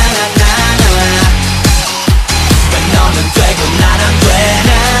왜 너는 되고 난 안 돼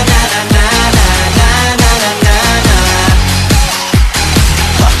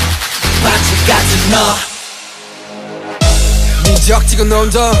반칙 같은 너 미적지고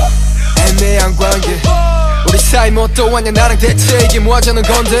논도 애매한 관계 우리 사이 뭐 또 왔냐 나랑 대체 이게 뭐 하자는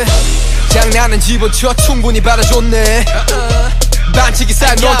건데 장난은 집어쳐 충분히 받아줬네 반칙이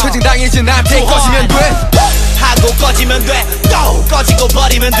쌓여 넌 퇴진당이지 나한테 꺼지면 돼 하고 꺼지면 돼 또 꺼지고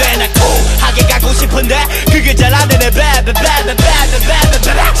버리면 돼 나 쿨하게 가고 싶은데 그게 잘 안되네 baby baby baby baby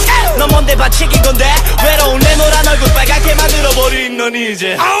baby 너 뭔데 반칙인 건데 외로운 내 노란 얼굴 빨갛게 만들어버린 넌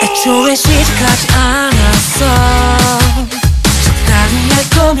이제 애초에 시작하지 않았어 적당히 할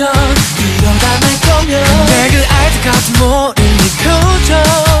거면 이러다 말 거면 내가 알 때까지 모르니 그저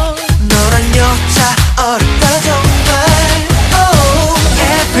너란 여자 어렵다 정말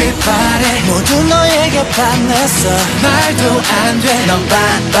Everybody 모두 너에게 반했어 말도 안 돼 넌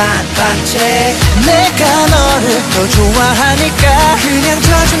반칙 내가 너를 더 좋아하니까 그냥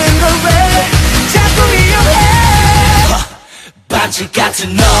져주는 걸 왜 자꾸 이용해 반칙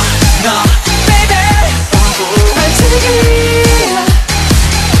같은 너 Baby 반칙이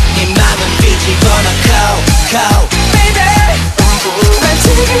네 맘은 뒤집어놔 go Baby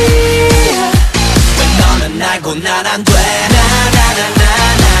반칙이 왜 너는 알고 난 안 돼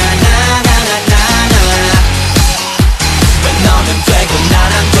왜 너는 되고 난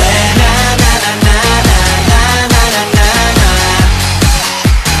안 돼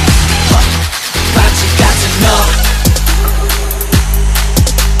반칙 같은 너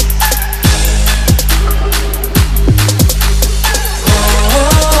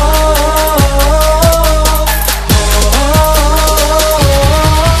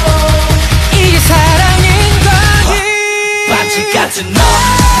이게 사랑인 거지 반칙 같은 너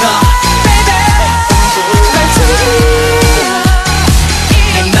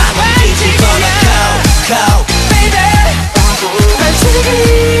내 맘은 뒤집어놔 go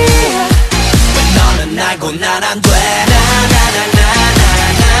왜 너는 알고 난 안 돼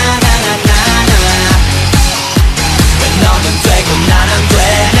왜 너는 되고 난 안 돼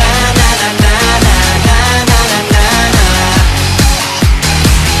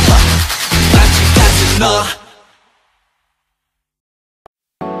반칙 같은 너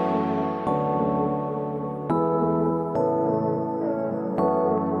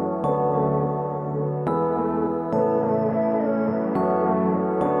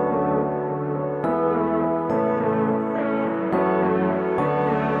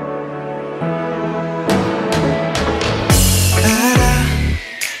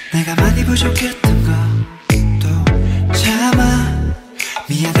내가 많이 부족했던 것도 참아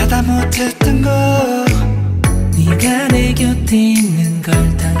미안하다 못했던 거 네가 내 곁에 있는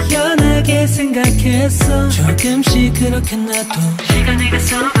걸 당연하게 생각했어 조금씩 그렇게 나도 시간이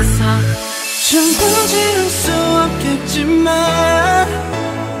가서봤어 전부 지울 수 없겠지만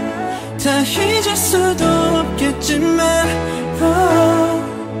다 잊을 수도 없겠지만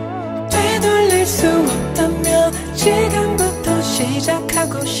되돌릴 수 없다면 지금부터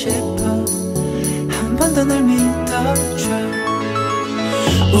시작하고 싶어 한 번 더 날 믿어줘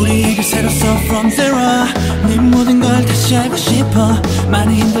우리에게 새로 써 from zero 네 모든 걸 다시 알고 싶어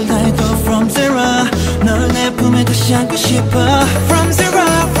많이 힘들다 해도 from zero 널 내 품에 다시 안고 싶어 from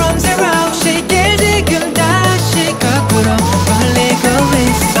zero 시길 지금 다시 거꾸로 걸리고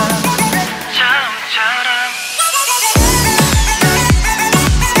있어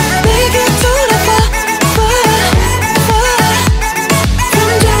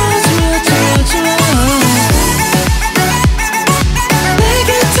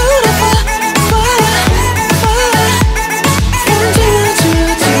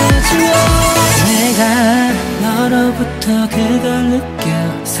그걸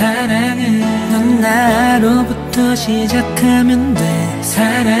느껴 사랑해 넌 나로부터 시작하면 돼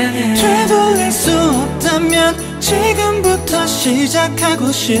사랑해 되돌릴 수 없다면 지금부터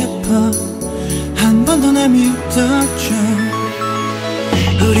시작하고 싶어 한 번 더 날 믿어줘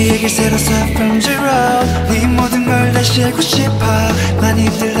우리에게 새로 써 from zero 네 모든 걸 다시 알고 싶어 많이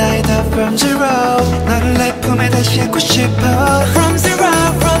힘들다 해도 from zero 너를 내 품에 다시 안고 싶어 from zero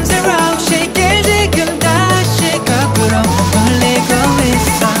시길 지금 다시 거꾸로 걸리고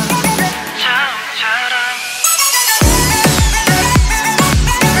있어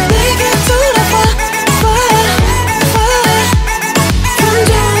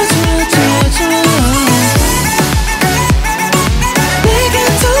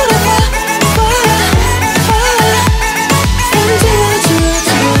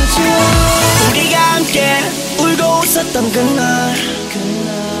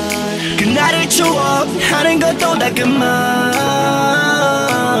그날을 추억하는 것도 다 그만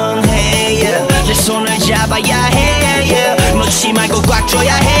hey, yeah. 내 손을 잡아야 해 yeah. 놓지 말고 꽉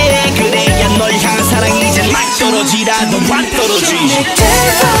줘야 해 그래야 널 향한 사랑이 이제 막 떨어지라도 안 떨어지지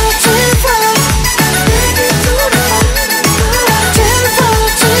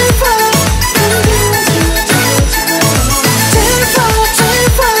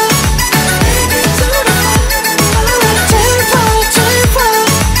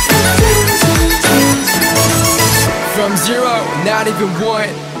not even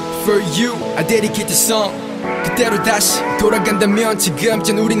want for you I dedicate the song 그대로 다시 돌아간다면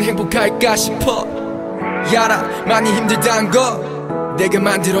지금쯤 우린 행복할까 싶어 야라 많이 힘들단 거 내가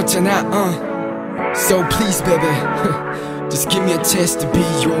만들었잖아 So please baby Just give me a chance to be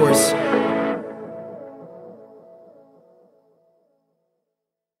yours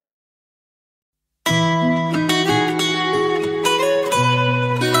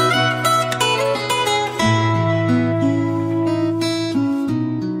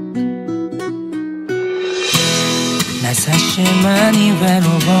나 사실 많이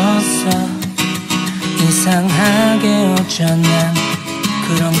외로웠어 이상하게 어쩌나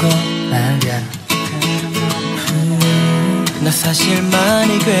그런 거 말야 나 사실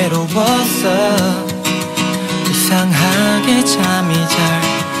많이 괴로웠어 이상하게 잠이 잘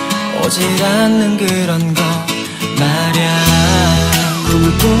오질 않는 그런 거 말야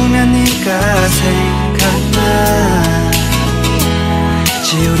꿈을 꾸면 네가 생각나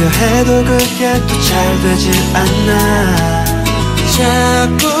지우려 해도 그게 또 잘 되질 않아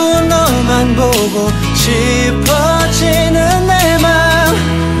자꾸 너만 보고 싶어지는 내 맘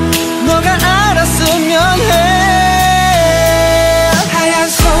너가 알았으면 해 하얀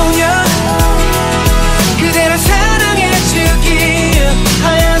소녀 그대를 사랑해주기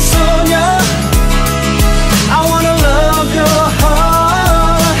하얀 소녀 I wanna love your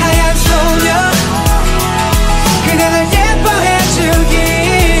heart 하얀 소녀 그대를 예뻐해주기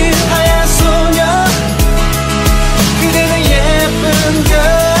하얀 소녀 그대는 예쁜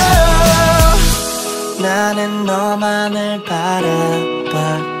girl 나는 너만을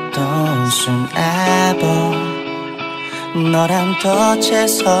바라봤던 순 ever 너란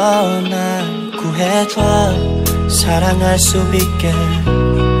덫에서 날 구해줘 사랑할 수 있게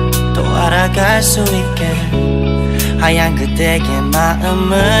또 알아갈 수 있게 하얀 그대의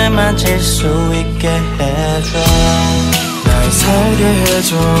마음을 만질 수 있게 해줘 날 살게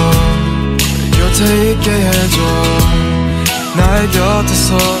해줘 곁에 있게 해줘 나의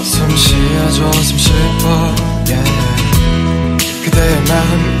곁에서 숨 쉬어줘 숨 쉴퍼 yeah. 그대의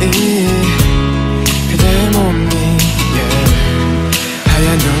마음이 그대의 몸이 yeah.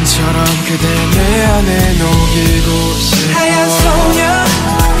 하얀 눈처럼 그대 내 안에 녹이고 싶어 하얀 소녀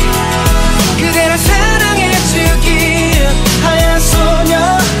그대를 사랑해주기 하얀 소녀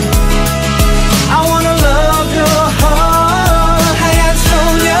I wanna love your heart 하얀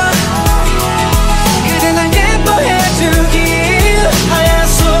소녀 그대 날 예뻐해주기 하얀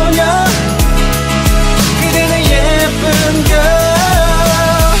소녀 그대는 예쁜 girl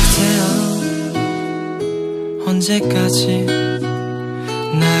언제까지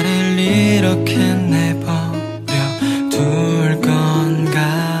나를 이렇게 내버려 둘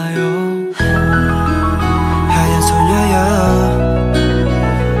건가요 하얀 소녀여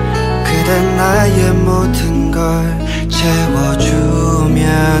그댄 나의 모든 걸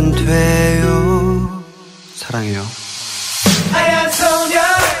채워주면 돼요 사랑해요 하얀 소녀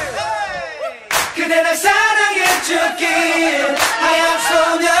그대 날 사랑해주기 하얀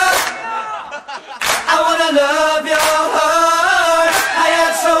소녀 I wanna love your heart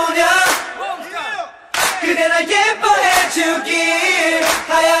하얀 소녀 그대 날 예뻐해주기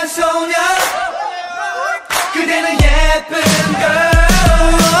하얀 소녀 그대는 예쁜 girl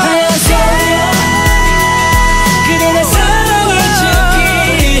하얀 소녀 그대 날 사랑해주기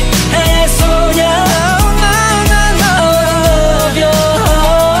하얀 소녀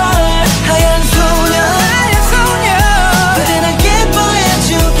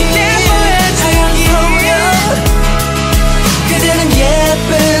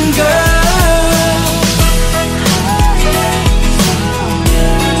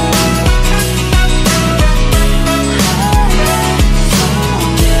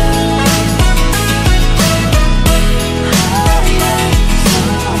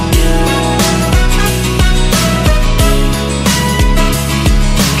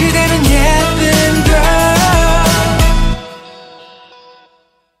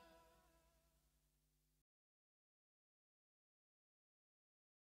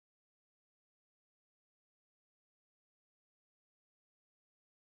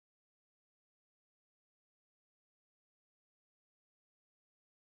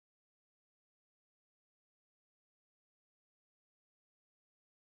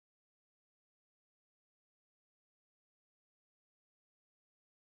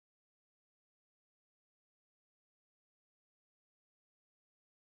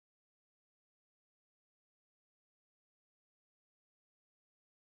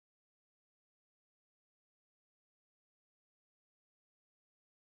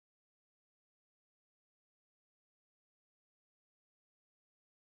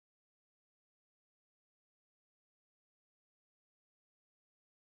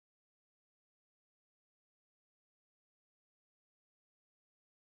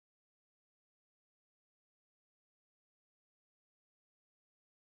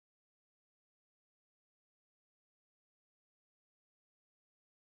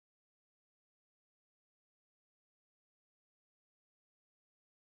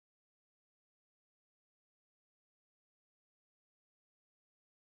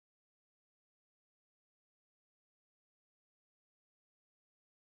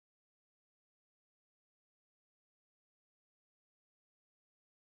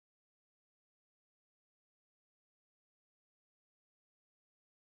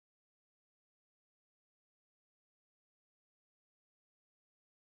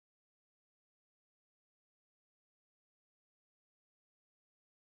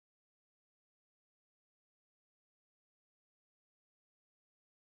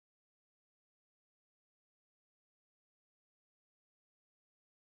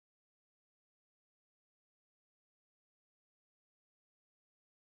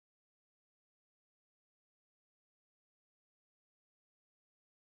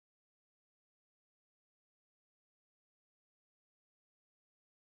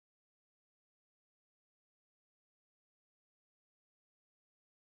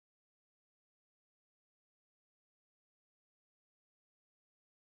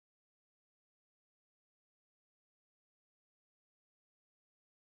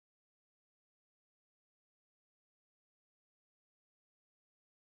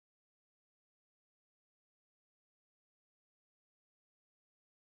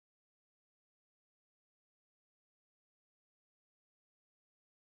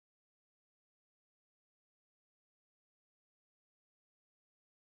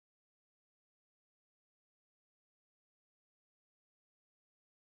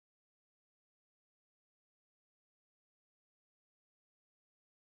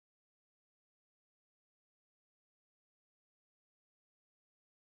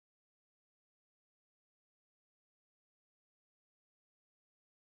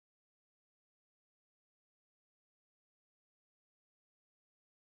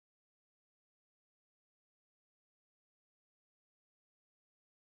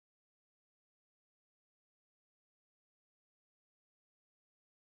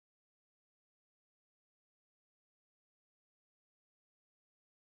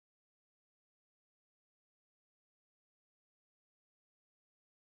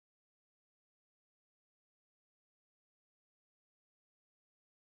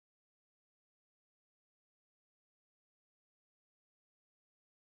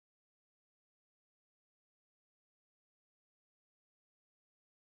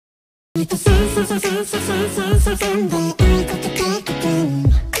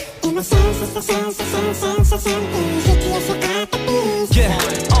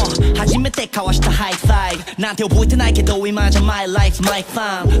初めて交わしたハイファイブなんて覚えてないけど今じゃ My life my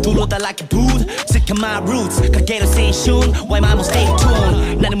fam 泥だらけブーツ掴む my roots かける青春 Why myも stay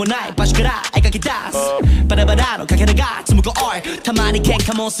tuned 何もない場所から描き出すバラバラのかけらが紡ぐ art たまに喧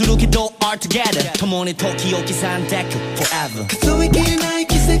嘩もするけど art together 共に時を刻んでく forever 数えきれない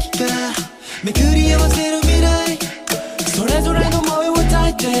奇跡がめくり合わせる未来それぞれの思いを抱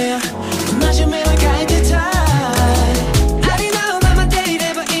いて同じ夢を描いてたいありのままでい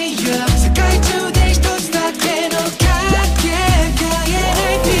ればいいよ世界中で一つだけのかけがえな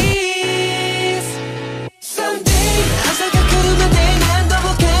い Peace Someday 朝が来るまで何度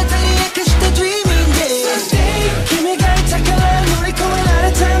も語り明かした Dreaming Day Someday 君がいたから乗り越えら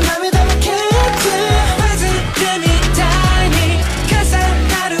れた涙を蹴って忘れみたいに重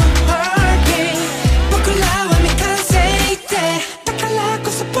なる Heartbeat 僕らは未完成でだからこ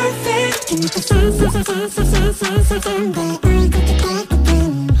そ Perfect 君と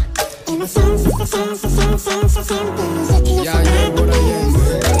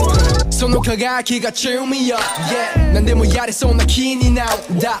その輝きが Cheer me up Yeah 何でもやれそうな気にな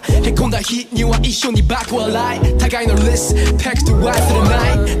るんだへこんだ日には一緒にバカ笑い互いのリスペクト忘れ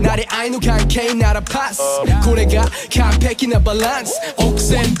ない慣れ合いの関係ならパスこれが完璧なバランス億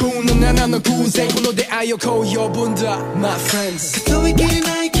千分の7の偶然この出会いをこう呼ぶんだ My friends 数えきれ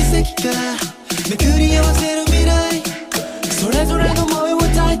ない奇跡がめくり合わせる未来それぞれの思いを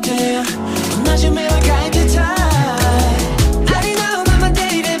抱いて同じ目を描いてたいありのまま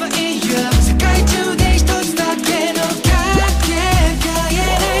でいればいいよ世界中で一つだけのかけがえ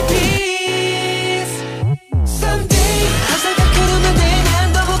ない Peace Someday 朝が来るまで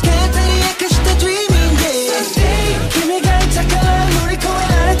何度も語り明かした Dreaming Day Someday 君がいたから乗り越え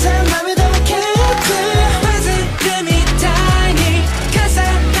られた涙を蹴って忘れみたいに重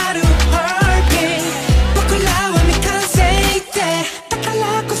なる Heartbeat 僕らは未完成でだから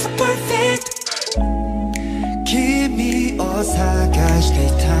こそ Perfect 君を探してい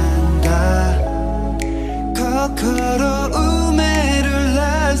たんだ心埋める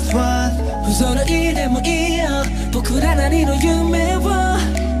Last one 不揃いでもいいよ僕らなりの夢を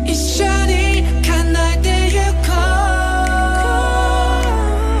一緒に叶えてゆこう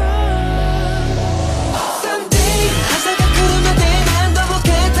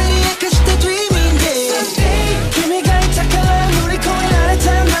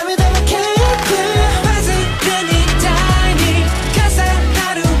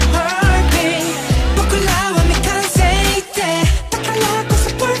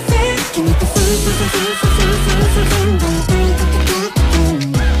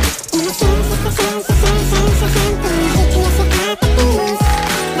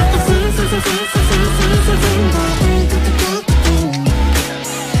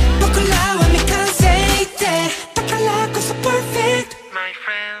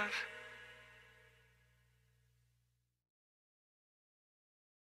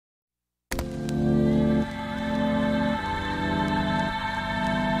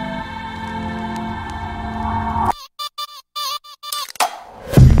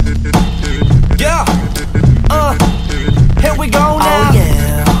Yeah, here we go now. Oh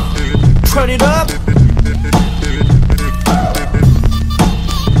yeah, turn it up.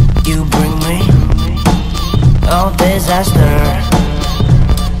 You bring me all disaster.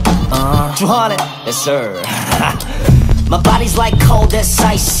 Juhane, yes sir. My body's like cold as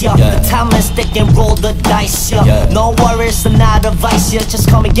ice, yeah. The time is thick and roll the dice, yeah. No worries, I'm not a vice, yeah. Just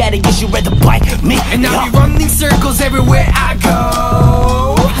come and get it, yes, you ready to bite me. And I'll be running circles everywhere I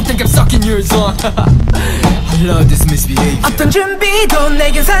go. I think I'm sucking your song. I love this misbehavior. 어떤 준비도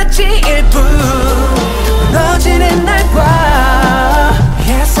내겐 사치일 뿐 무너지는 날 봐.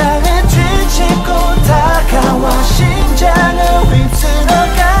 예상을 뒤집고 다가와 심장을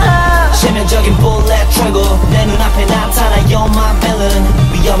휩쓸어가 치명적인 bullet trigger 내 눈앞에 나타나 You're my villain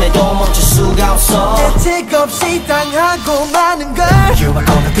위험해도 멈출 수가 없어 대책 없이 당하고 마는 걸 You are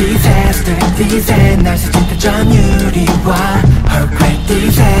gonna disaster, disaster 날 스친다 전율이와 Her great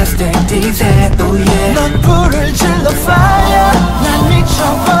disaster, disaster, oh yeah 넌 불을 질러 fire 난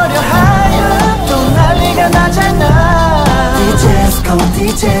미쳐버려 higher 또 난리가 나잖아 DJs go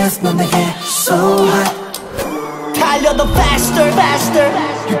DJs 넌 내게 so hot 달려도 faster, faster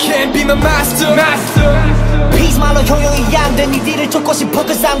You can't be my master. Peace 말로 효용이 안된 니들을 쫓고 싶어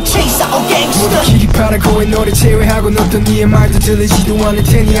cause I'm chase I'm gangster 모두 길이 바라고 너를 제외하고 어떤 네의 말도 들리지도 않을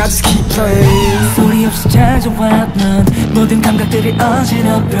테니 I just keep playing. 소리 없이 찾아왔는 모든 감각들이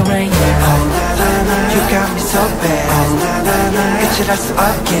어지럽혀 right now. You got me so bad. 끝을 할 수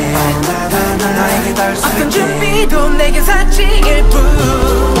없게 너에게 닿을 수 있게 어떤 준비도 내겐 사치일 뿐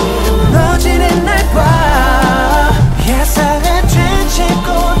무너지는 날 봐. 예상을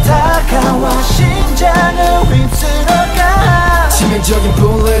뒤집고 다가와 심장을 휩쓸어가 치명적인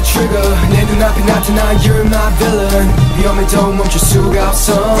bullet trigger 내 눈앞에 나타나 You're my villain. 위험해도 멈출 수가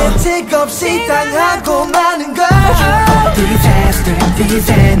없어. 대책 없이 당하고 마는 걸 Disaster,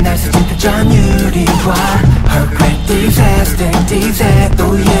 disaster 날 스친다 전율이와 Her great disaster, disaster,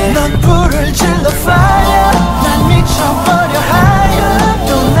 oh yeah. 넌 불을 질러 fire 난 미쳐버려 higher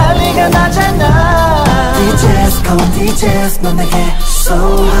또 난리가 나잖아 DJs, cold DJs 넌 내게 so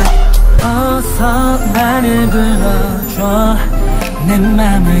hot. 어서 나를 불러줘 내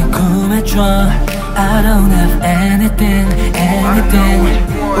맘을 구해줘 I don't have anything,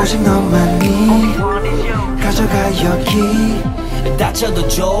 anything 오직 너만이 가져가 여기 다쳐도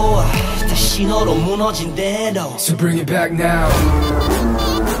좋아 다시 너로 무너진 대로 So bring it back now.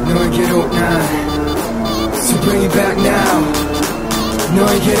 너에게로 난 So bring it back now.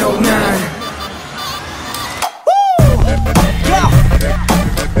 너에게로 난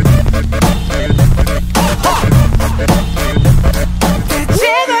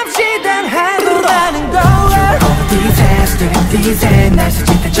대책없이 당하고 마는 거야 Disaster, disaster 날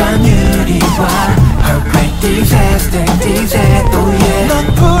스친다 전율이와 Her great disaster, disaster, oh yeah.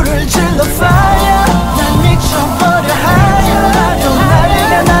 넌 불을 질러 fire 난 미쳐버려 higher 또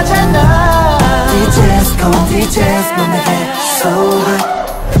난리가 나잖아 DJs, cold DJs 넌 내게 so hot.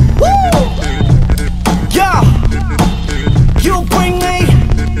 Yeah You bring me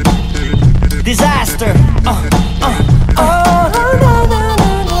disaster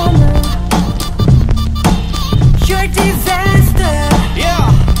You're disaster.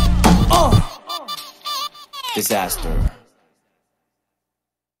 Yeah Disaster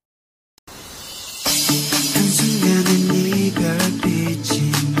한순간에 네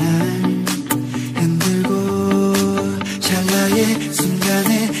별빛이 날 흔들고 찰나의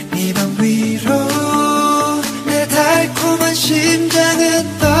순간에 네 방 위로 내 달콤한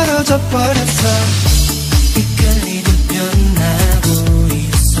심장은 떨어져 버렸어 이끌리듯 변하고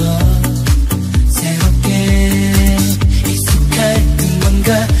있어 새롭게 익숙할 그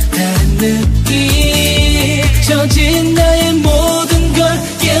뭔가 다른 느낌 젖은 나의 모든 걸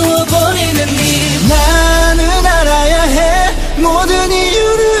깨워버리는 네 나는 알아야 해 모든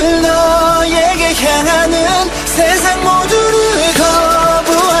이유를 너에게 향하는 세상 모두를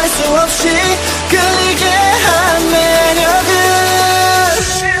거부할 수 없이 끌리게 한 매력은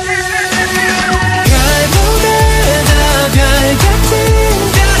별보다 더 별 같은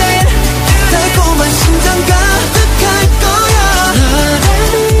별에 달콤한 심장 가득할 거야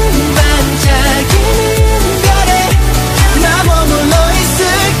너라는 반짝이는 별에 나 머물러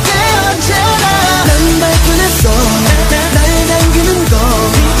있을게 언제나 난 발견했어 날 당기는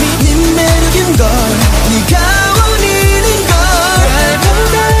걸네 매력인 걸 네가 원인인 걸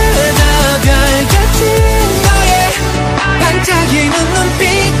별보다 더 별 같은 너의 반짝이는 눈빛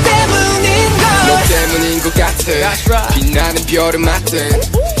때문인 걸 너 때문인 것 같아. 빛나는 별을 맞든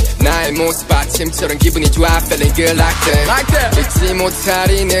나의 모습 아침처럼 기분이 좋아 feeling good like that. 잊지 못할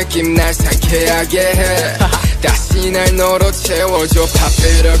이 느낌 날 상쾌하게 해. 다시 날 너로 채워줘 pop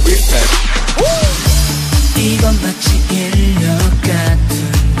it up repeat. 이건 마치 인력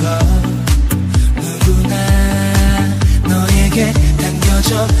같은 거 누구나 너에게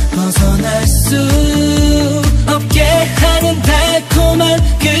당겨져 벗어날 수 없게 하는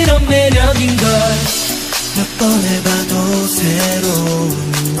달콤한 그런 매력인걸 몇 번 해봐도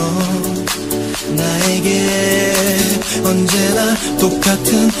새로운 너 나에게 언제나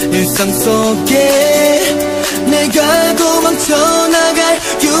똑같은 일상 속에 내가 도망쳐 나갈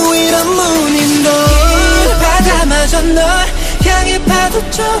유일한 문인걸 바다마저 널 향해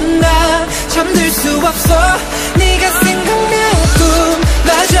파도처럼 나 잠들 수 없어 네가 생각나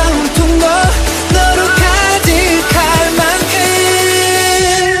꿈마저 온통 너로 가득할 만큼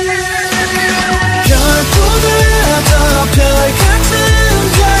별보다 더 별 같은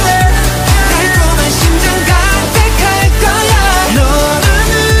별에 달콤한 심장 가득할 거야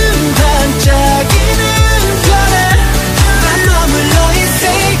너라는 반짝이는 별에 난 머물러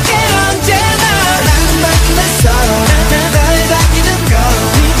있을게 언제나 나는 발견했어 날 당기는 걸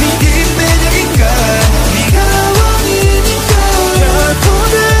네 매력인 걸 네가 원인인 걸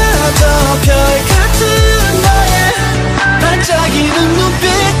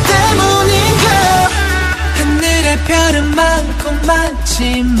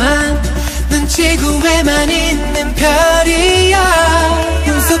없지만 넌 지구에만 있는 별이야.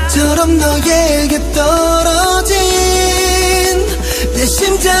 운석처럼 너에게 떨어진 내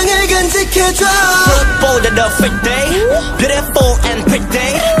심장을 간직해줘. Foot보다 더 freak day, beautiful and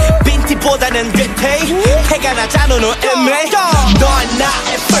pretty. 빈티보다는 gritty. 해가 나잖아 너 애매. 넌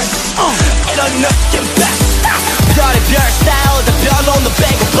나의 first, 이런 느낌 best. 별의별 style 다 별로 너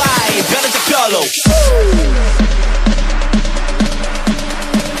빼고 fly. 별은 저 별로.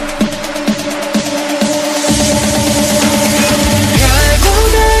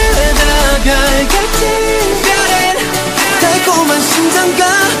 별보다 더 별 같은 별은 달콤한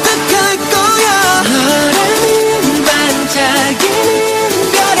심장과